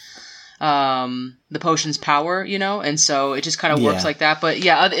potions. The potion's power, and so it just kind of works like that. But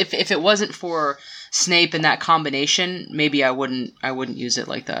yeah, if it wasn't for Snape and that combination, maybe I wouldn't use it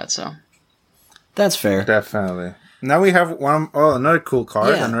like that. So that's fair. Definitely. Now we have another cool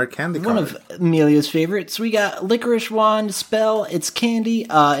card, another candy card. One of Amelia's favorites. We got Licorice Wand spell. It's candy.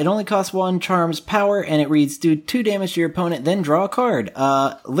 It only costs 1 charm's power, and it reads, do 2 damage to your opponent, then draw a card.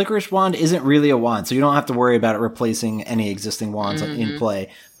 Licorice Wand isn't really a wand, so you don't have to worry about it replacing any existing wands in play.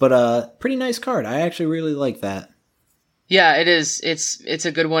 But pretty nice card. I actually really like that. Yeah, it is. It's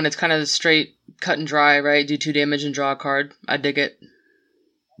a good one. It's kind of straight, cut and dry, right? Do 2 damage and draw a card. I dig it.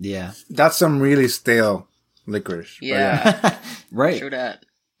 Yeah. That's some really stale licorice. Yeah. Right. True that.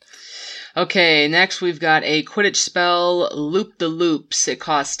 Okay, next we've got a Quidditch spell, Loop the Loops. It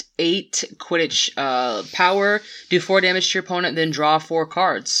costs 8 Quidditch power. Do 4 damage to your opponent, then draw 4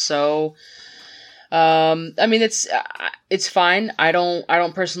 cards. So, I mean, it's fine. I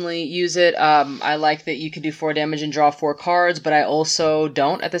don't personally use it. I like that you can do 4 damage and draw 4 cards, but I also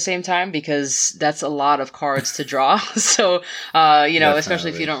don't at the same time because that's a lot of cards to draw. So,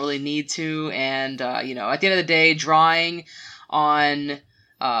 especially if you don't really need to. And, at the end of the day, drawing on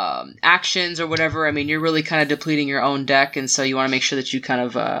actions or whatever, I mean, you're really kind of depleting your own deck. And so you want to make sure that you kind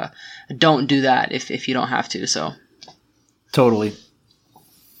of don't do that if you don't have to. So, totally.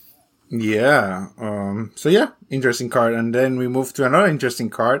 Yeah. Interesting card. And then we move to another interesting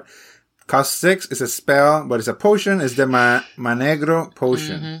card. Cost 6. It's a spell, but it's a potion. It's the Manegro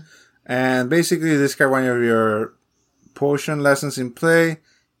potion. Mm-hmm. And basically, discard one of your potion lessons in play,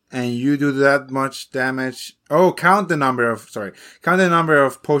 and you do that much damage. Oh, count the number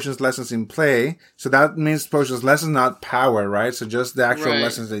of potions lessons in play. So that means potions lessons, not power, right? So just the actual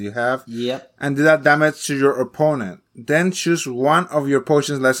lessons that you have. Yep. And do that damage to your opponent. Then choose one of your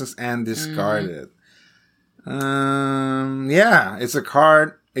potions lessons and discard it. It's a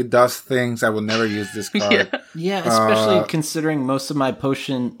card. It does things. I will never use this card. Yeah, especially considering most of my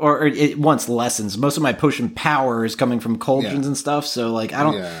potion, or it wants lessons. Most of my potion power is coming from cauldrons and stuff. So, like,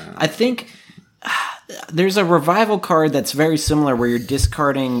 I think there's a revival card that's very similar where you're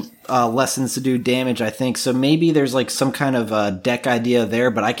discarding lessons to do damage, I think. So maybe there's like some kind of deck idea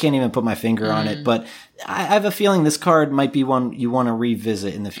there, but I can't even put my finger on it. But I have a feeling this card might be one you want to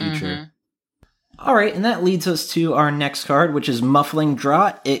revisit in the future. Mm-hmm. All right, and that leads us to our next card, which is Muffling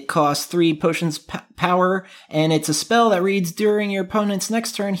Draught. It costs 3 potions power, and it's a spell that reads, during your opponent's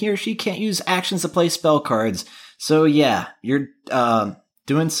next turn, he or she can't use actions to play spell cards. So yeah, you're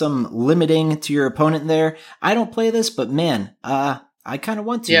doing some limiting to your opponent there. I don't play this, but man, I kind of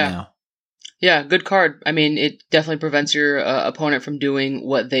want to now. Yeah, good card. I mean, it definitely prevents your opponent from doing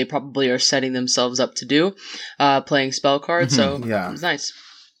what they probably are setting themselves up to do, playing spell cards. So it's nice.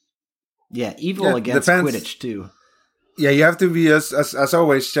 Yeah, evil against Quidditch too. Yeah, you have to be as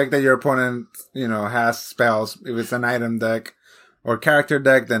always, check that your opponent, has spells. If it's an item deck or character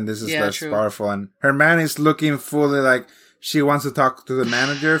deck, then this is less powerful. And Hermione's looking fully like she wants to talk to the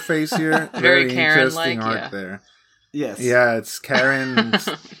manager face here. Very Karen-like, interesting art there. Yes. Yeah, it's Karen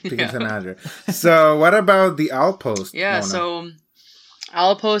speaking to the manager. So what about the Outpost? Yeah, so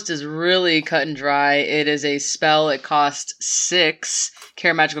Outpost is really cut and dry. It is a spell. It costs 6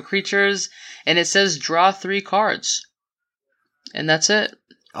 care magical creatures, and it says draw 3 cards. And that's it.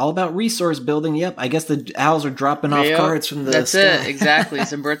 All about resource building. Yep, I guess the owls are dropping off cards from the That's sky. it, exactly.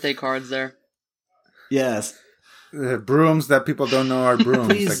 Some birthday cards there. Yes. Brooms that people don't know are brooms.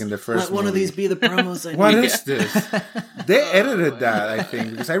 Please, like in the first let one of these be the promos. What is this? They edited that, I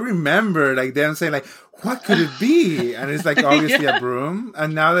think, because I remember like them saying like, what could it be? And it's like obviously a broom.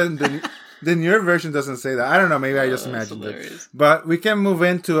 And now the newer version doesn't say that. I don't know. Maybe I just imagined it. But we can move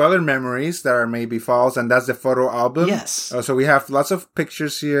into other memories that are maybe false, and that's the photo album. Yes. So we have lots of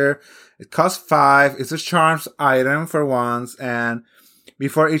pictures here. It costs 5. It's a charms item for once, and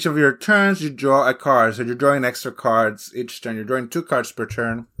before each of your turns, you draw a card. So you're drawing extra cards each turn. You're drawing 2 cards per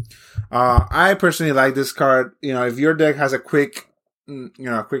turn. I personally like this card. If your deck has a quick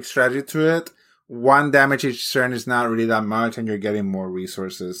strategy to it, 1 damage each turn is not really that much, and you're getting more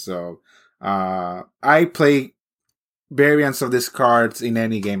resources. So, I play variants of these cards in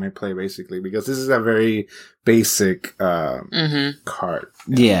any game I play, basically, because this is a very basic, card.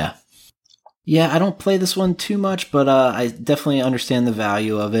 Yeah. Yeah, I don't play this one too much, but I definitely understand the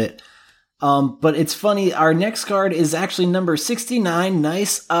value of it. But it's funny, our next card is actually number 69.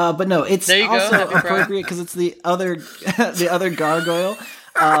 Nice. But no, it's also appropriate because it's the other the other gargoyle.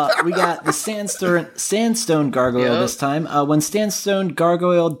 We got the Sandstone Gargoyle this time. When Sandstone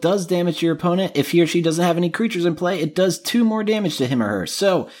Gargoyle does damage to your opponent, if he or she doesn't have any creatures in play, it does 2 more damage to him or her.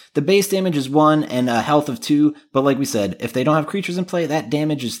 So the base damage is 1 and a health of 2. But like we said, if they don't have creatures in play, that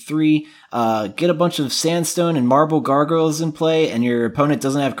damage is 3. Get a bunch of Sandstone and Marble Gargoyles in play, and your opponent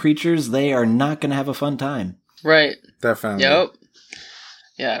doesn't have creatures, they are not going to have a fun time. Right. Definitely. Yep.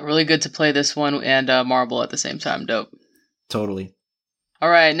 Yeah, really good to play this one and Marble at the same time. Dope. Totally. All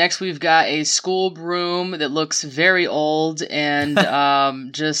right, next we've got a school broom that looks very old and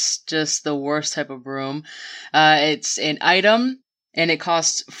just the worst type of broom. It's an item, and it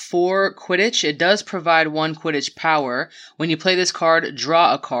costs 4 Quidditch. It does provide 1 Quidditch power. When you play this card,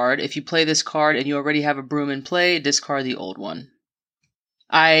 draw a card. If you play this card and you already have a broom in play, discard the old one.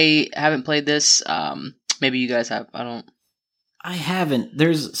 I haven't played this. Maybe you guys have. I haven't.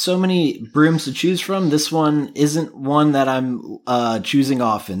 There's so many brooms to choose from. This one isn't one that I'm choosing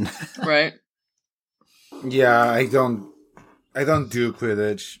often. Right. Yeah, I don't do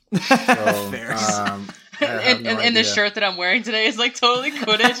Quidditch. So, Fair. And the shirt that I'm wearing today is like totally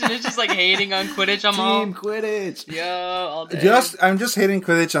Quidditch, and it's just like hating on Quidditch. Team Quidditch. Yo, all day. I'm just hating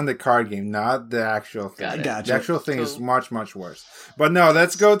Quidditch on the card game, not the actual thing. Gotcha. The actual thing is much, much worse. But no,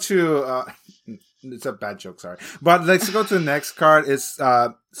 let's go to... it's a bad joke, sorry. But let's go to the next card. It's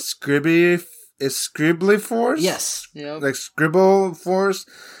Scribbly Force? Yes. Yep. Like Scribble Force.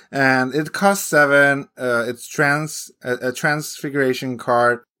 And it costs 7. It's a Transfiguration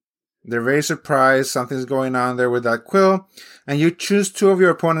card. They're very surprised something's going on there with that quill. And you choose 2 of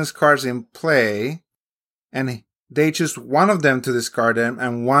your opponent's cards in play. And they choose 1 of them to discard them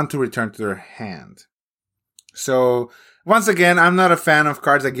and 1 to return to their hand. So... once again, I'm not a fan of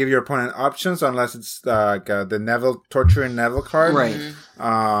cards that give your opponent options unless it's the Neville, Torturing Neville card. Right.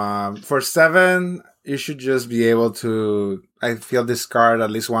 For 7, you should just be able to, I feel, discard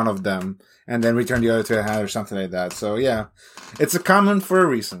at least 1 of them and then return the other to the hand or something like that. So yeah, it's a common for a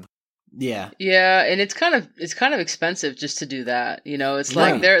reason. Yeah. Yeah, and it's kind of expensive just to do that. It's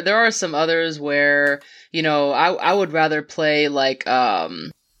like there are some others where, I would rather play like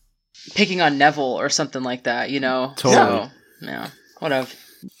picking on Neville or something like that, Totally. So, yeah, whatever.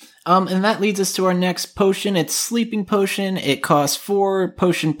 And that leads us to our next potion. It's Sleeping Potion. It costs 4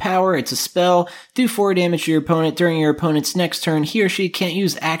 potion power. It's a spell. Do 4 damage to your opponent. During your opponent's next turn, he or she can't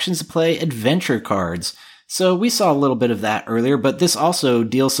use actions to play adventure cards. So we saw a little bit of that earlier, but this also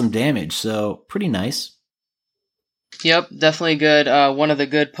deals some damage, so pretty nice. Yep, definitely good. One of the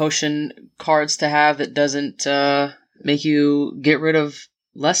good potion cards to have that doesn't make you get rid of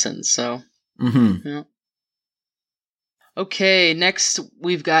lessons, so. Yeah. Okay, next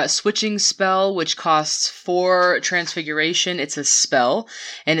we've got Switching Spell, which costs 4 Transfiguration. It's a spell,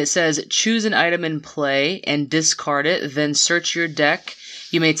 and it says, choose an item in play and discard it, then search your deck.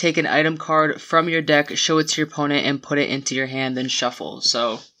 You may take an item card from your deck, show it to your opponent, and put it into your hand, then shuffle.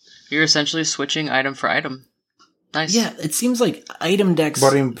 So, you're essentially switching item for item. Nice. Yeah, it seems like item decks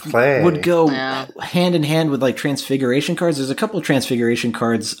would go hand in hand with like Transfiguration cards. There's a couple of Transfiguration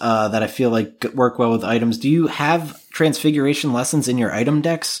cards that I feel like work well with items. Do you have Transfiguration lessons in your item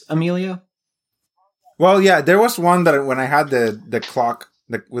decks, Amelia? Well, yeah, there was one that when I had the clock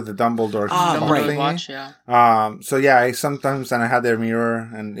with the Dumbledore right. Watch, yeah. So yeah, I had their mirror,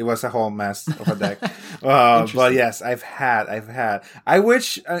 and it was a whole mess of a deck. But yes, I've had. I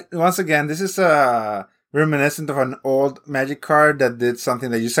wish once again, this is reminiscent of an old Magic card that did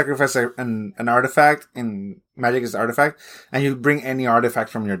something that you sacrifice an artifact in Magic is artifact, and you bring any artifact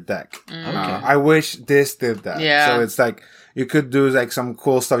from your deck. Okay. I wish this did that. Yeah. So it's like you could do like some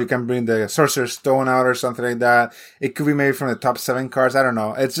cool stuff. You can bring the Sorcerer's Stone out or something like that. It could be maybe from the top 7 cards. I don't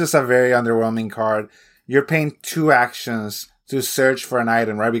know. It's just a very underwhelming card. You're paying 2 actions to search for an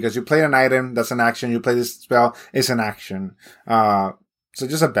item, right? Because you play an item, that's an action. You play this spell, it's an action. So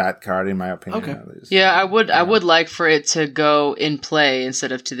just a bad card, in my opinion. Okay. At least. Yeah, I would like for it to go in play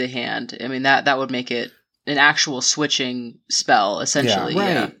instead of to the hand. I mean, that would make it an actual switching spell, essentially.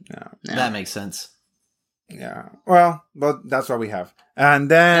 Yeah, right. Yeah. That makes sense. Yeah. Well, but that's what we have. And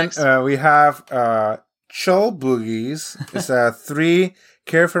then we have Troll Boogies. It's 3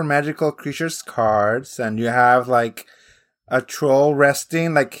 Care for Magical Creatures cards, and you have like a troll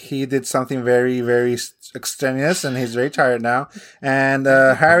resting, like he did something very, very extraneous, and he's very tired now. And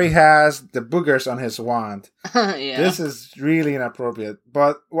Harry has the boogers on his wand. Yeah. This is really inappropriate,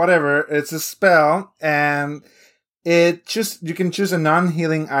 but whatever. It's a spell, and you can choose a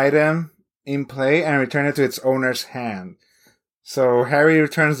non-healing item in play and return it to its owner's hand. So Harry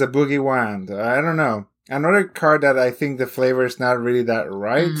returns the boogie wand. I don't know. Another card that I think the flavor is not really that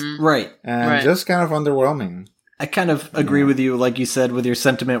right. Mm-hmm. Right. And just kind of underwhelming. I kind of agree with you, like you said, with your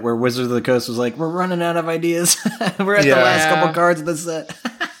sentiment where Wizards of the Coast was like, we're running out of ideas. We're at the last couple cards of the set.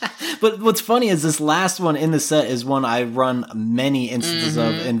 But what's funny is this last one in the set is one I run many instances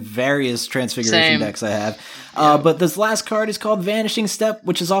of in various Transfiguration decks I have. But this last card is called Vanishing Step,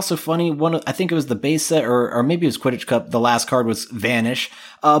 which is also funny. I think it was the base set, or maybe it was Quidditch Cup. The last card was Vanish.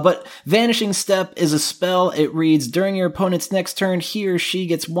 But Vanishing Step is a spell. It reads, during your opponent's next turn, he or she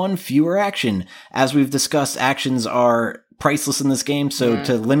gets 1 fewer action. As we've discussed, actions are priceless in this game, so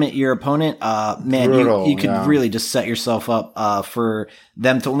to limit your opponent, you could really just set yourself up for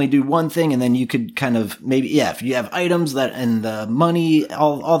them to only do one thing, and then you could kind of maybe, if you have items that and the money,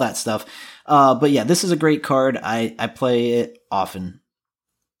 all that stuff. But yeah, this is a great card. I play it often.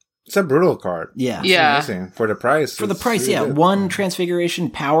 It's a brutal card. Yeah. It's amazing. For the price. For the price, really good. 1 Transfiguration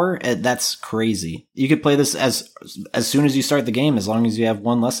power, that's crazy. You could play this as soon as you start the game, as long as you have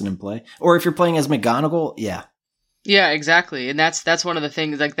 1 lesson in play. Or if you're playing as McGonagall, Yeah, exactly. And that's one of the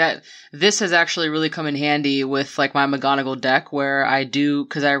things like that. This has actually really come in handy with like my McGonagall deck where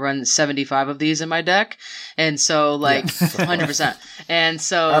cause I run 75 of these in my deck. And so like 100%. And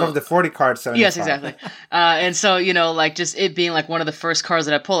so out of the 40 cards, 75. Yes, exactly. And so, like just it being like one of the first cards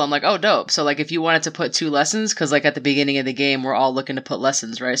that I pull, I'm like, oh, dope. So like if you wanted to put 2 lessons, cause like at the beginning of the game, we're all looking to put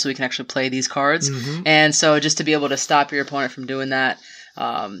lessons, right? So we can actually play these cards. Mm-hmm. And so just to be able to stop your opponent from doing that,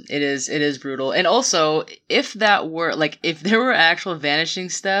 it is brutal. And also, if there were actual Vanishing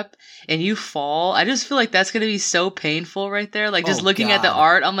Step and you fall, I just feel like that's gonna be so painful right there. Like just looking at the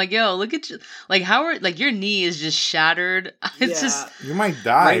art, I'm like, yo, look at you. Like your knee is just shattered. It's just you might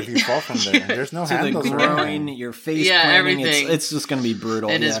die if you fall from there. There's no handles. The groin, your face, everything. It's just gonna be brutal.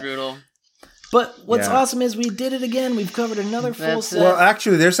 It is brutal. But what's awesome is we did it again. We've covered another full set. Well,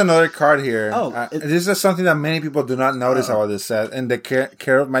 actually, there's another card here. This is something that many people do not notice about this set. In the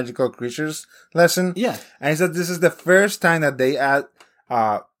Care of Magical Creatures lesson. Yeah. And he said this is the first time that they add,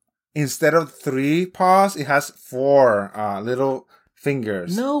 instead of 3 paws, it has 4 little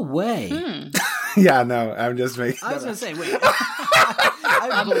fingers. No way. Yeah, no, I'm just making I was going to say, wait.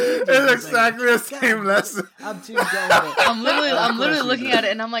 It's exactly the same lesson. I'm too dumb. I'm literally looking at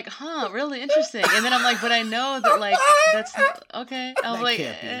it and I'm like, really interesting. And then I'm like, but I know that like that's okay. I'm like,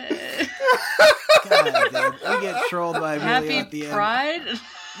 God, dude, we get trolled by Amelia at the end. Pride.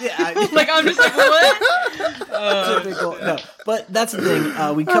 Yeah, like I'm just like, what? Typical. No, but that's the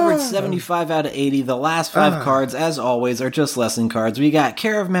thing. We covered 75 out of 80. The last 5 cards, as always, are just lesson cards. We got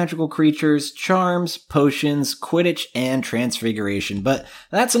Care of Magical Creatures, Charms, Potions, Quidditch, and Transfiguration. But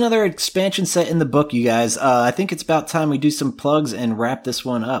that's another expansion set in the book, you guys. I think it's about time we do some plugs and wrap this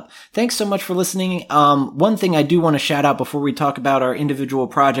one up. Thanks so much for listening. One thing I do want to shout out before we talk about our individual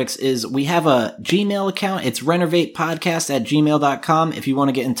projects is we have a Gmail account. It's renovatepodcast@gmail.com if you want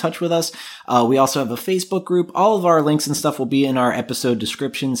to get in touch with us. We also have a Facebook group. All of our links and stuff will be in our episode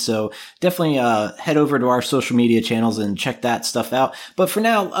description, so definitely head over to our social media channels and check that stuff out. But for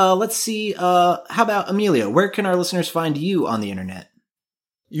now, let's see, how about Amelia? Where can our listeners find you on the internet?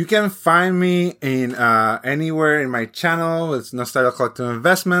 You can find me in anywhere in my channel. It's Nostalgia Collective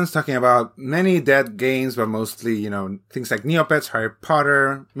Investments, talking about many dead games, but mostly, things like Neopets, Harry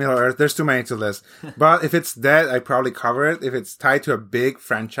Potter, Middle-earth. There's too many to list. But if it's dead, I probably cover it. If it's tied to a big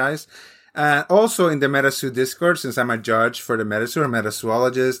franchise. Also in the MetaZoo Discord, since I'm a judge for the MetaZoo or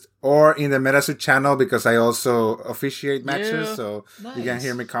MetaZoologist, or in the MetaZoo channel because I also officiate matches. So you can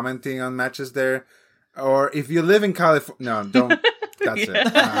hear me commenting on matches there. Or if you live in California, no, don't. That's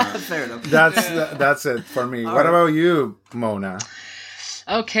it. Fair enough. That's it for me. What about you, Mona?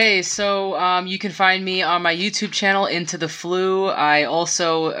 Okay, so you can find me on my YouTube channel, Into the Flu. I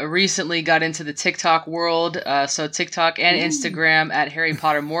also recently got into the TikTok world, so TikTok and Instagram at Harry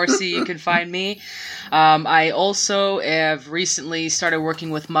Potter Morrissey. You can find me. I also have recently started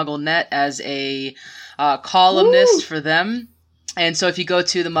working with MuggleNet as a columnist for them. And so if you go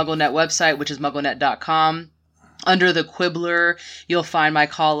to the MuggleNet website, which is mugglenet.com, under the Quibbler, you'll find my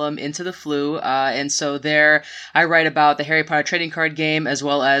column Into the Flu. And so there I write about the Harry Potter trading card game as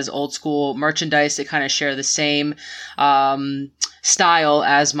well as old school merchandise that kind of share the same style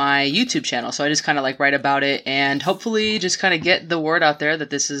as my YouTube channel. So I just kind of like write about it and hopefully just kind of get the word out there that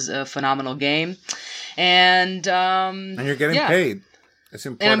this is a phenomenal game. And you're getting paid. It's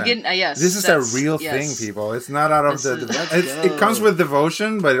important. And I'm getting, yes. This is a real thing, people. It's not out of it comes with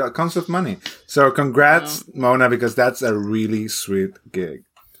devotion, but it comes with money. So congrats, Mona, because that's a really sweet gig.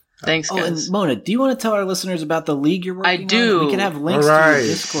 Thanks, guys. And Mona, do you want to tell our listeners about the league you're working on? I do. We can have links to your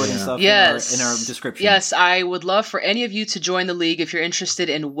Discord and stuff in our description. Yes, I would love for any of you to join the league if you're interested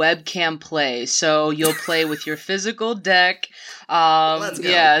in webcam play. So you'll play with your physical deck. Let's go.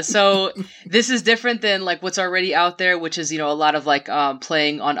 Yeah, so this is different than like what's already out there, which is, a lot of like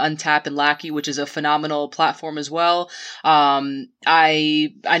playing on Untap and Lackey, which is a phenomenal platform as well.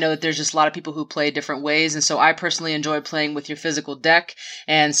 I know that there's just a lot of people who play different ways, and so I personally enjoy playing with your physical deck.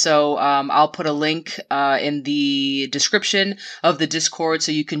 And so I'll put a link in the description of the Discord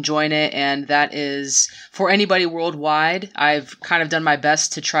so you can join it, and that is for anybody worldwide. I've kind of done my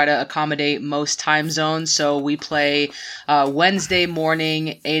best to try to accommodate most time zones, so we play Wednesday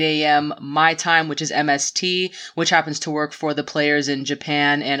morning, 8 a.m. my time, which is MST, which happens to work for the players in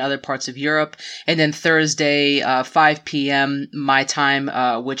Japan and other parts of Europe. And then Thursday, 5 p.m. my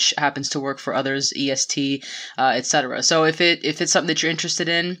time, which happens to work for others, EST, etc. So if it's something that you're interested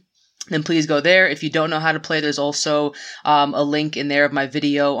in, then please go there. If you don't know how to play, there's also a link in there of my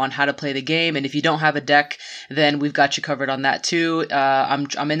video on how to play the game. And if you don't have a deck, then we've got you covered on that too.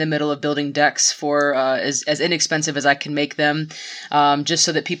 I'm in the middle of building decks for as inexpensive as I can make them, just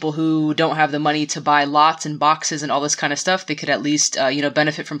so that people who don't have the money to buy lots and boxes and all this kind of stuff, they could at least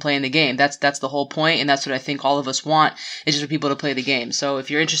benefit from playing the game. That's the whole point, and that's what I think all of us want, is just for people to play the game. So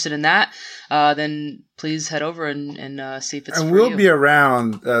if you're interested in that, then please head over and see if it's for you. And we'll be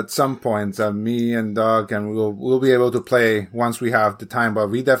around at some point, me and Doug, and we'll be able to play once we have the time. But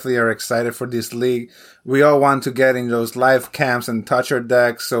we definitely are excited for this league. We all want to get in those live camps and touch our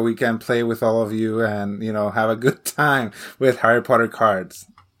decks so we can play with all of you and, have a good time with Harry Potter cards.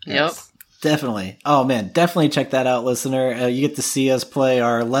 Yep. Definitely. Oh man, definitely check that out, listener. You get to see us play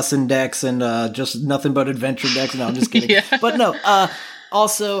our lesson decks and just nothing but adventure decks. No, I'm just kidding. Yeah. But no,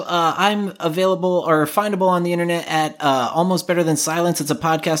 also, I'm available or findable on the internet at Almost Better Than Silence. It's a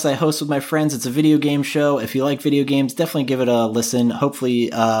podcast I host with my friends. It's a video game show. If you like video games, definitely give it a listen. Hopefully,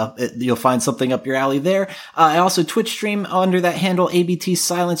 you'll find something up your alley there. I also Twitch stream under that handle, ABT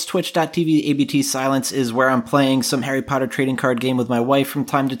Silence, twitch.tv. ABT Silence is where I'm playing some Harry Potter trading card game with my wife from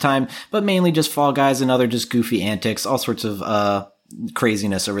time to time, but mainly just Fall Guys and other just goofy antics, all sorts of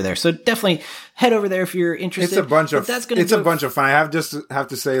craziness over there. So definitely head over there if you're interested. It's a bunch of fun. I have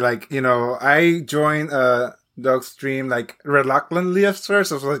to say, I joined Doug's stream reluctantly at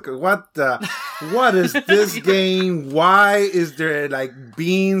first. I was like, what is this game? Why is there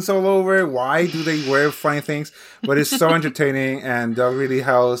beans all over? Why do they wear funny things? But it's so entertaining, and Doug really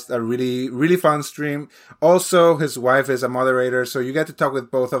hosts a really, really fun stream. Also, his wife is a moderator, so you get to talk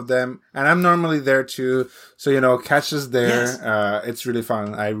with both of them. And I'm normally there too. So, catch us there. Yes. It's really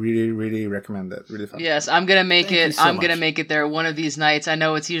fun. I really, really recommend it. Really fun. Yes, I'm going to make it. I'm going to make it there one of these nights. I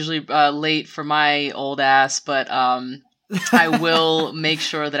know it's usually late for my old ass, but I will make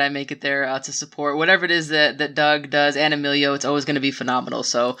sure that I make it there to support whatever it is that Doug does and Emilio. It's always going to be phenomenal.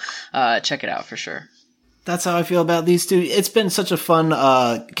 So check it out for sure. That's how I feel about these two. It's been such a fun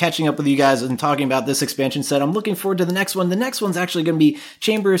catching up with you guys and talking about this expansion set. I'm looking forward to the next one. The next one's actually going to be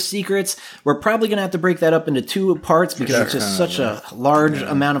Chamber of Secrets. We're probably going to have to break that up into 2 parts because it's just such a large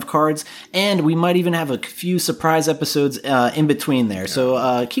amount of cards. And we might even have a few surprise episodes in between there.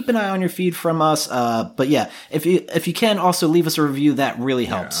 So keep an eye on your feed from us. But yeah, if you can also leave us a review, that really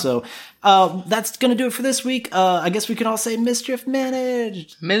helps. So that's going to do it for this week. I guess we can all say mischief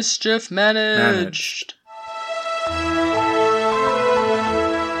managed. Mischief managed.